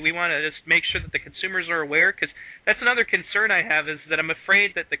 Do we want to just make sure that the consumers are aware? Because that's another concern I have, is that I'm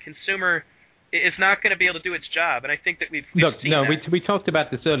afraid that the consumer is not going to be able to do its job, and I think that we've seen that. We talked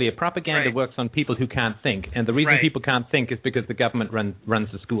about this earlier. Propaganda works on people who can't think, and the reason people can't think is because the government runs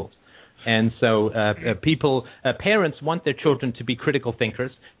the schools. And so parents want their children to be critical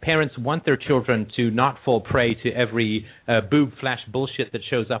thinkers. Parents want their children to not fall prey to every boob flash bullshit that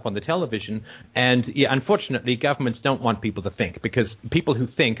shows up on the television. And unfortunately, governments don't want people to think, because people who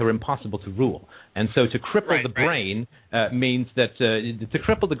think are impossible to rule. And so to cripple the brain means that to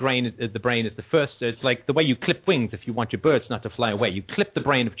cripple the brain is the first. It's like the way you clip wings if you want your birds not to fly away. You clip the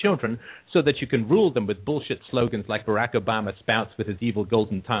brain of children so that you can rule them with bullshit slogans like Barack Obama spouts with his evil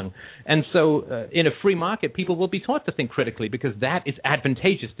golden tongue. And so in a free market, people will be taught to think critically, because that is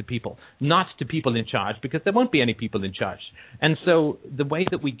advantageous to people, not to people in charge, because there won't be any people in charge. And so the way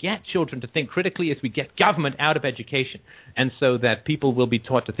that we get children to think critically is we get government out of education, and so that people will be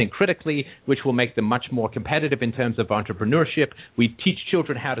taught to think critically, which will make them much more competitive in terms of entrepreneurship. We teach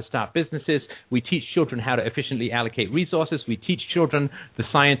children how to start businesses. We teach children how to efficiently allocate resources. We teach children the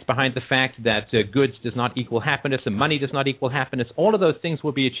science behind the fact that goods does not equal happiness and money does not equal happiness. All of those things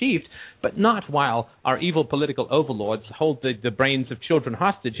will be achieved, but not while our evil political overlords hold the brains of children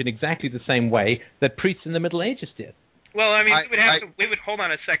hostage in exactly the same way that priests in the Middle Ages did. Well, I mean, we would hold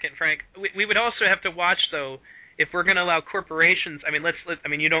on a second, Frank. We would also have to watch, though, if we're going to allow corporations. I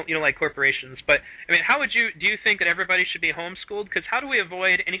mean, you don't like corporations, but I mean, do you think that everybody should be homeschooled? Because how do we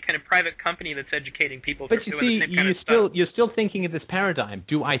avoid any kind of private company that's educating people for doing the same kind of stuff? You're still thinking of this paradigm.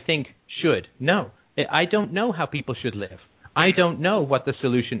 Do I think should? No, I don't know how people should live. I don't know what the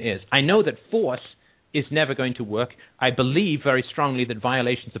solution is. I know that force is never going to work. I believe very strongly that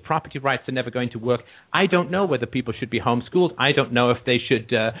violations of property rights are never going to work. I don't know whether people should be homeschooled. I don't know if they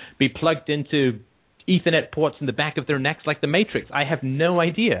should be plugged into Ethernet ports in the back of their necks like the Matrix. I have no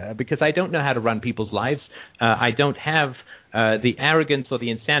idea, because I don't know how to run people's lives. I don't have the arrogance or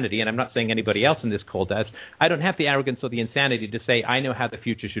the insanity, and I'm not saying anybody else in this call does. I don't have the arrogance or the insanity to say I know how the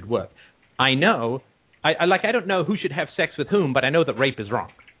future should work. I know, I don't know who should have sex with whom, but I know that rape is wrong.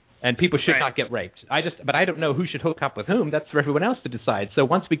 And people should not get raped. But I don't know who should hook up with whom. That's for everyone else to decide. So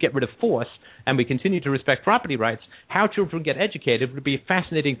once we get rid of force and we continue to respect property rights, how children get educated would be a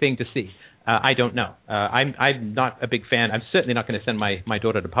fascinating thing to see. I don't know. I'm not a big fan. I'm certainly not going to send my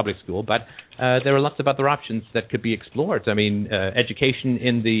daughter to public school, but there are lots of other options that could be explored. I mean, education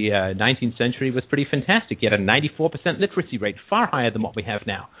in the 19th century was pretty fantastic. You had a 94% literacy rate, far higher than what we have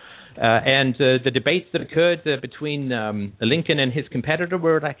now. And the debates that occurred between Lincoln and his competitor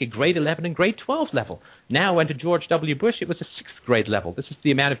were like a grade 11 and grade 12 level. Now, under George W. Bush, it was a 6th grade level. This is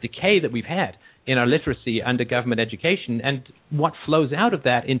the amount of decay that we've had in our literacy under government education. And what flows out of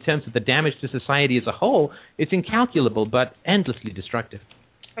that in terms of the damage to society as a whole is incalculable but endlessly destructive.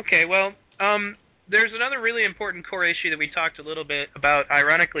 Okay, well, there's another really important core issue that we talked a little bit about.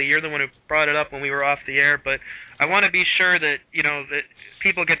 Ironically, you're the one who brought it up when we were off the air, but I want to be sure that that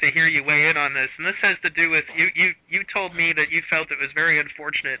people get to hear you weigh in on this. And this has to do with you told me that you felt it was very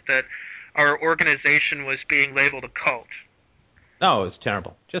unfortunate that our organization was being labeled a cult. Oh, it's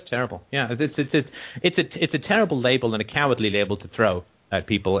terrible, just terrible. Yeah, it's a terrible label and a cowardly label to throw at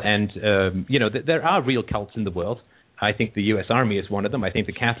people. And there are real cults in the world. I think the U.S. Army is one of them. I think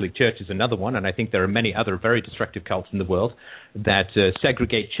the Catholic Church is another one. And I think there are many other very destructive cults in the world that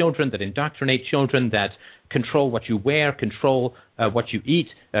segregate children, that indoctrinate children, that control what you wear, control what you eat,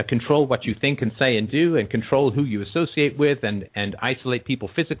 control what you think and say and do, and control who you associate with, and isolate people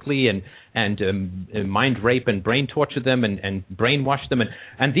physically, and mind rape and brain torture them and brainwash them.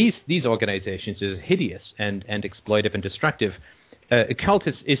 And these organizations are hideous and exploitive and destructive. A cult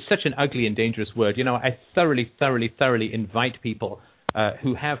is such an ugly and dangerous word. I thoroughly invite people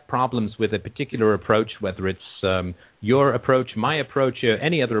who have problems with a particular approach, whether it's your approach, my approach, or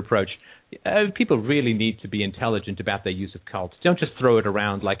any other approach. People really need to be intelligent about their use of cults. Don't just throw it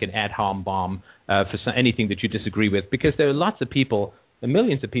around like an ad hom bomb for anything that you disagree with, because there are lots of people,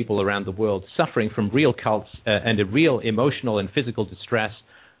 millions of people around the world suffering from real cults and a real emotional and physical distress,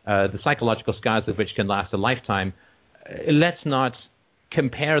 the psychological scars of which can last a lifetime. Let's not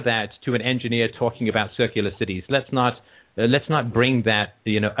compare that to an engineer talking about circular cities. Let's not bring that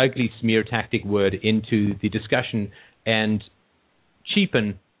ugly smear tactic word into the discussion and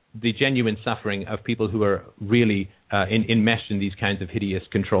cheapen the genuine suffering of people who are really enmeshed in these kinds of hideous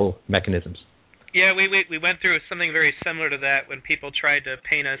control mechanisms. Yeah, we went through something very similar to that when people tried to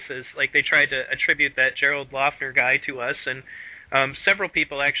paint us as, like, they tried to attribute that Gerald Loeffner guy to us, and several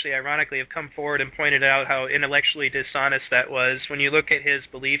people actually, ironically, have come forward and pointed out how intellectually dishonest that was. When you look at his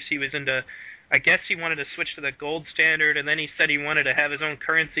beliefs, he was into, I guess he wanted to switch to the gold standard, and then he said he wanted to have his own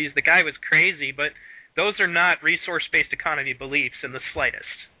currencies. The guy was crazy, but those are not resource-based economy beliefs in the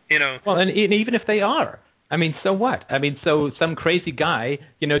slightest. Well, and even if they are, I mean, so what? I mean, so some crazy guy,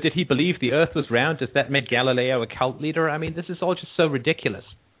 did he believe the Earth was round? Does that make Galileo a cult leader? I mean, this is all just so ridiculous.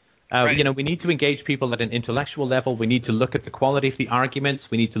 Right. We need to engage people at an intellectual level. We need to look at the quality of the arguments.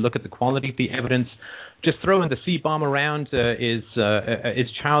 We need to look at the quality of the evidence. Just throwing the C-bomb around is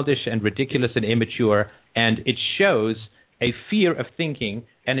childish and ridiculous and immature, and it shows a fear of thinking,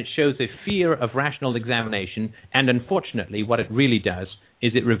 and it shows a fear of rational examination, and unfortunately what it really does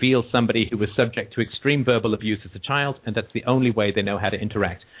is it reveals somebody who was subject to extreme verbal abuse as a child, and that's the only way they know how to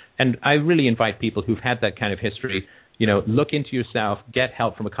interact. And I really invite people who've had that kind of history, look into yourself, get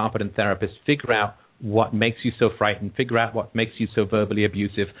help from a competent therapist, figure out what makes you so frightened, figure out what makes you so verbally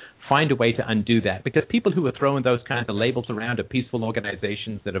abusive, find a way to undo that. Because people who are throwing those kinds of labels around are peaceful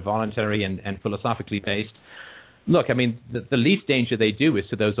organizations that are voluntary and philosophically based. Look, I mean, the least danger they do is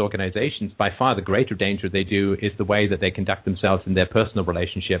to those organizations. By far, the greater danger they do is the way that they conduct themselves in their personal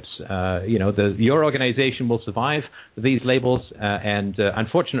relationships. Your organization will survive these labels, and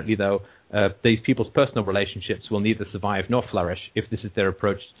unfortunately, though, these people's personal relationships will neither survive nor flourish if this is their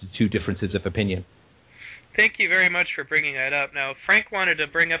approach to two differences of opinion. Thank you very much for bringing that up. Now, Frank wanted to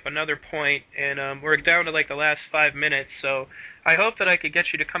bring up another point, and we're down to like the last 5 minutes, so I hope that I could get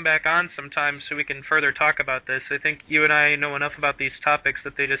you to come back on sometime so we can further talk about this. I think you and I know enough about these topics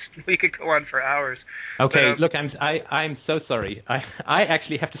that we could go on for hours. Okay, look, I'm so sorry. I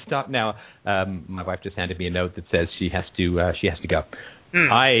actually have to stop now. My wife just handed me a note that says she has to go.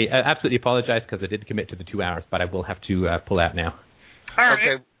 I absolutely apologize because I did commit to the 2 hours, but I will have to pull out now. All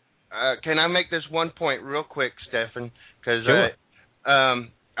right. Okay. Can I make this one point real quick, Stefan? Because sure.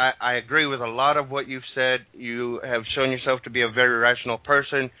 I agree with a lot of what you've said. You have shown yourself to be a very rational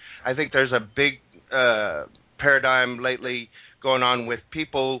person. I think there's a big paradigm lately going on with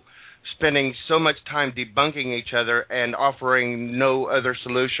people spending so much time debunking each other and offering no other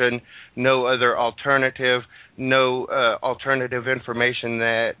solution, no other alternative, no alternative information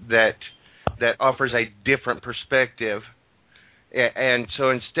that offers a different perspective. And so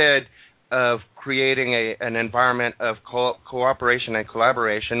instead of creating an environment of cooperation and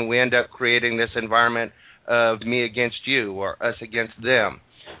collaboration, we end up creating this environment of me against you or us against them.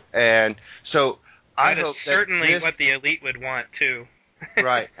 And so I hope that certainly what the elite would want too.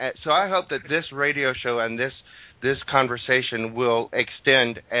 Right. So I hope that this radio show and this conversation will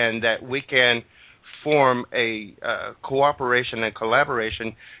extend, and that we can form a cooperation and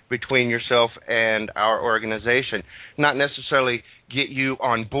collaboration between yourself and our organization. Not necessarily get you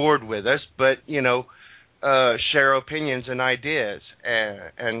on board with us, but, share opinions and ideas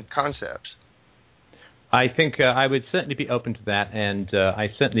and concepts. I think I would certainly be open to that, and I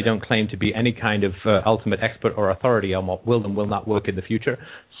certainly don't claim to be any kind of ultimate expert or authority on what will and will not work in the future.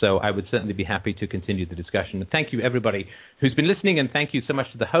 So I would certainly be happy to continue the discussion. And thank you, everybody who's been listening, and thank you so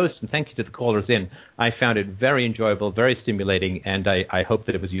much to the host, and thank you to the callers in. I found it very enjoyable, very stimulating, and I hope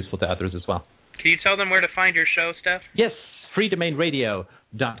that it was useful to others as well. Can you tell them where to find your show, Steph? Yes,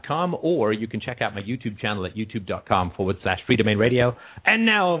 freedomainradio.com, or you can check out my YouTube channel at youtube.com/freedomainradio. And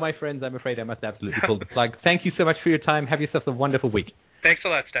now, my friends, I'm afraid I must absolutely pull the plug. Thank you so much for your time. Have yourself a wonderful week. Thanks a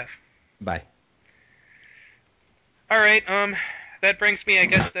lot, Steph. Bye. All right, that brings me, I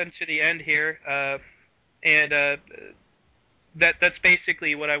guess, then to the end here. That's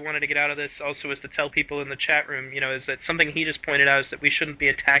basically what I wanted to get out of this also, is to tell people in the chat room, is that something he just pointed out is that we shouldn't be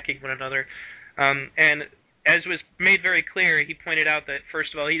attacking one another. And as was made very clear, he pointed out that,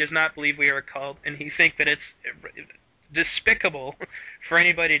 first of all, he does not believe we are a cult, and he thinks that it's despicable for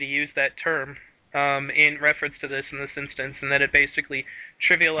anybody to use that term in reference to this in this instance, and that it basically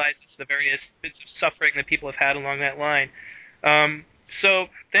trivializes the various bits of suffering that people have had along that line. So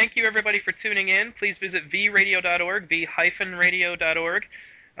thank you, everybody, for tuning in. Please visit vradio.org, v-radio.org.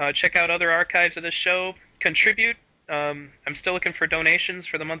 Check out other archives of this show. Contribute. I'm still looking for donations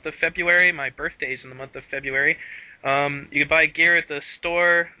for the month of February. My birthday's in the month of February. You can buy gear at the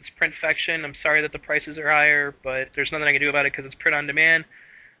store. It's Printfection. I'm sorry that the prices are higher, but there's nothing I can do about it because it's print on demand.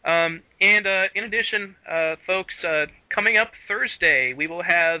 And in addition, folks, coming up Thursday, we will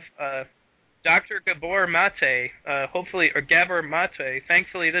have Dr. Gabor Mate, or Gabor Mate.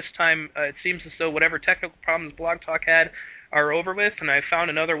 Thankfully, this time it seems as though whatever technical problems Blog Talk had are over with, and I found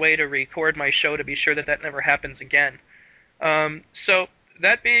another way to record my show to be sure that never happens again. So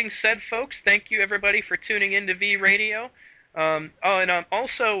that being said, folks, thank you, everybody, for tuning in to V Radio.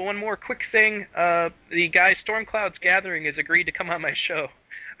 Also, one more quick thing. The guy Stormcloud's Gathering has agreed to come on my show.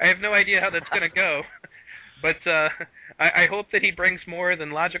 I have no idea how that's going to go, but I hope that he brings more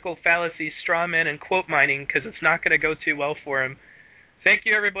than logical fallacies, straw men, and quote mining, because it's not going to go too well for him. Thank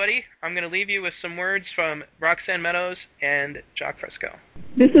you, everybody. I'm going to leave you with some words from Roxanne Meadows and Jock Fresco.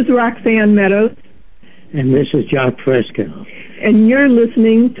 This is Roxanne Meadows. And this is Jock Fresco. And you're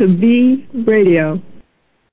listening to V Radio.